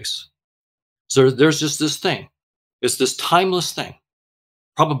probability space. So there's just this thing. It's this timeless thing,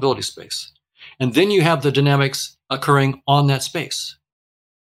 probability space. And then you have the dynamics occurring on that space.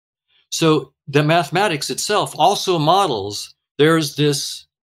 So the mathematics itself also models there's this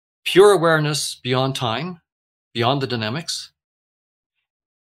pure awareness beyond time, beyond the dynamics.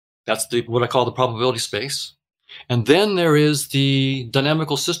 That's what I call the probability space. And then there is the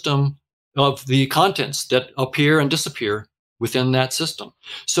dynamical system of the contents that appear and disappear within that system.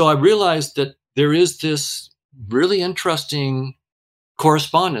 So I realized that there is this really interesting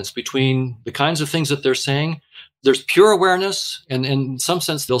correspondence between the kinds of things that they're saying. There's pure awareness, and in some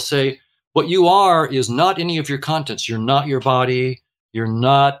sense they'll say, what you are is not any of your contents. You're not your body. You're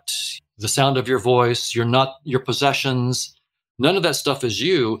not the sound of your voice. You're not your possessions. None of that stuff is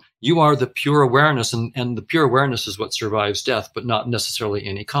you. You are the pure awareness, and the pure awareness is what survives death, but not necessarily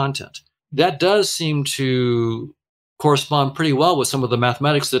any content. That does seem to correspond pretty well with some of the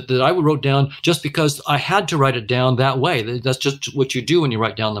mathematics that I wrote down just because I had to write it down that way. That's just what you do when you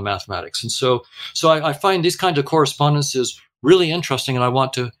write down the mathematics. And so I find these kinds of correspondences really interesting, and I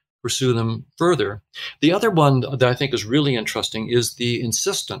want to pursue them further. The other one that I think is really interesting is the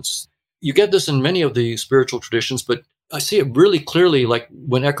insistence. You get this in many of the spiritual traditions, but I see it really clearly like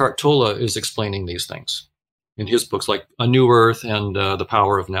when Eckhart Tolle is explaining these things in his books like A New Earth and The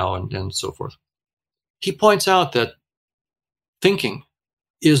Power of Now and so forth. He points out that thinking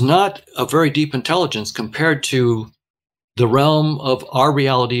is not a very deep intelligence compared to the realm of our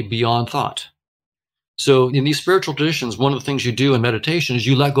reality beyond thought. So in these spiritual traditions, one of the things you do in meditation is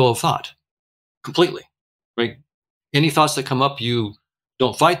you let go of thought completely, right? Any thoughts that come up, you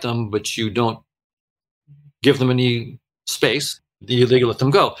don't fight them, but you don't give them any space. You let them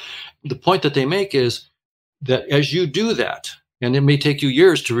go. The point that they make is that as you do that, and it may take you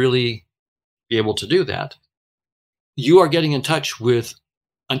years to really be able to do that, you are getting in touch with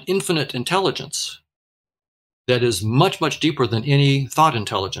an infinite intelligence that is much, much deeper than any thought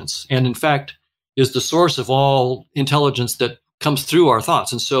intelligence. And in fact, is the source of all intelligence that comes through our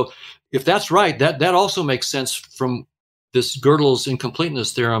thoughts. And so if that's right, that also makes sense from this Gödel's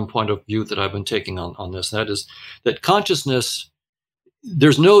incompleteness theorem point of view that I've been taking on this. That is that consciousness,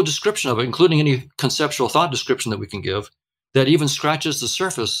 there's no description of it, including any conceptual thought description that we can give, that even scratches the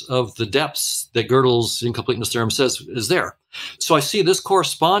surface of the depths that Gödel's incompleteness theorem says is there. So I see this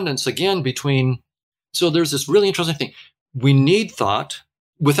correspondence again between, so there's this really interesting thing. We need thought.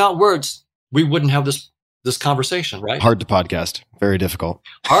 Without words, we wouldn't have this conversation, right? Hard to podcast. Very difficult.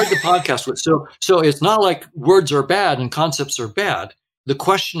 Hard to podcast with. So it's not like words are bad and concepts are bad. The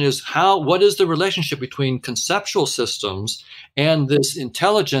question is what is the relationship between conceptual systems and this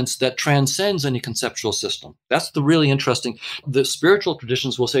intelligence that transcends any conceptual system? That's the really interesting. The spiritual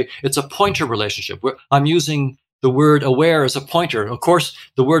traditions will say it's a pointer relationship. I'm using the word aware as a pointer. Of course,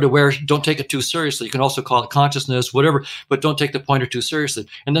 the word aware, don't take it too seriously. You can also call it consciousness, whatever, but don't take the pointer too seriously.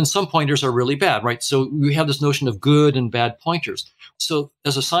 And then some pointers are really bad, right? So we have this notion of good and bad pointers. So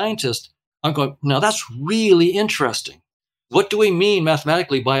as a scientist, I'm going, now that's really interesting. What do we mean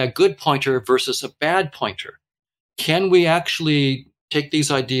mathematically by a good pointer versus a bad pointer? Can we actually take these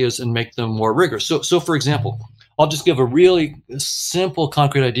ideas and make them more rigorous? So for example, I'll just give a really simple,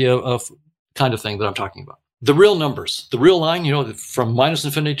 concrete idea of kind of thing that I'm talking about. The real numbers, the real line, from minus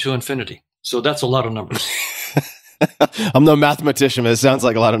infinity to infinity. So that's a lot of numbers. I'm no mathematician, but it sounds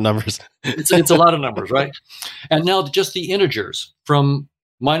like a lot of numbers. It's a lot of numbers, right? And now just the integers from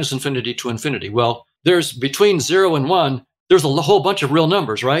minus infinity to infinity. Well, there's between 0 and 1, there's a whole bunch of real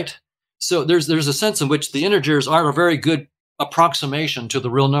numbers, right? So there's a sense in which the integers are a very good approximation to the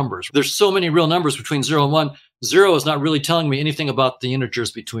real numbers. There's so many real numbers between 0 and 1. 0 is not really telling me anything about the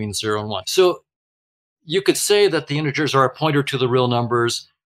integers between 0 and 1. So you could say that the integers are a pointer to the real numbers,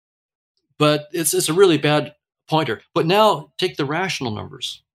 but it's a really bad pointer. But now take the rational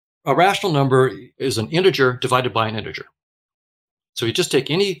numbers. A rational number is an integer divided by an integer. So you just take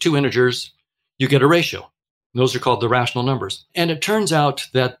any two integers, you get a ratio. Those are called the rational numbers. And it turns out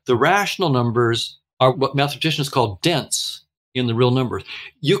that the rational numbers are what mathematicians call dense in the real numbers.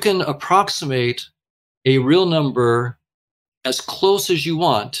 You can approximate a real number as close as you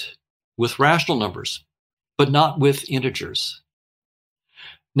want with rational numbers, but not with integers.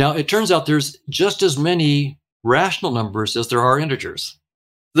 Now, it turns out there's just as many rational numbers as there are integers.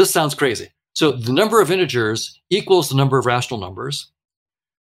 This sounds crazy. So the number of integers equals the number of rational numbers.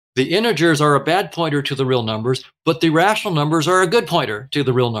 The integers are a bad pointer to the real numbers, but the rational numbers are a good pointer to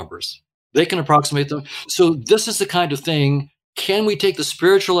the real numbers. They can approximate them. So this is the kind of thing, can we take the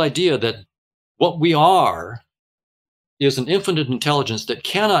spiritual idea that what we are is an infinite intelligence that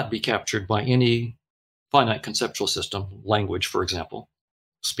cannot be captured by any finite conceptual system, language, for example,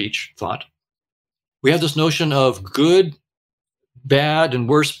 speech, thought. We have this notion of good, bad, and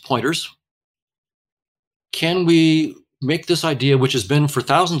worse pointers. Can we make this idea, which has been for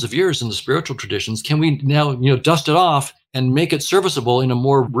thousands of years in the spiritual traditions, can we now dust it off and make it serviceable in a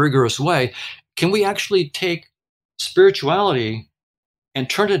more rigorous way? Can we actually take spirituality and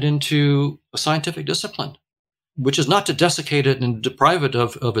turn it into a scientific discipline, which is not to desiccate it and deprive it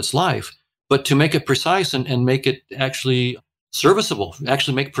of its life, but to make it precise and make it actually serviceable,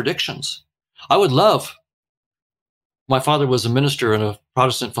 actually make predictions? I would love, my father was a minister in a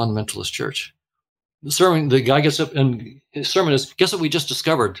Protestant fundamentalist church. The guy gets up and his sermon is, guess what we just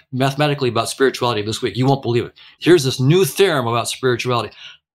discovered mathematically about spirituality this week? You won't believe it. Here's this new theorem about spirituality.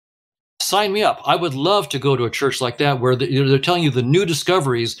 Sign me up. I would love to go to a church like that where they're telling you the new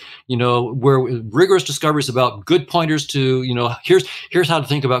discoveries, where rigorous discoveries about good pointers to, here's how to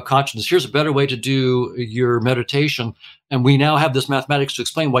think about consciousness. Here's a better way to do your meditation. And we now have this mathematics to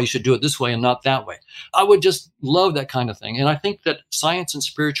explain why you should do it this way and not that way. I would just love that kind of thing. And I think that science and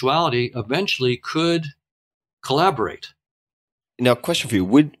spirituality eventually could collaborate. Now, question for you.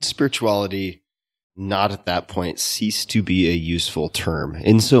 Would spirituality not at that point cease to be a useful term,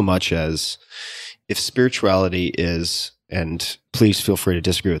 in so much as if spirituality is, and please feel free to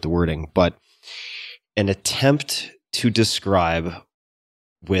disagree with the wording, but an attempt to describe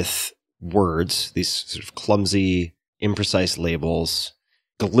with words, these sort of clumsy, imprecise labels,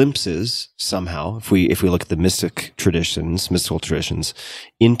 glimpses somehow, if we look at the mystical traditions,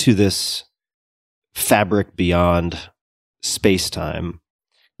 into this fabric beyond space-time.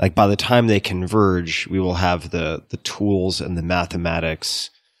 Like by the time they converge, we will have the tools and the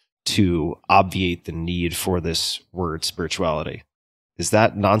mathematics to obviate the need for this word spirituality. Is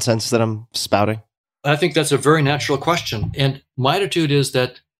that nonsense that I'm spouting? I think that's a very natural question. And my attitude is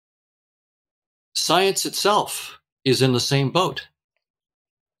that science itself is in the same boat.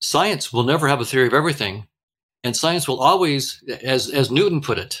 Science will never have a theory of everything. And science will always, as Newton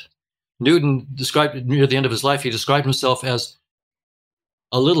put it, Newton described near the end of his life, he described himself as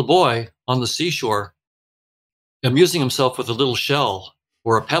a little boy on the seashore amusing himself with a little shell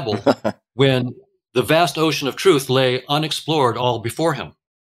or a pebble when the vast ocean of truth lay unexplored all before him.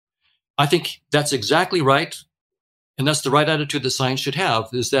 I think that's exactly right. And that's the right attitude that science should have,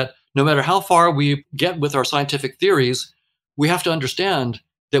 is that no matter how far we get with our scientific theories, we have to understand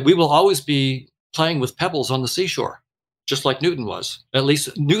that we will always be playing with pebbles on the seashore, just like Newton was. At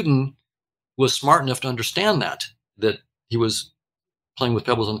least Newton was smart enough to understand that he was playing with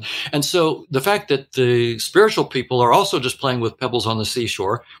pebbles on. And so the fact that the spiritual people are also just playing with pebbles on the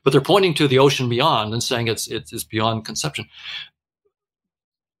seashore, but they're pointing to the ocean beyond and saying it's beyond conception.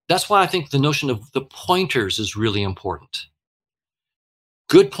 That's why I think the notion of the pointers is really important.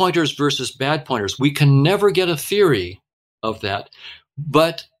 Good pointers versus bad pointers. We can never get a theory of that.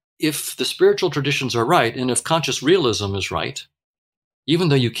 But if the spiritual traditions are right, and if conscious realism is right, even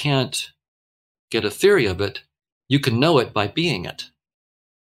though you can't get a theory of it, you can know it by being it.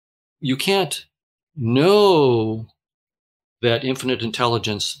 You can't know that infinite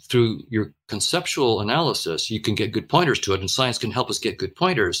intelligence through your conceptual analysis. You can get good pointers to it, and science can help us get good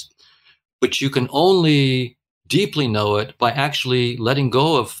pointers. But you can only deeply know it by actually letting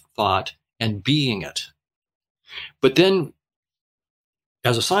go of thought and being it. But then,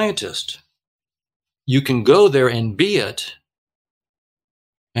 as a scientist, you can go there and be it,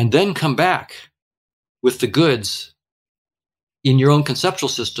 and then come back with the goods in your own conceptual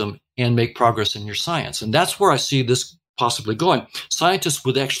system and make progress in your science. And that's where I see this possibly going. Scientists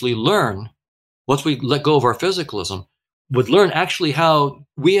would actually learn, once we let go of our physicalism, would learn actually how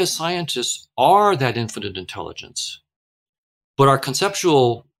we as scientists are that infinite intelligence. But our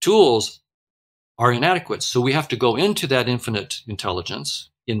conceptual tools are inadequate. So we have to go into that infinite intelligence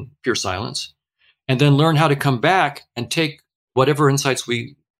in pure silence, and then learn how to come back and take whatever insights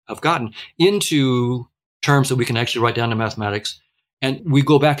we have gotten into terms that we can actually write down in mathematics. And we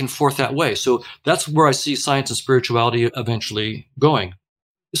go back and forth that way. So that's where I see science and spirituality eventually going.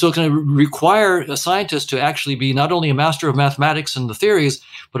 So it's going to require a scientist to actually be not only a master of mathematics and the theories,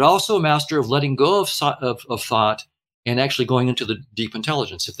 but also a master of letting go of thought and actually going into the deep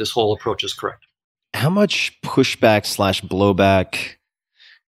intelligence, if this whole approach is correct. How much pushback / blowback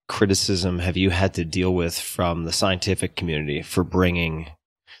criticism have you had to deal with from the scientific community for bringing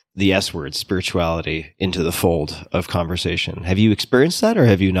the S word, spirituality, into the fold of conversation? Have you experienced that, or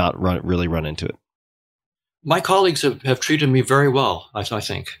have you not really run into it? My colleagues have treated me very well, I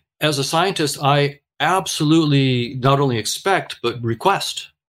think. As a scientist, I absolutely not only expect, but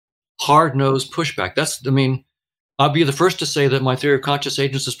request hard-nosed pushback. I'll be the first to say that my theory of conscious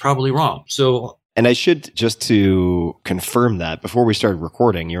agents is probably wrong. And I should, just to confirm that, before we started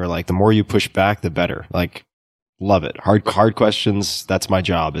recording, you were like, the more you push back, the better. Like, love it. Hard questions. That's my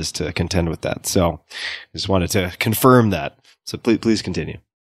job, is to contend with that. So I just wanted to confirm that. So please continue.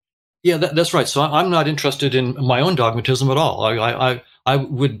 Yeah, that's right. So I'm not interested in my own dogmatism at all. I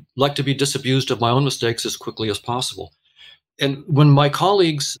would like to be disabused of my own mistakes as quickly as possible. And when my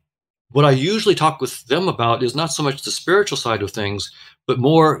colleagues, what I usually talk with them about is not so much the spiritual side of things, but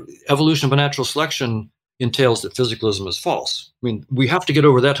more evolution by natural selection entails that physicalism is false. I mean, we have to get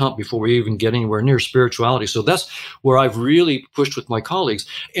over that hump before we even get anywhere near spirituality. So that's where I've really pushed with my colleagues.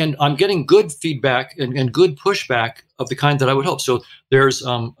 And I'm getting good feedback and good pushback of the kind that I would hope. So there's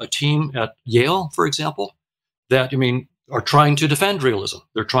a team at Yale, for example, that, are trying to defend realism.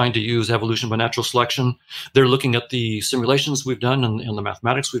 They're trying to use evolution by natural selection. They're looking at the simulations we've done and the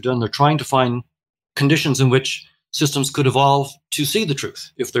mathematics we've done. They're trying to find conditions in which systems could evolve to see the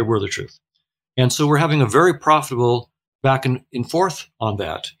truth, if there were the truth. And so we're having a very profitable back and forth on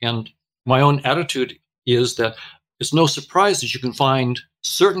that. And my own attitude is that it's no surprise that you can find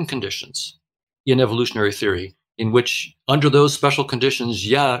certain conditions in evolutionary theory in which, under those special conditions,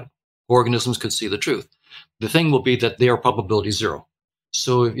 organisms could see the truth. The thing will be that they are probability zero.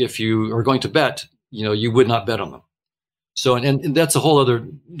 So if you are going to bet, you would not bet on them. So, and that's a whole other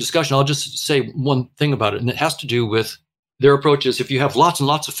discussion. I'll just say one thing about it, and it has to do with their approach is, if you have lots and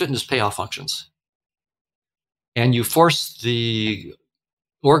lots of fitness payoff functions, and you force the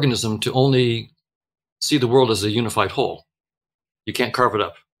organism to only see the world as a unified whole, you can't carve it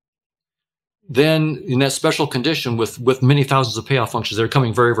up. Then in that special condition with many thousands of payoff functions that are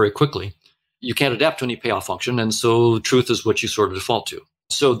coming very, very quickly, you can't adapt to any payoff function. And so truth is what you sort of default to.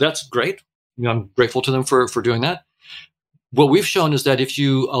 So that's great. I'm grateful to them for doing that. What we've shown is that if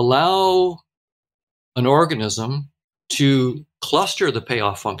you allow an organism to cluster the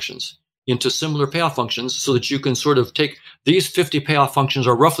payoff functions into similar payoff functions, so that you can sort of take these 50 payoff functions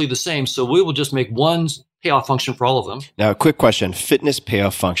are roughly the same, so we will just make one payoff function for all of them. Now, a quick question. Fitness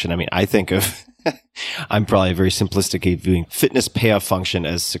payoff function. I mean, I think of, I'm probably very simplistic viewing fitness payoff function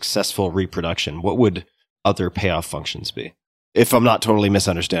as successful reproduction. What would other payoff functions be? If I'm not totally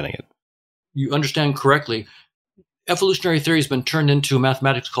misunderstanding it. You understand correctly. Evolutionary theory has been turned into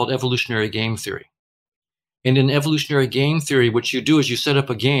mathematics called evolutionary game theory. And in evolutionary game theory, what you do is you set up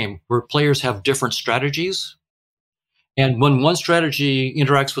a game where players have different strategies. And when one strategy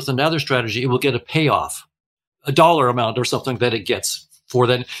interacts with another strategy, it will get a payoff, a dollar amount or something that it gets for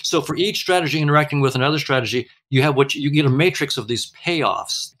that. So for each strategy interacting with another strategy, you have you get a matrix of these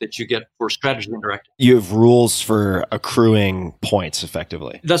payoffs that you get for strategy interacting. You have rules for accruing points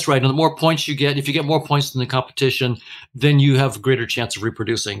effectively. That's right. And the more points you get, if you get more points than the competition, then you have a greater chance of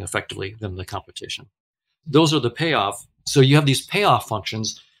reproducing effectively than the competition. Those are the payoff. So you have these payoff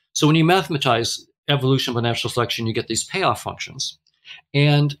functions. So when you mathematize evolution by natural selection, you get these payoff functions.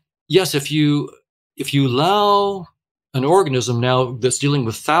 And yes, if you allow an organism now that's dealing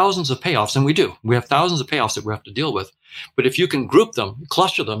with thousands of payoffs, and we have thousands of payoffs that we have to deal with. But if you can group them,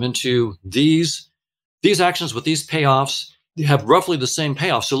 cluster them into these actions with these payoffs, you have roughly the same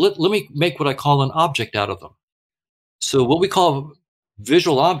payoff. So let me make what I call an object out of them. So what we call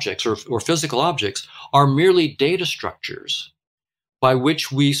visual objects or physical objects are merely data structures by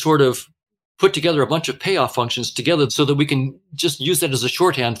which we sort of put together a bunch of payoff functions together so that we can just use that as a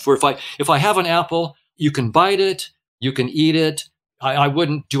shorthand for if I have an apple, you can bite it, you can eat it. I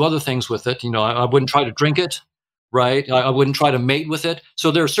wouldn't do other things with it. I wouldn't try to drink it, right? I wouldn't try to mate with it.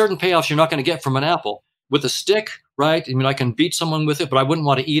 So there are certain payoffs you're not going to get from an apple. With a stick, right? I mean, I can beat someone with it, but I wouldn't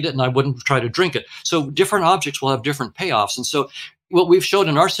want to eat it and I wouldn't try to drink it. So different objects will have different payoffs. And so what we've showed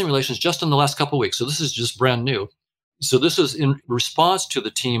in our simulations just in the last couple of weeks, so this is just brand new. So this is in response to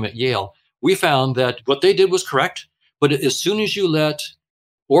the team at Yale. We found that what they did was correct, but as soon as you let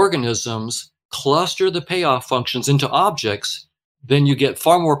organisms cluster the payoff functions into objects, then you get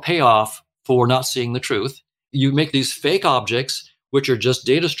far more payoff for not seeing the truth. You make these fake objects, which are just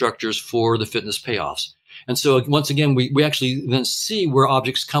data structures for the fitness payoffs. And so once again, we actually then see where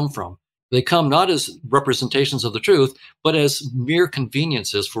objects come from. They come not as representations of the truth, but as mere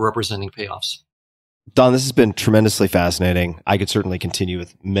conveniences for representing payoffs. Don, this has been tremendously fascinating. I could certainly continue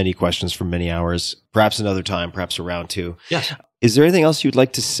with many questions for many hours, perhaps another time, perhaps a round two. Yes. Is there anything else you'd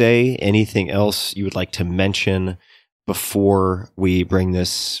like to say? Anything else you would like to mention before we bring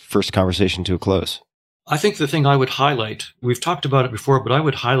this first conversation to a close? I think the thing I would highlight, we've talked about it before, but I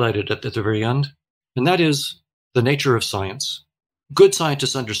would highlight it at the very end, and that is the nature of science. Good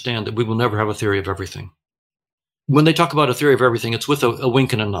scientists understand that we will never have a theory of everything. When they talk about a theory of everything, it's with a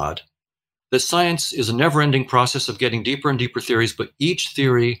wink and a nod. That science is a never-ending process of getting deeper and deeper theories, but each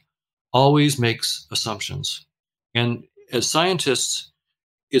theory always makes assumptions. And as scientists,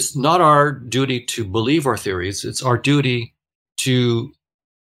 it's not our duty to believe our theories. It's our duty to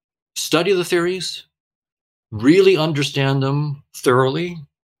study the theories, really understand them thoroughly,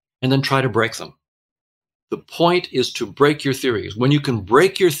 and then try to break them. The point is to break your theories. When you can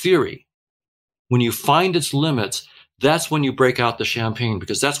break your theory, when you find its limits, that's when you break out the champagne,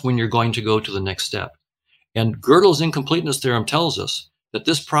 because that's when you're going to go to the next step. And Gödel's incompleteness theorem tells us that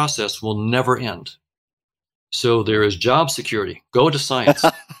this process will never end. So there is job security. Go to science.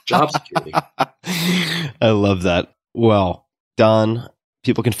 Job security. I love that. Well, Don,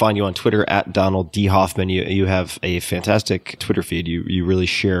 people can find you on Twitter at Donald D. Hoffman. You have a fantastic Twitter feed. You really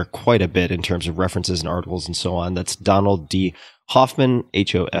share quite a bit in terms of references and articles and so on. That's Donald D. Hoffman,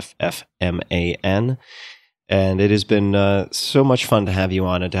 Hoffman. And it has been so much fun to have you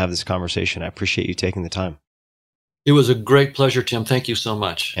on and to have this conversation. I appreciate you taking the time. It was a great pleasure, Tim. Thank you so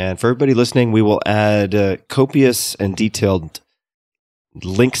much. And for everybody listening, we will add copious and detailed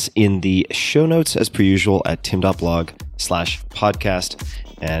links in the show notes as per usual at tim.blog/podcast.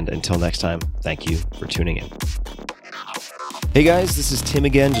 And until next time, thank you for tuning in. Hey guys, this is Tim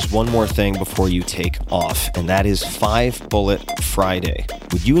again. Just one more thing before you take off, and that is 5 Bullet Friday.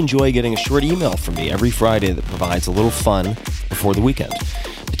 Would you enjoy getting a short email from me every Friday that provides a little fun before the weekend?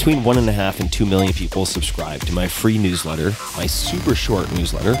 Between 1.5 and 2 million people subscribe to my free newsletter, my super short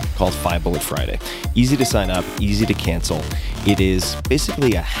newsletter called 5 Bullet Friday. Easy to sign up, easy to cancel. It is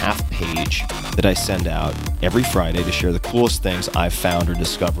basically a half page that I send out every Friday to share the coolest things I've found or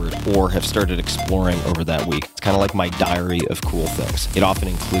discovered or have started exploring over that week. It's kind of like my diary of cool things. It often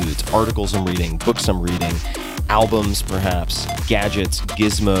includes articles I'm reading, books I'm reading, albums perhaps, gadgets,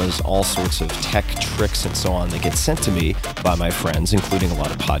 gizmos, all sorts of tech tricks and so on that get sent to me by my friends, including a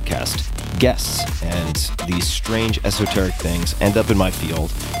lot of podcast guests, and these strange esoteric things end up in my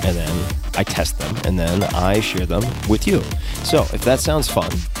field, and then I test them, and then I share them with you. So if that sounds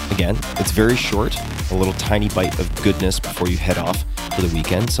fun, again, it's very short, a little tiny bite of goodness before you head off for the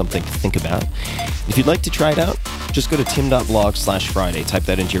weekend, something to think about. If you'd like to try it out, just go to tim.blog/Friday. Type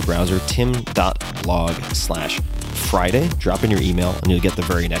that into your browser, tim.blog/Friday. Drop in your email, and you'll get the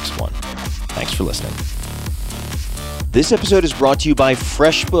very next one. Thanks for listening. This episode is brought to you by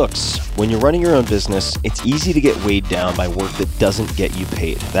FreshBooks. When you're running your own business, it's easy to get weighed down by work that doesn't get you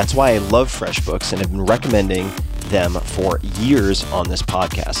paid. That's why I love FreshBooks and have been recommending them for years on this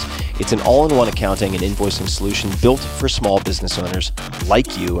podcast. It's an all-in-one accounting and invoicing solution built for small business owners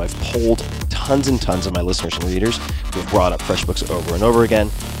like you. I've polled tons and tons of my listeners and readers who have brought up FreshBooks over and over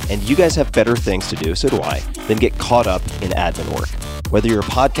again, and you guys have better things to do, so do I, than get caught up in admin work. Whether you're a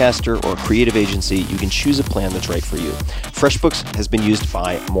podcaster or a creative agency, you can choose a plan that's right for you. FreshBooks has been used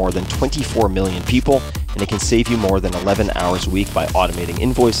by more than 24 million people, and it can save you more than 11 hours a week by automating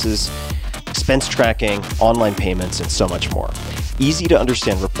invoices, expense tracking, online payments, and so much more. Easy to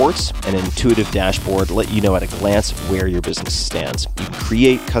understand reports and an intuitive dashboard let you know at a glance where your business stands. You can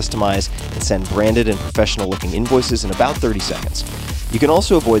create, customize, and send branded and professional-looking invoices in about 30 seconds. You can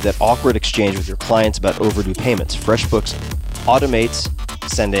also avoid that awkward exchange with your clients about overdue payments. FreshBooks automates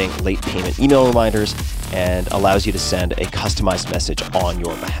sending late payment email reminders and allows you to send a customized message on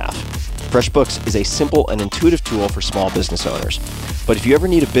your behalf. FreshBooks is a simple and intuitive tool for small business owners. But if you ever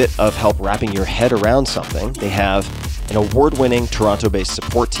need a bit of help wrapping your head around something, they have an award-winning Toronto-based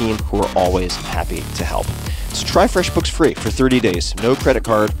support team who are always happy to help. So try FreshBooks free for 30 days. No credit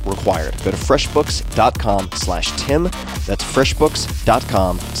card required. Go to freshbooks.com/Tim. That's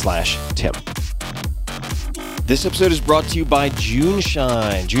freshbooks.com/Tim. This episode is brought to you by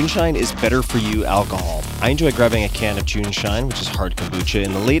JuneShine. JuneShine is better for you alcohol. I enjoy grabbing a can of JuneShine, which is hard kombucha,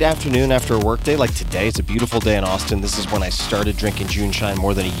 in the late afternoon after a workday like today. It's a beautiful day in Austin. This is when I started drinking JuneShine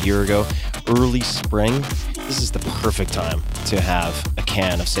more than a year ago. Early spring. This is the perfect time to have a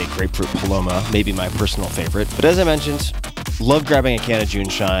can of, say, Grapefruit Paloma, maybe my personal favorite. But as I mentioned, love grabbing a can of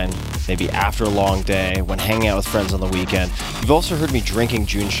JuneShine, maybe after a long day, when hanging out with friends on the weekend. You've also heard me drinking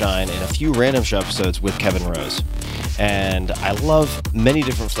JuneShine in a few random show episodes with Kevin Rose. And I love many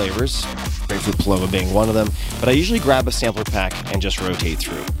different flavors, Grapefruit Paloma being one of them, but I usually grab a sampler pack and just rotate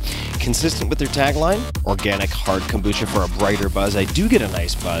through. Consistent with their tagline, organic hard kombucha for a brighter buzz, I do get a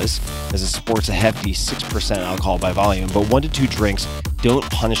nice buzz, as it sports a hefty 6% alcohol by volume, but 1 to 2 drinks don't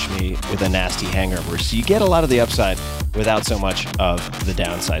punish me with a nasty hangover, so you get a lot of the upside without so much of the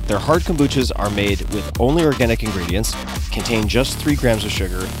downside. Their hard kombuchas are made with only organic ingredients, contain just 3 grams of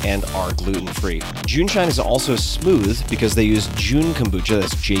sugar, and are gluten-free. JuneShine is also smooth because they use June kombucha,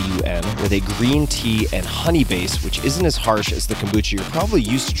 that's J-U-N, with a green tea and honey base, which isn't as harsh as the kombucha you're probably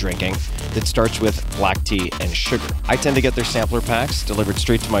used to drinking that starts with black tea and sugar. I tend to get their sampler packs delivered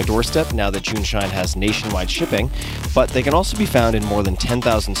straight to my doorstep now that JuneShine has nationwide shipping, but they can also be found in more than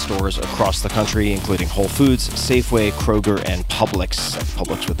 10,000 stores across the country, including Whole Foods, Safeway, Kroger, and Publix.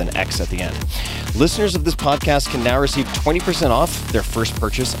 Publix with an X at the end. Listeners of this podcast can now receive 20% off their first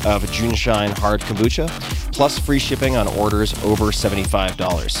purchase of JuneShine Hard Kombucha, plus free shipping on orders over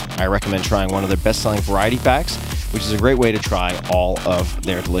 $75. I recommend trying one of their best-selling variety packs, which is a great way to try all of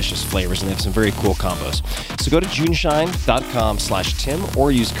their delicious flavors, and they have some very cool combos. So go to juneshine.com/Tim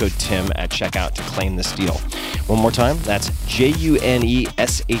or use code TIM at checkout to claim this deal. One more time, that's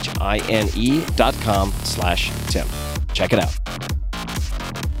JUNESHINE.com/Tim. Check it out.